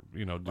he's on the,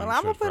 you know, doing Well,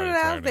 I'm going shows to put it Friday,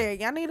 out Saturday. there.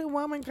 Y'all need a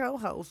woman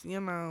co-host, you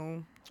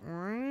know.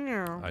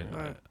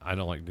 I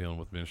don't like dealing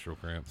with menstrual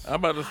cramps. I'm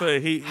about to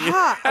say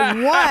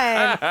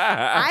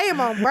I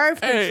am on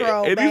birth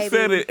control, and baby. he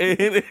said it,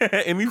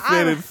 and he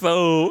said it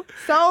so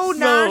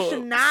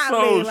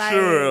nonchalantly, like,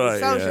 sure, like,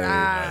 so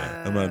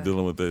yeah, I'm not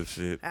dealing with that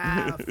shit.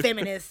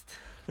 feminist.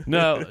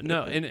 No, and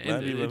Not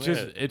even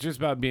it's just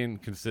about being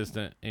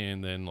consistent,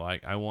 and then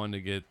like I wanted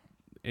to get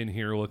in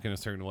here looking a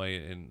certain way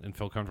and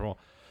feel comfortable,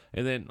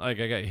 and then like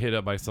I got hit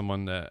up by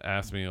someone that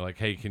asked me like,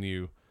 hey, can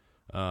you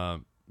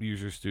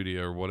use your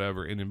studio or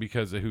whatever, and then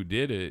because of who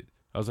did it,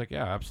 I was like,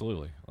 yeah,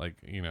 absolutely, like,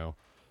 you know,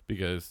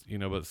 because, you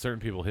know, but certain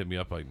people hit me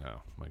up like, no,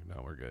 I'm like,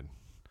 no, we're good,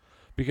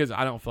 because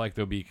I don't feel like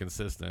they'll be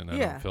consistent. I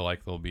don't feel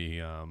like they'll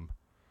be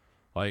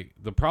like,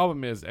 the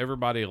problem is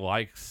everybody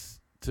likes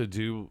to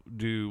do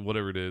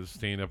whatever it is,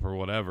 stand up or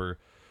whatever,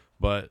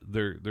 but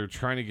they're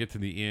trying to get to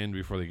the end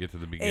before they get to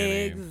the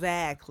beginning.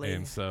 Exactly.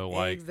 And so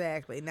like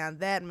exactly. Now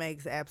that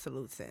makes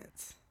absolute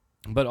sense.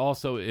 But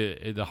also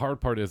the hard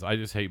part is I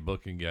just hate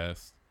booking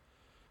guests.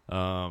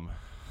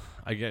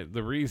 I get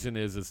the reason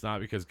is it's not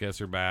because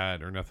guests are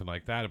bad or nothing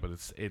like that, but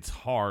it's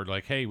hard.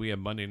 Like, hey, we have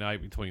Monday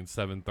night between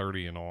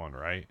 7:30 and on,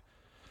 right?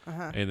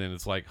 And then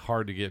it's like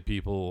hard to get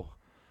people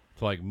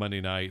to like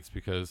Monday nights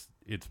because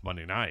it's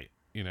Monday night,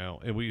 you know.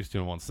 And we used to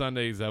do them on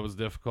Sundays. That was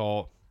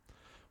difficult,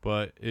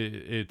 but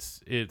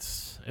it's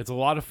a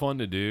lot of fun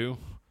to do.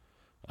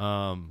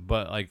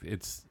 But like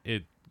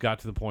it got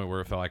to the point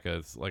where it felt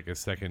like a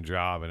second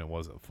job, and it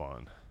wasn't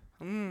fun.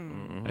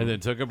 And then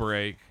took a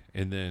break,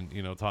 and then,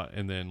 you know,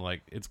 and then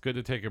like it's good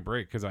to take a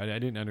break because I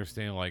didn't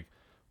understand like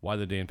why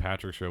the Dan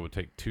Patrick Show would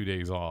take 2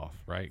 days off,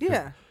 right?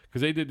 Yeah.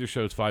 Because they did their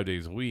shows 5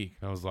 days a week.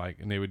 And I was like,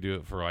 and they would do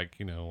it for like,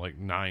 you know, like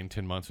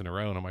 9-10 months in a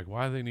row. And I'm like,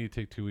 why do they need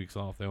to take 2 weeks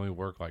off? They only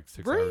work like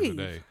 6 hours a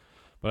day.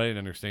 But I didn't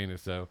understand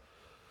it. So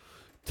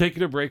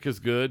taking a break is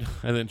good,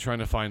 and then trying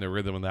to find a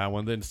rhythm in that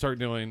one. Then start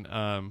doing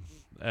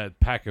at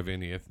Pack of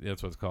Indy,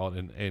 that's what it's called,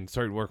 and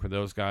started working with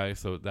those guys.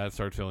 So that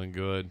started feeling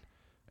good.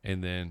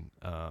 And then,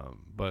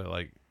 but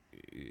like,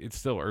 it's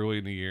still early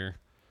in the year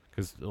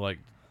because like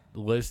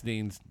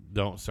listings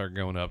don't start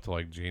going up to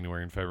like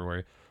January and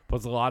February.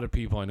 Plus, a lot of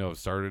people I know have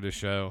started a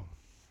show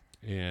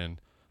and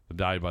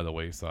died by the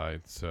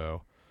wayside.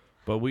 So,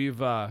 but we've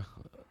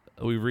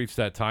reached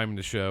that time in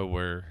the show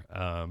where,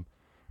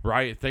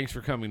 Riot, thanks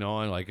for coming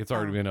on. Like, it's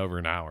already been over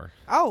an hour.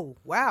 Oh,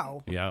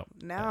 wow. Yeah.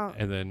 Now,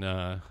 And then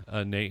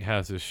Nate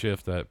has his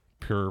shift at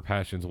Pure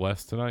Passions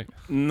West tonight.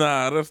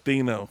 Nah, that's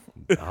Dino.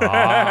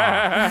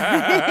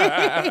 Ah.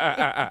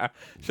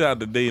 Shout out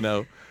to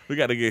Dino. We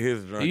got to get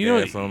his drunk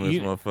ass on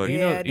this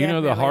motherfucker. You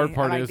know the hard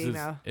part I like is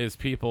Dino.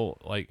 people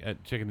like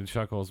at Chicken and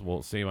Chuckles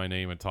will say my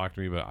name and talk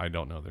to me, but I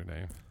don't know their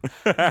name.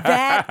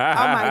 that, oh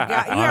my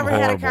God. You I'm ever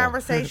had a horrible.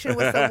 conversation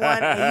with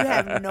someone and you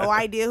have no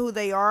idea who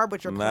they are,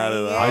 but you're Not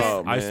playing at it? all.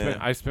 Oh, man.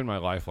 I spend my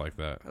life like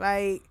that.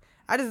 Like,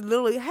 I just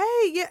literally,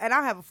 hey, yeah, and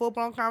I'll have a full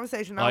blown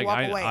conversation. I'll Like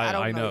walk away. I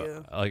don't know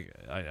you. Like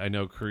I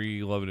know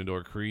Cree, Love and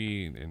Adore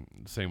Cree, and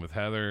same with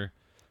Heather.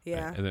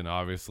 Yeah. And then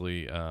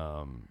obviously,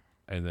 and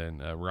then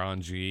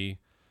Ron G,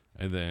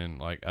 and then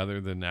like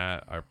other than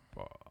that, I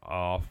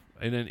off.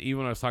 And then even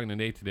when I was talking to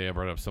Nate today, I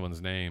brought up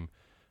someone's name,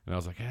 and I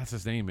was like, yeah, that's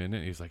his name, isn't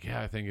it? He's like,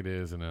 yeah, I think it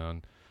is. And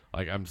then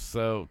like I'm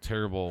so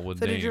terrible with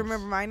So names. did you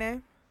remember my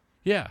name?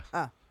 Yeah.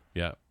 Oh.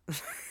 Yeah.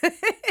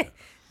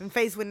 And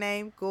face with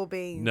name, cool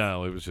beans.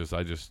 No, it was just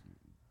I just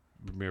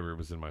remember it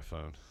was in my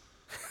phone.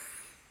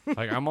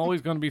 Like I'm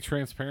always going to be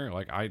transparent.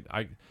 Like I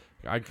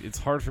it's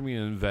hard for me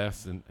to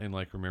invest in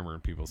like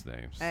remembering people's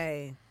names.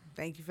 Hey,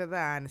 thank you for the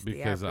honesty.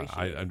 Because I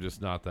appreciate I'm it.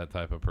 just not that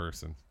type of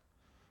person.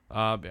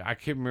 I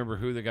can't remember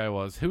who the guy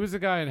was. Who was the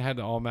guy that had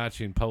the all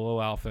matching polo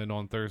outfit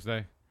on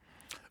Thursday?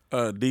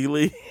 D.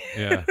 Lee.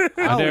 Yeah, Oh,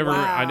 I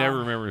wow. never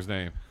remember his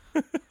name.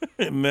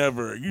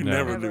 Never. You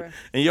never do. Never.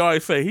 And you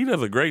always say he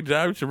does a great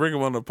job. You should bring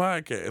him on the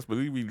podcast, but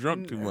he be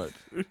drunk too much.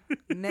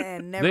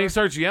 Never. Then he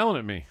starts yelling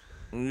at me.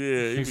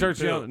 Yeah, He starts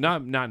yelling,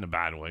 not in a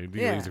bad way.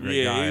 Yeah. He's a great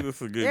Yeah, guy. he's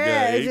just a good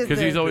Yeah, guy. he's just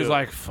Because he's always Yeah.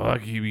 like,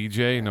 fuck you,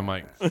 BJ. And I'm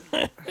like,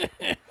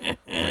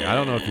 I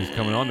don't know if he's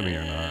coming on to me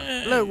or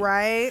not. Look,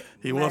 right?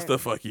 He wants to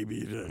fuck you,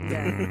 BJ.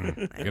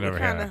 Yeah. Get over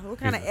here. What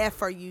kind of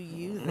F are you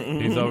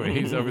using?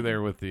 He's over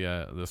there with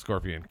the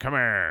scorpion. Come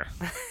here.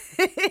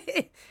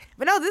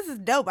 But no, this is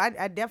dope. I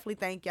definitely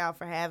thank y'all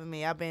for having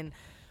me. I've been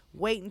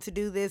waiting to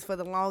do this for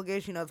the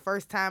longest. The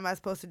first time I was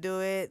supposed to do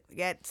it,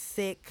 got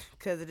sick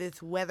because of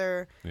this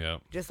weather. Yeah.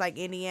 Just like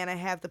Indiana,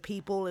 half the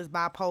people is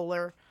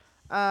bipolar.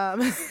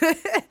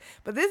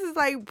 But this is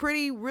like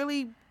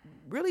really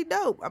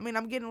dope. I mean,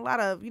 I'm getting a lot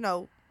of,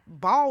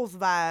 balls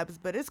vibes,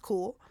 but it's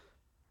cool.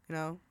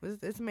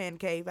 It's a man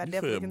cave. I You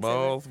definitely said consider.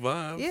 balls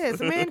vibes. Yeah,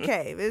 it's a man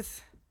cave.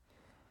 It's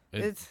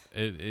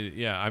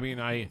Yeah, I mean,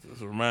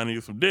 It's reminding you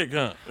of some dick,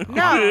 huh?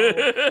 no,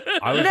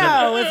 I was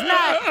no, it's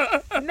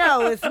not.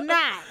 No, it's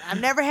not. I've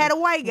never had a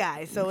white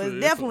guy, so it's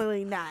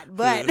definitely not.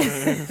 But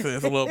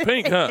It's a little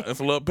pink, huh? It's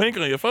a little pink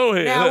on your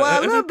forehead. now, well,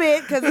 a little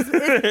bit because it's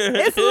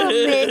a little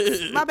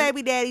mixed. My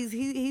baby daddy's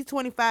he's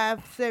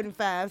 25,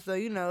 75, so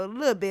a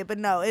little bit. But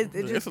no, it's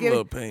It's just a giving,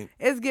 little pink.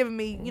 it's giving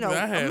me I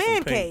a had some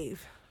man pink.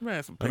 cave.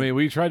 Man, some I pink. mean,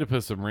 we tried to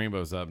put some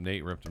rainbows up.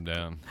 Nate ripped them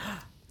down.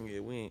 Yeah,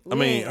 we ain't. We I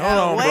mean, ain't- hold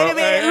on, wait bro. a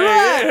minute,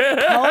 Hey,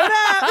 look, hold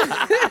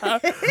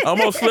up.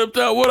 almost slipped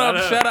up. What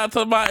up? Shout out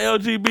to my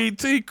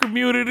LGBT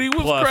community.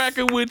 What's Plus.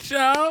 cracking with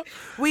y'all?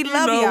 We You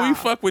love know, y'all. we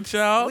fuck with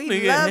y'all. We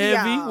Nigga love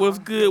heavy. y'all. What's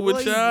good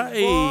with Boy, y'all?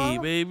 Hey,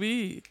 boy.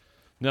 baby.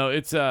 No,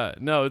 it's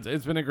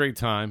been a great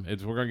time.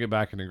 We're gonna get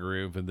back in the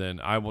groove, and then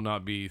I will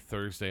not be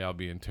Thursday. I'll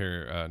be in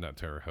not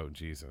Terre Haute,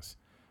 Jesus.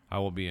 I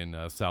will be in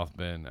South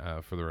Bend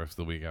for the rest of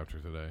the week after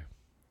today.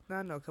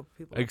 I know a couple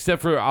people.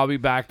 Except for I'll be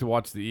back to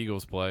watch the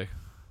Eagles play.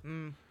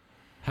 Mm.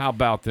 How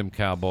about them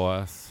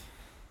Cowboys?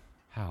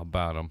 How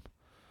about them?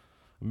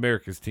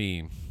 America's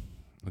team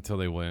until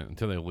they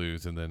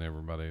lose, and then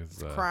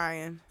everybody's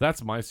Crying.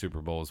 That's my Super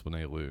Bowl is when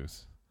they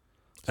lose.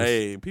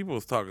 Hey, people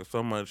was talking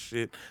so much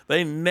shit.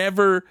 They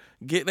never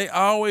get. They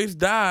always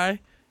die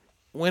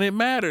when it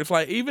matters.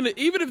 Like even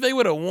if they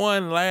would have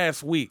won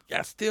last week,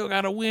 y'all still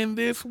gotta win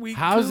this week.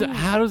 How too.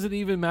 does it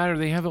even matter?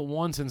 They haven't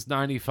won since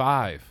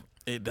 '95.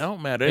 It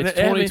don't matter. It's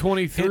They haven't-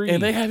 2023.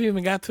 and they haven't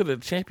even got to the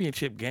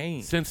championship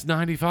game. Since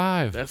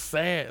 '95. That's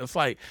sad. It's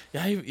like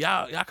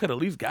y'all could at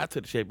least got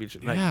to the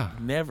championship. Like Yeah.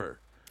 never.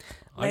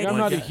 Like, Ladies. I'm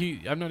not a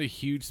huge.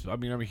 I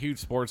mean, I'm a huge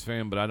sports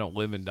fan, but I don't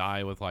live and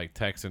die with like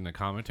text and the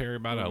commentary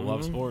about it. I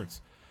love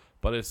sports,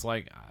 but it's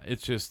like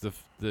it's just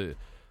the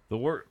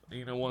worst.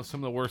 Some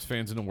of the worst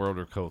fans in the world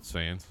are Colts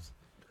fans.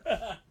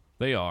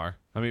 They are.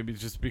 I mean,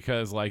 just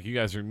because like you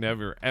guys are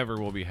never ever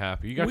will be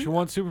happy. You got your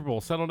one Super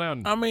Bowl. Settle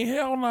down. I mean,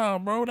 hell no,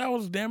 bro. That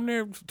was damn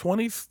near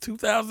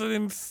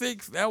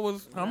 2006. That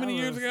was how many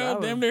years ago?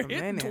 that Damn was near a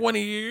hitting minute.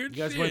 20 years.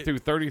 You guys Shit. went through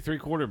 33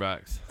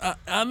 quarterbacks.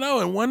 I know,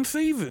 in one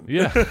season.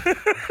 Yeah,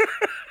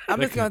 I'm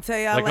just gonna tell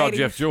y'all, they call ladies.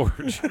 Jeff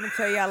George. I'm gonna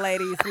tell y'all,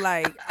 ladies,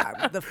 like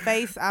the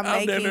face I'm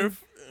I'm damn making. near,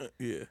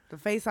 yeah. The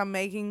face I'm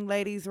making,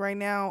 ladies, right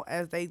now,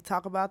 as they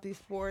talk about these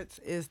sports,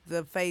 is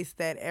the face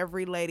that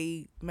every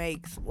lady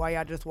makes while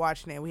y'all just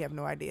watching it. We have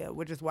no idea.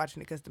 We're just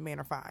watching it because the men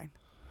are fine.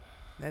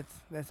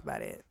 That's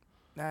about it.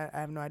 I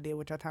have no idea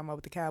what y'all talking about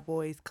with the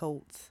Cowboys,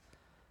 Colts.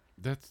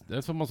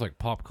 That's almost like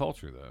pop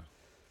culture though.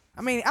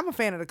 I mean, I'm a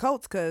fan of the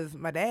Colts because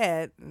my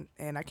dad,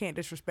 and I can't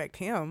disrespect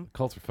him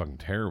Colts are fucking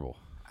terrible.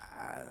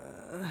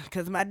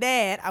 because my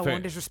dad, I Fair.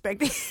 won't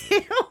disrespect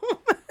him.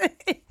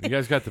 You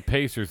guys got the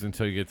Pacers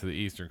until you get to the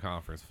Eastern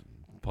Conference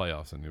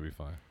playoffs, and you'll be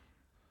fine.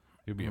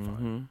 You'll be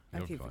fine. I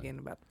You'll be keep fine. forgetting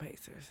about the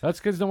Pacers. That's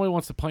because nobody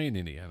wants to play in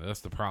Indiana.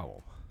 That's the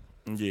problem.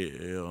 Yeah,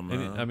 hell no.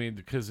 And I mean,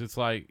 because it's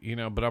like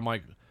but I'm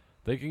like,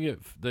 they can get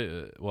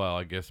well,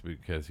 I guess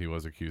because he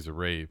was accused of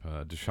rape.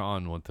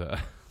 Deshaun went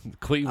to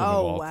Cleveland of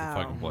Oh, all wow.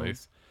 the fucking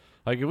place.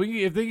 Like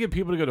if they get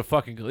people to go to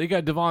fucking, they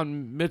got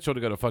Devon Mitchell to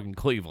go to fucking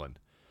Cleveland.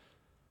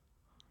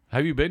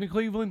 Have you been to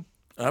Cleveland?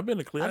 I've been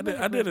to Cleveland.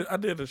 I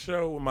did a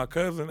show with my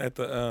cousin at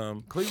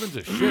the Cleveland's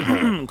a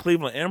shithole.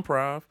 Cleveland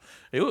Improv.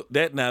 It was,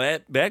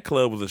 that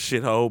club was a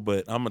shithole,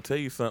 but I'm gonna tell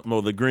you something.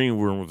 No, the green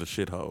room was a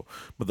shithole,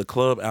 but the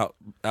club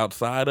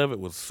outside of it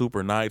was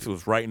super nice. It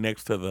was right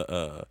next to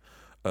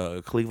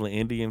the Cleveland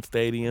Indian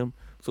Stadium,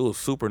 so it was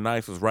super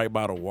nice. It was right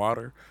by the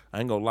water. I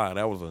ain't gonna lie,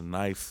 that was a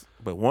nice.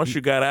 But once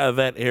you got out of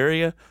that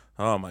area,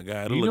 oh my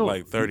God, it You looked know-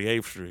 like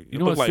 38th Street. It you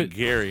know looked what's like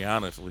Gary,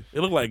 honestly.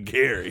 It looked like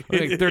Gary.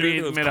 Like 38th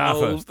It was Mid-Alpha.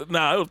 closed.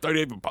 Nah, it was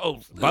 38th and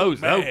Post.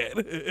 Post, oh.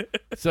 Bad.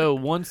 So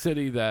one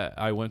city that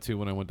I went to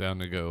when I went down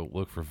to go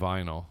look for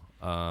vinyl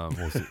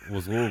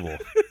was Louisville.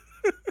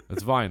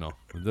 It's vinyl.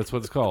 That's what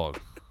it's called.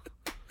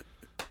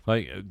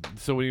 Like,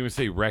 so when you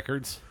say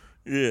records,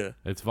 Yeah.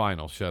 it's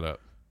vinyl. Shut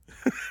up.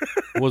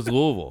 Was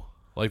Louisville.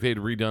 Like they'd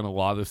redone a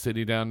lot of the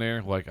city down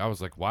there. Like I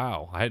was like,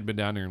 wow, I hadn't been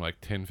down there in like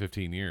 10,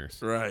 15 years.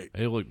 Right.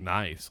 It looked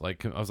nice.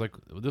 Like I was like,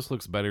 this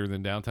looks better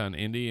than downtown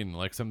Indy and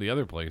like some of the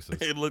other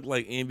places. It looked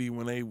like Indy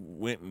when they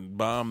went and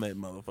bombed that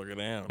motherfucker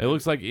down. It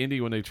looks like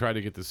Indy when they tried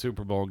to get the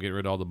Super Bowl and get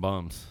rid of all the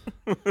bums.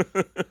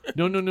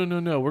 No.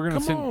 We're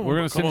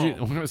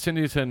gonna send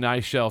you to a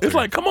nice shelter. It's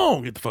like, come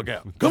on, get the fuck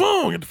out. Come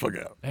on, get the fuck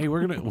out. hey,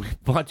 we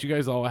bought you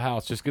guys all a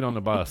house. Just get on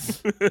the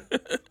bus.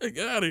 Get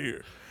out of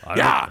here.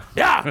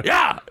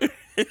 Yeah.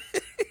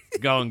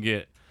 Go and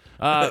get.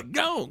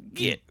 Go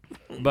get.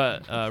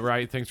 But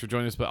right, thanks for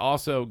joining us. But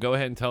also, go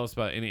ahead and tell us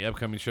about any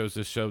upcoming shows.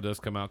 This show does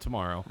come out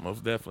tomorrow,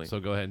 Most definitely. so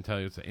go ahead and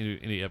tell us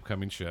any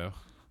upcoming show.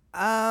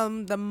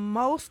 The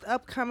most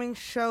upcoming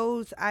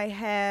shows I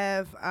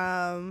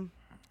have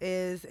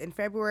is in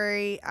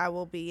February. I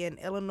will be in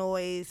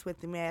Illinois with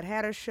the Mad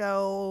Hatter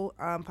Show.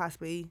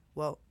 Possibly,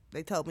 well,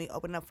 they told me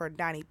open up for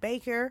Donnie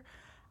Baker.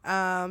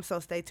 So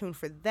stay tuned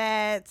for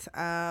that.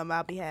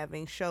 I'll be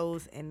having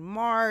shows in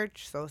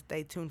March, so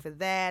stay tuned for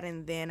that.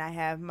 And then I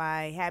have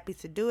my Happy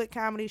to Do It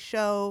comedy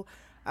show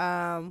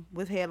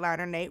with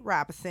headliner Nate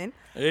Robinson.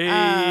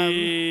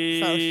 Hey.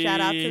 So shout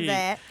out to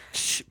that.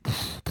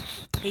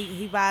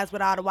 He vibes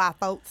with all the white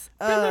folks.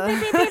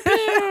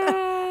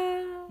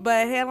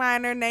 But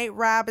headliner Nate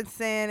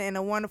Robinson and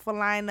a wonderful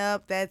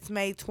lineup. That's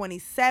May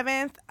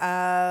 27th.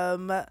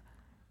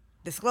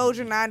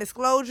 Disclosure,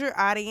 non-disclosure,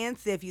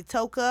 audience. If you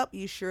toke up,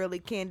 you surely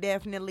can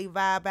definitely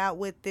vibe out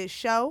with this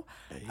show.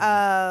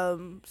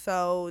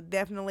 So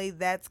definitely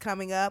that's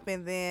coming up.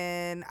 And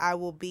then I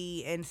will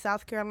be in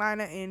South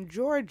Carolina and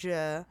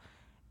Georgia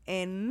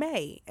in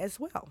May as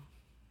well.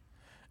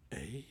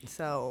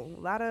 So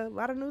a lot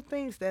of new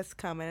things that's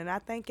coming, and I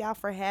thank y'all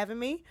for having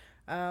me.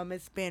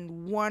 It's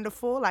been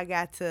wonderful. I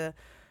got to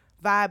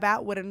vibe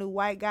out with a new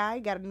white guy.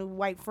 Got a new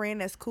white friend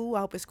that's cool.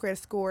 I hope his credit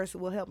scores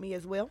will help me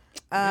as well.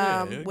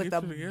 With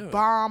a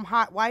bomb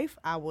hot wife,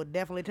 I will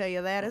definitely tell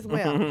you that as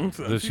well.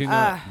 Does she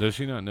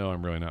not know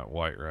I'm really not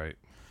white, right?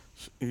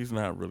 He's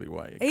not really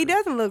white. He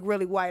doesn't look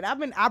really white. I've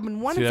been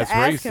wanting See, to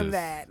ask racist. him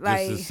that.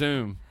 Like, just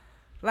assume.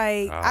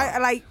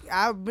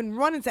 I've been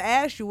wanting to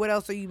ask you what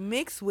else are you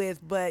mixed with,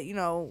 but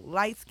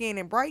light skin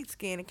and bright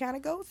skin, it kind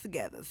of goes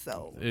together.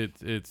 So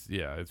It's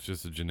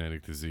just a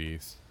genetic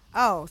disease.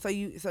 oh, so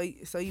you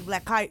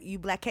black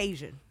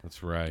Cajun.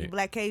 That's right. You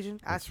black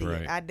Cajun. I That's see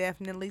right. it. I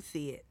definitely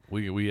see it.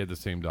 We had the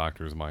same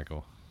doctor as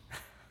Michael.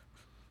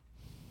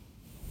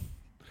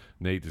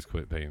 Nate just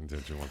quit paying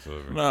attention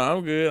whatsoever. No,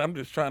 I'm good. I'm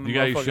just trying to. You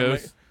got your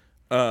motherfucking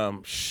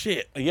shows?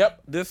 Shit.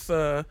 Yep. This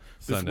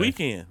Sunday.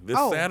 weekend, this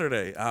Oh.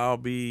 Saturday, I'll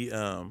be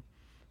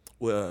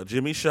with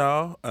Jimmy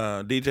Shaw,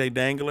 DJ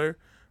Dangler.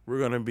 We're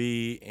gonna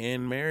be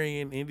in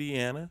Marion,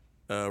 Indiana,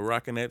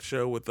 rocking that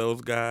show with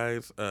those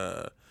guys.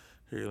 Here,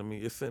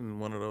 it's in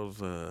one of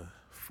those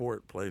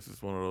fort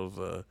places, one of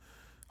those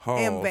halls.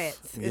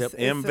 MVets. Yep, It's a-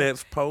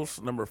 MVets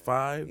Post number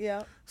 5.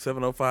 Yeah.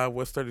 705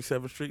 West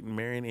 37th Street in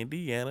Marion,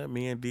 Indiana.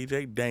 Me and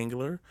DJ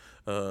Dangler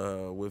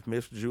with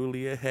Miss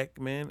Julia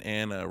Heckman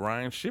and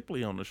Ryan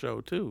Shipley on the show,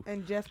 too.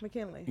 And Jeff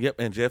McKinley. Yep,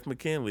 and Jeff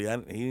McKinley.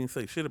 He didn't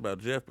say shit about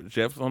Jeff, but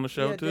Jeff's on the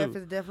show, Yeah, too. Jeff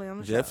is definitely on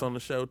the Jeff's show. on the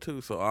show,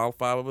 too. So all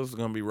 5 of us are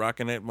going to be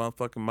rocking that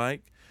motherfucking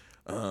mic.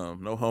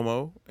 No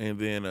homo. And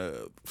then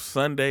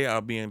Sunday,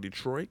 I'll be in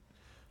Detroit.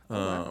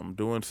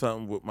 Doing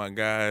something with my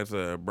guys,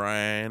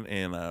 Brian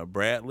and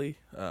Bradley.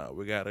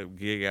 We got a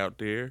gig out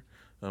there.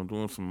 I'm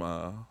doing some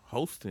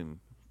hosting,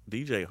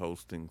 DJ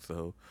hosting,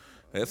 so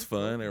that's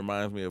fun. It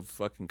reminds me of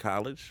fucking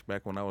college,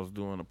 back when I was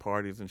doing the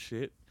parties and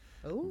shit,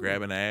 Ooh.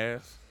 grabbing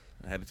ass.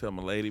 I had to tell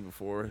my lady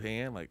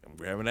beforehand, like, I'm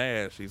grabbing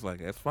ass. She's like,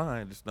 that's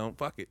fine, just don't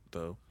fuck it,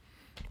 though.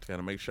 Just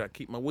gotta make sure I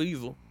keep my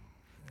weasel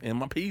and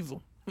my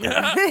peasel.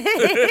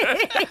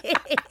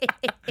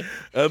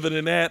 Other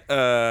than that,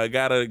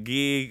 got a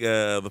gig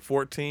the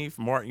 14th,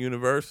 Martin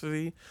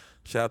University.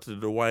 Shout out to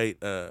Dwight.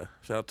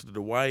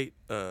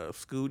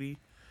 Scooty.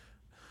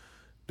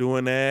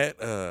 Doing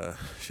that.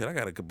 Shit, I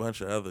got a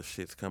bunch of other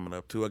shits coming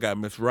up too. I got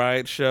Miss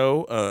Riot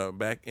show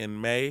back in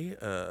May.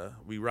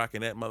 We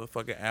rocking that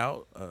motherfucker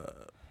out.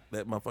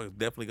 That motherfucker's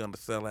definitely gonna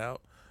sell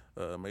out.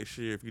 Make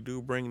sure if you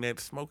do bring that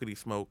smokety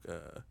smoke,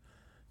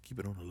 keep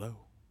it on the low.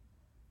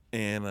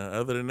 And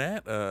other than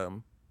that,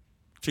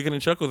 Chicken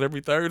and Chuckles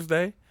every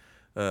Thursday.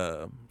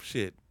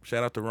 Shit,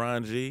 shout out to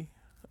Ron G.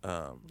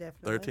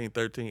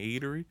 1313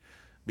 Eatery.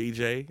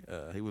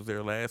 BJ, he was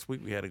there last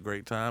week. We had a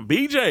great time.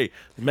 BJ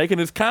making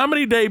his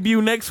comedy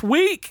debut next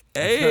week.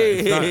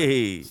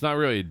 Hey, It's not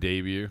really a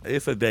debut.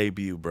 it's a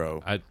debut,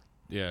 bro.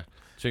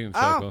 Chicken Oh,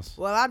 chuckles.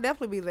 well, I'll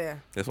definitely be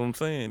there. That's what I'm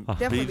saying.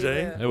 Definitely be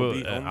BJ there. will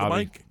be on the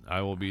mic.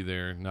 I will be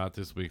there. Not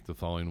this week. The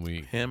following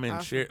week. Him and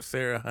Awesome.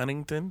 Sarah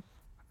Huntington.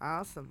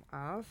 Awesome.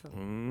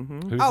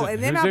 Mm-hmm. Who's Oh,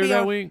 and then who's I'll there be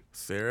that on- week?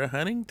 Sarah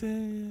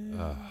Huntington.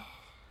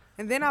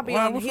 And then I'll be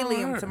Why, on what's wrong with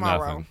Helium her?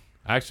 tomorrow. Nothing.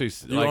 Actually,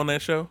 You on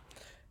that show?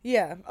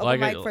 Yeah, open Like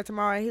mic it- for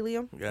tomorrow at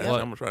Helium. Yeah, Yeah. I'm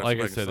gonna try to like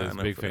see I if said, can I was sign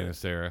a up big for fan that. of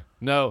Sarah.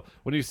 No,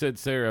 when you said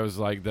Sarah, I was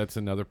like, that's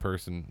another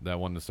person that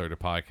wanted to start a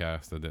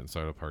podcast that didn't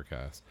start a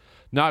podcast.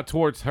 Not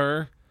towards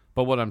her,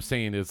 But what I'm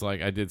saying is,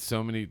 like, I did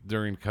so many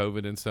during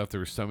COVID and stuff. There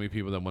were so many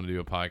people that want to do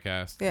a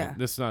podcast. Yeah.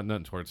 This is not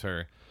nothing towards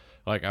her.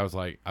 Like, I was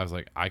like,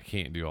 I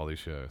can't do all these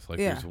shows. Like,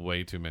 Yeah. there's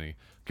way too many.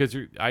 Because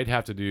I'd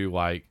have to do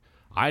like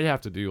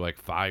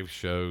 5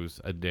 shows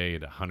a day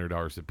at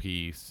 $100 a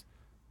piece.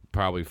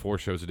 Probably 4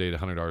 shows a day at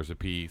 $100 a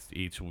piece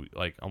each week,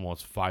 like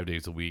almost 5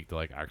 days a week to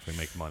like actually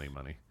make money.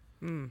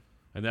 And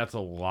that's a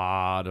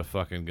lot of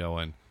fucking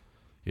going.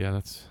 Yeah,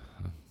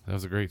 that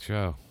was a great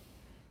show.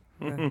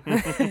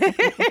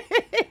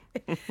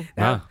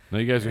 No,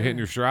 you guys are hitting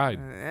your stride.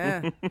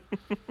 Yeah.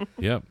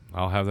 Yep,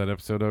 I'll have that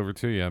episode over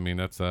to you. I mean,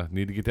 that's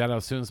need to get that out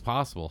as soon as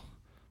possible.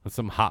 That's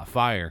some hot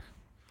fire.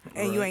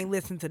 And you ain't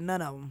listened to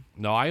none of them.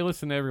 No, I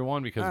listen to every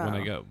one because when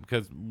I go,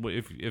 because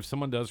if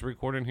someone does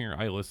record in here,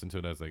 I listen to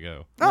it as I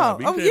go. Oh,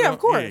 BJ yeah, don't- of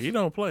course. Yeah, he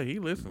don't play. He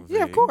listens.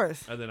 Yeah, of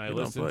course. And then I You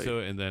don't listen play. to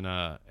it,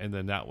 and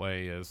then that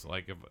way is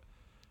like if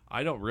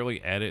I don't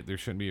really edit, there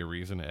shouldn't be a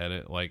reason to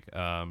edit. Like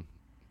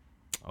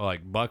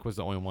Buck was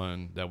the only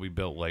one that we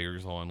built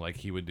layers on. Like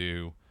he would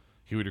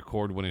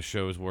record when his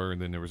shows were,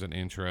 and then there was an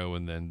intro,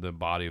 and then the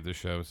body of the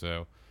show.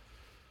 So,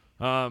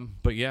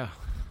 but yeah,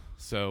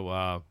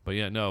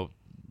 no.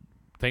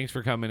 Thanks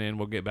for coming in.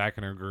 We'll get back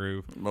in our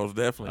groove. Most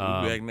definitely.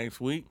 We'll be back next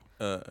week.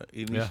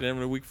 Each and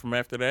every week from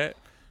after that.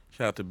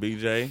 Shout out to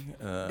BJ.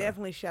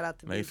 Definitely shout out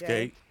to Nice BJ.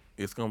 Cake.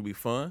 It's gonna be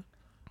fun.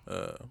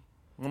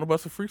 Want to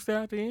bust a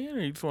freestyle at the end,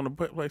 or you just want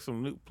to play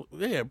some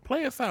new?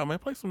 Play us out, man.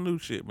 Play some new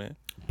shit, man.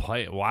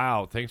 Play it.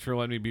 Wow. Thanks for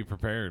letting me be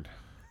prepared.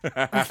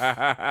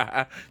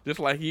 Just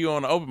like you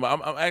on the open mic.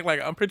 I'm acting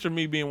like I'm picturing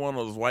me being one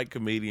of those white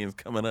comedians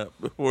coming up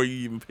before you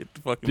even hit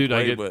the fucking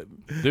play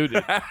button. Dude,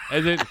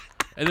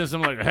 and then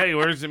someone like, hey,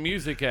 where's the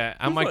music at?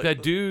 I'm like,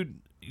 that dude,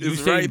 you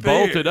It's say right he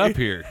bolted there. up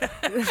here.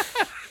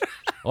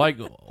 Like,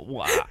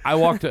 I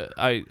walked.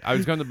 I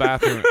was going to the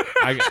bathroom.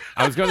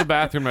 I was going to the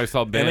bathroom and I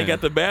saw Ben. And they got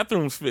the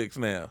bathrooms fixed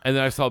now. And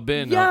then I saw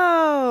Ben.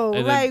 Yo,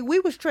 and like then- we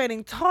was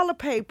trading toilet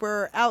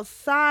paper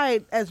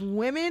outside as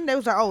women. They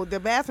was like, "Oh, the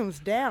bathroom's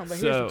down, but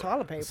here's the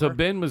toilet paper." So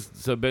Ben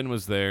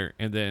was there,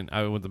 and then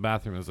I went to the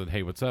bathroom and I said,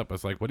 "Hey, what's up?" I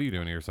was like, "What are you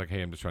doing here?" It's like,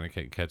 "Hey, I'm just trying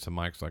to catch some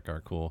mics." Like, "All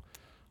right, cool."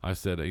 I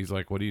said, "He's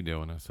like, what are you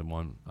doing?" I said,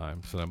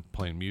 I'm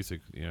playing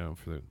music,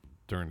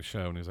 during the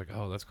show." And he's like,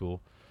 "Oh, that's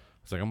cool." I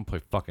was like, "I'm gonna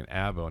play fucking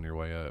ABBA on your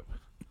way up."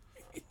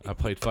 I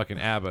played fucking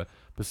ABBA,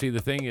 but see,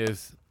 the thing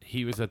is,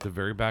 he was at the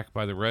very back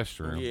by the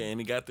restroom. Yeah, and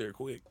he got there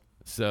quick.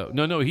 So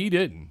no, he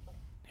didn't.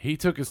 He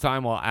took his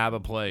time while ABBA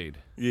played.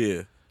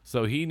 Yeah.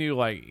 So he knew,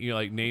 like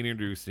Nate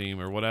introduced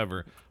him or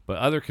whatever. But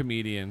other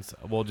comedians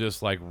will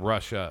just like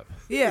rush up.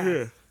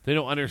 yeah. They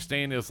don't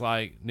understand. It's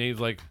like Nate's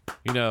like,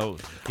 I'm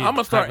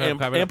gonna start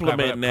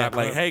implementing that.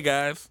 Like, hey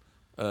guys,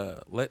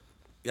 let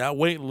y'all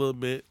wait a little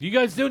bit. you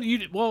guys don't. You're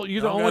the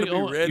Y'all gotta be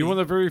only. ready. You're one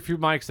of the very few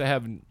mics that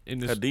have in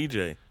this. A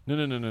DJ.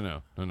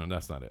 No.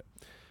 That's not it.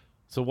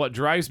 So what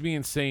drives me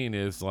insane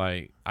is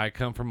like I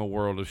come from a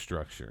world of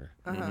structure.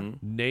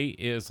 Nate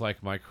is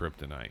like my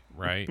kryptonite,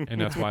 right? And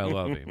that's why I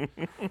love him,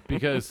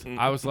 because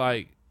I was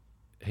like,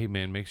 hey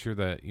man, make sure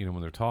that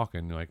when they're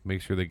talking, like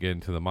make sure they get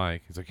into the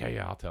mic. He's like,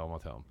 yeah, I'll tell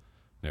him.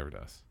 Never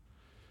does.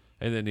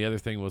 And then the other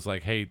thing was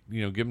like, hey,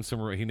 give him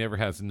some. He never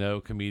has no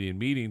comedian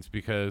meetings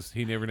because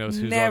he never knows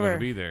who's all going to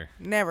be there.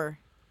 Never.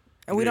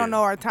 And we don't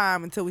know our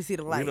time until we see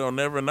the light. We don't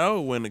never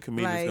know when the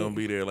comedian's Like- gonna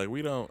be there. Like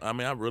we don't. I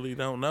mean, I really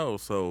don't know.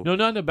 So No,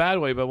 not in a bad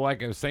way, but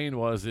like I was saying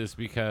is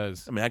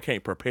because I mean, I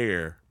can't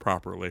prepare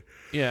properly.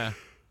 yeah.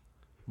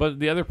 But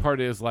the other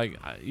part is like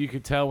you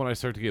could tell when I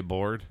start to get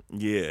bored.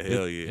 Yeah,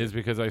 hell yeah. Is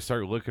because I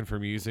start looking for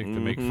music to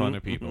make fun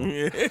of people.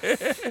 Yeah.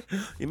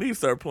 You need to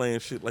start playing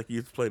shit like you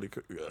used to play the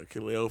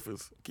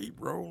Cleophas. Keep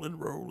rolling.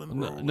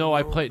 No,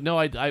 I played. No,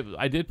 I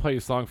did play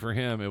a song for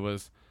him. It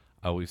was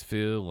 "I Always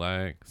Feel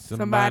Like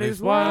Somebody's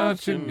Somebody's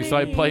Watching." watching So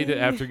I me. played it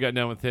after he got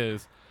done with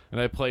his,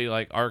 and I played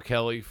like R.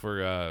 Kelly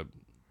for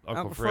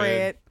Uncle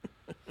Fred.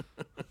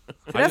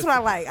 See, that's what I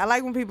like. I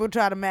like when people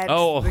try to match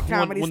the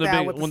comedy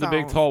style with the when the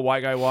big songs. tall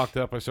white guy walked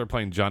up, I started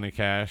playing Johnny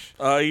Cash.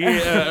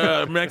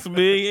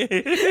 Maximilian.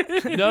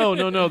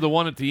 No, the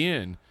one at the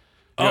end.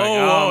 You're like,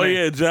 Oh, man.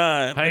 yeah,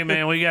 John. Hey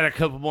man, we got a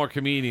couple more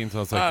comedians. I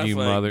was like, I was you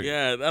like, mother.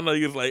 Yeah, I know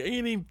you was like, you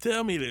didn't even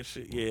tell me this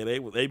shit. Yeah,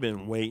 they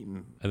been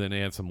waiting. And then they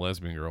had some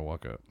lesbian girl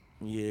walk up.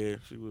 Yeah,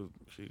 she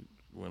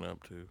went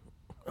up too.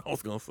 I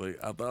was gonna say,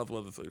 I thought I was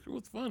about to say she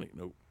was funny.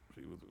 Nope,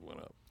 went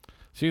up.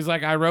 She's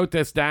like, I wrote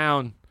this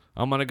down.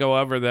 I'm gonna go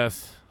over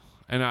this,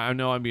 and I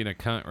know I'm being a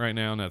cunt right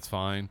now, and that's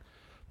fine.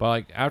 But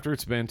like after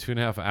it's been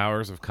 2.5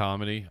 hours of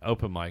comedy,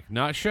 open mic,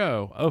 not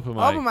show, open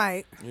mic. Open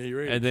mic. Yeah, you're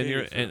ready. And then to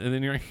you're kiss, and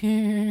then you're like,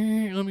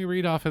 let me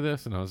read off of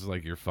this, and I was just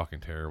like, you're fucking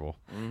terrible.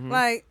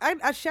 Like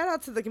I shout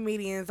out to the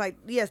comedians. Like,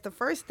 yes, the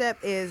first step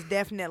is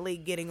definitely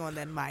getting on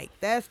that mic.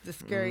 That's the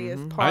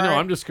scariest part. I know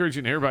I'm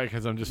discouraging everybody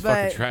because I'm just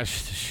fucking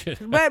trash the shit.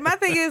 But my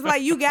thing is,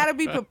 like, you gotta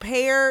be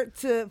prepared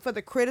for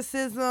the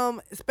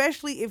criticism,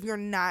 especially if you're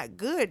not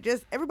good.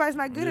 Just everybody's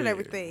not good at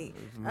everything.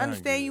 I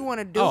understand you want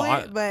to do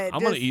it, but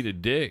I'm gonna eat a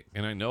dick,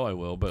 and I know know I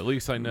will, but at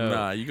least I know.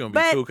 Nah, you're gonna be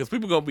But- cool because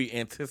people gonna be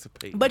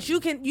anticipating. But you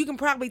can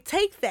probably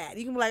take that.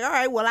 You can be like, all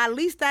right, well, at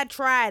least I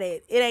tried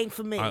it. It ain't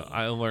for me.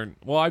 I learned.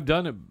 Well, I've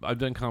done it. I've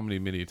done comedy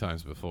many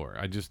times before.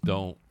 I just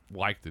don't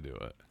like to do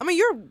it. I mean,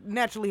 you're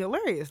naturally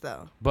hilarious,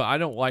 though. But I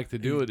don't like to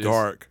do it.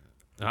 dark.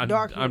 I'm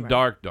Dark I'm humor.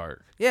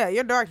 dark. Yeah,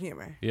 you're dark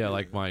humor. Yeah,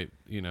 like my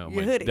Your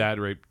my hoodie. dad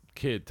raped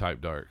kid type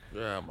dark.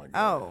 Oh my god.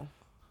 Oh,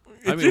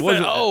 I mean, She it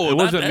wasn't. said, "Oh, it not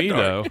wasn't that me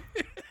dark."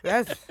 though.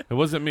 that's It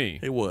wasn't me.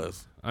 It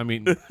was. I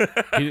mean,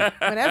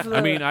 that's. I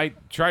mean, I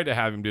tried to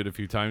have him do it a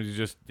few times.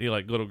 He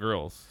like little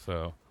girls.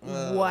 So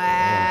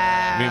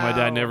wow. me and my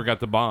dad never got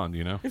the bond.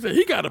 He said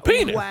he got a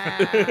penis. Wow.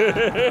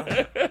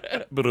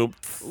 But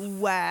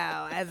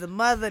Wow. As a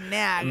mother,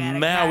 now I gotta.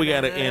 now we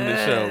kinda- gotta end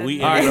the show.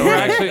 We all right, ended we're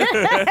already.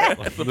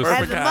 actually.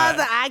 As a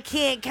mother, I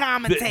can't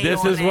commentate. This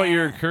on is what that.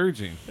 you're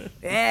encouraging.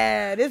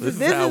 Yeah, this is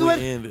how we what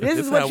end it. this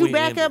This is how what you we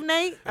back end up, it.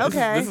 Nate.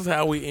 Okay. This is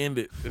how we end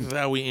it. This is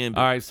how we end it.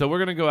 All right, so we're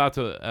gonna go out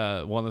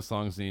to one of the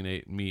songs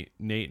Nate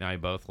and I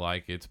both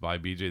like. It's by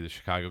BJ the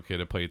Chicago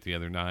Kid. I played it the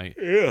other night.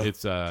 Yeah.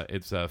 It's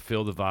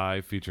Feel the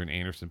Vibe featuring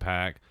Anderson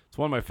 .Paak. It's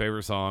one of my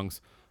favorite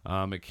songs.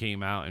 It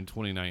came out in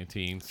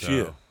 2019. So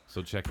Shit.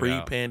 so check it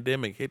out.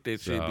 Pre-pandemic, hit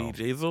that shit, So-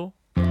 DJ Zal.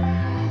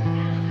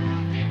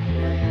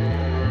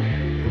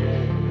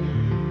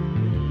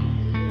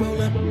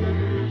 Roll up.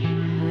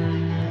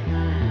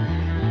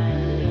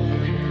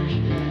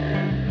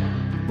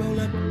 Roll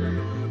up.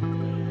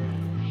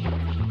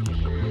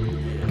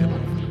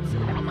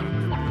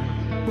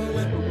 Roll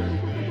up.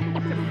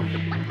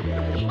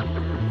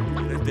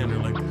 That's down there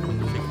like this.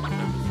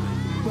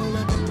 Roll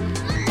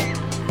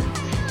up.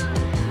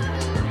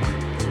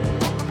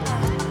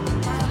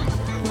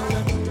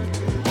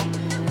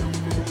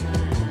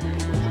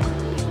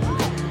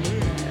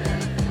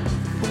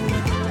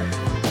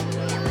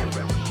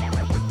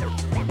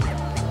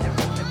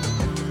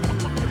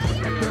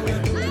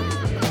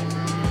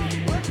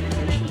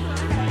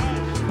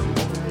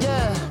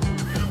 Yeah,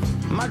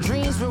 my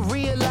dreams were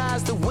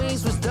realized. The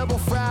wings was double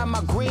fried.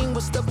 My green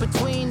was stuck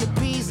between the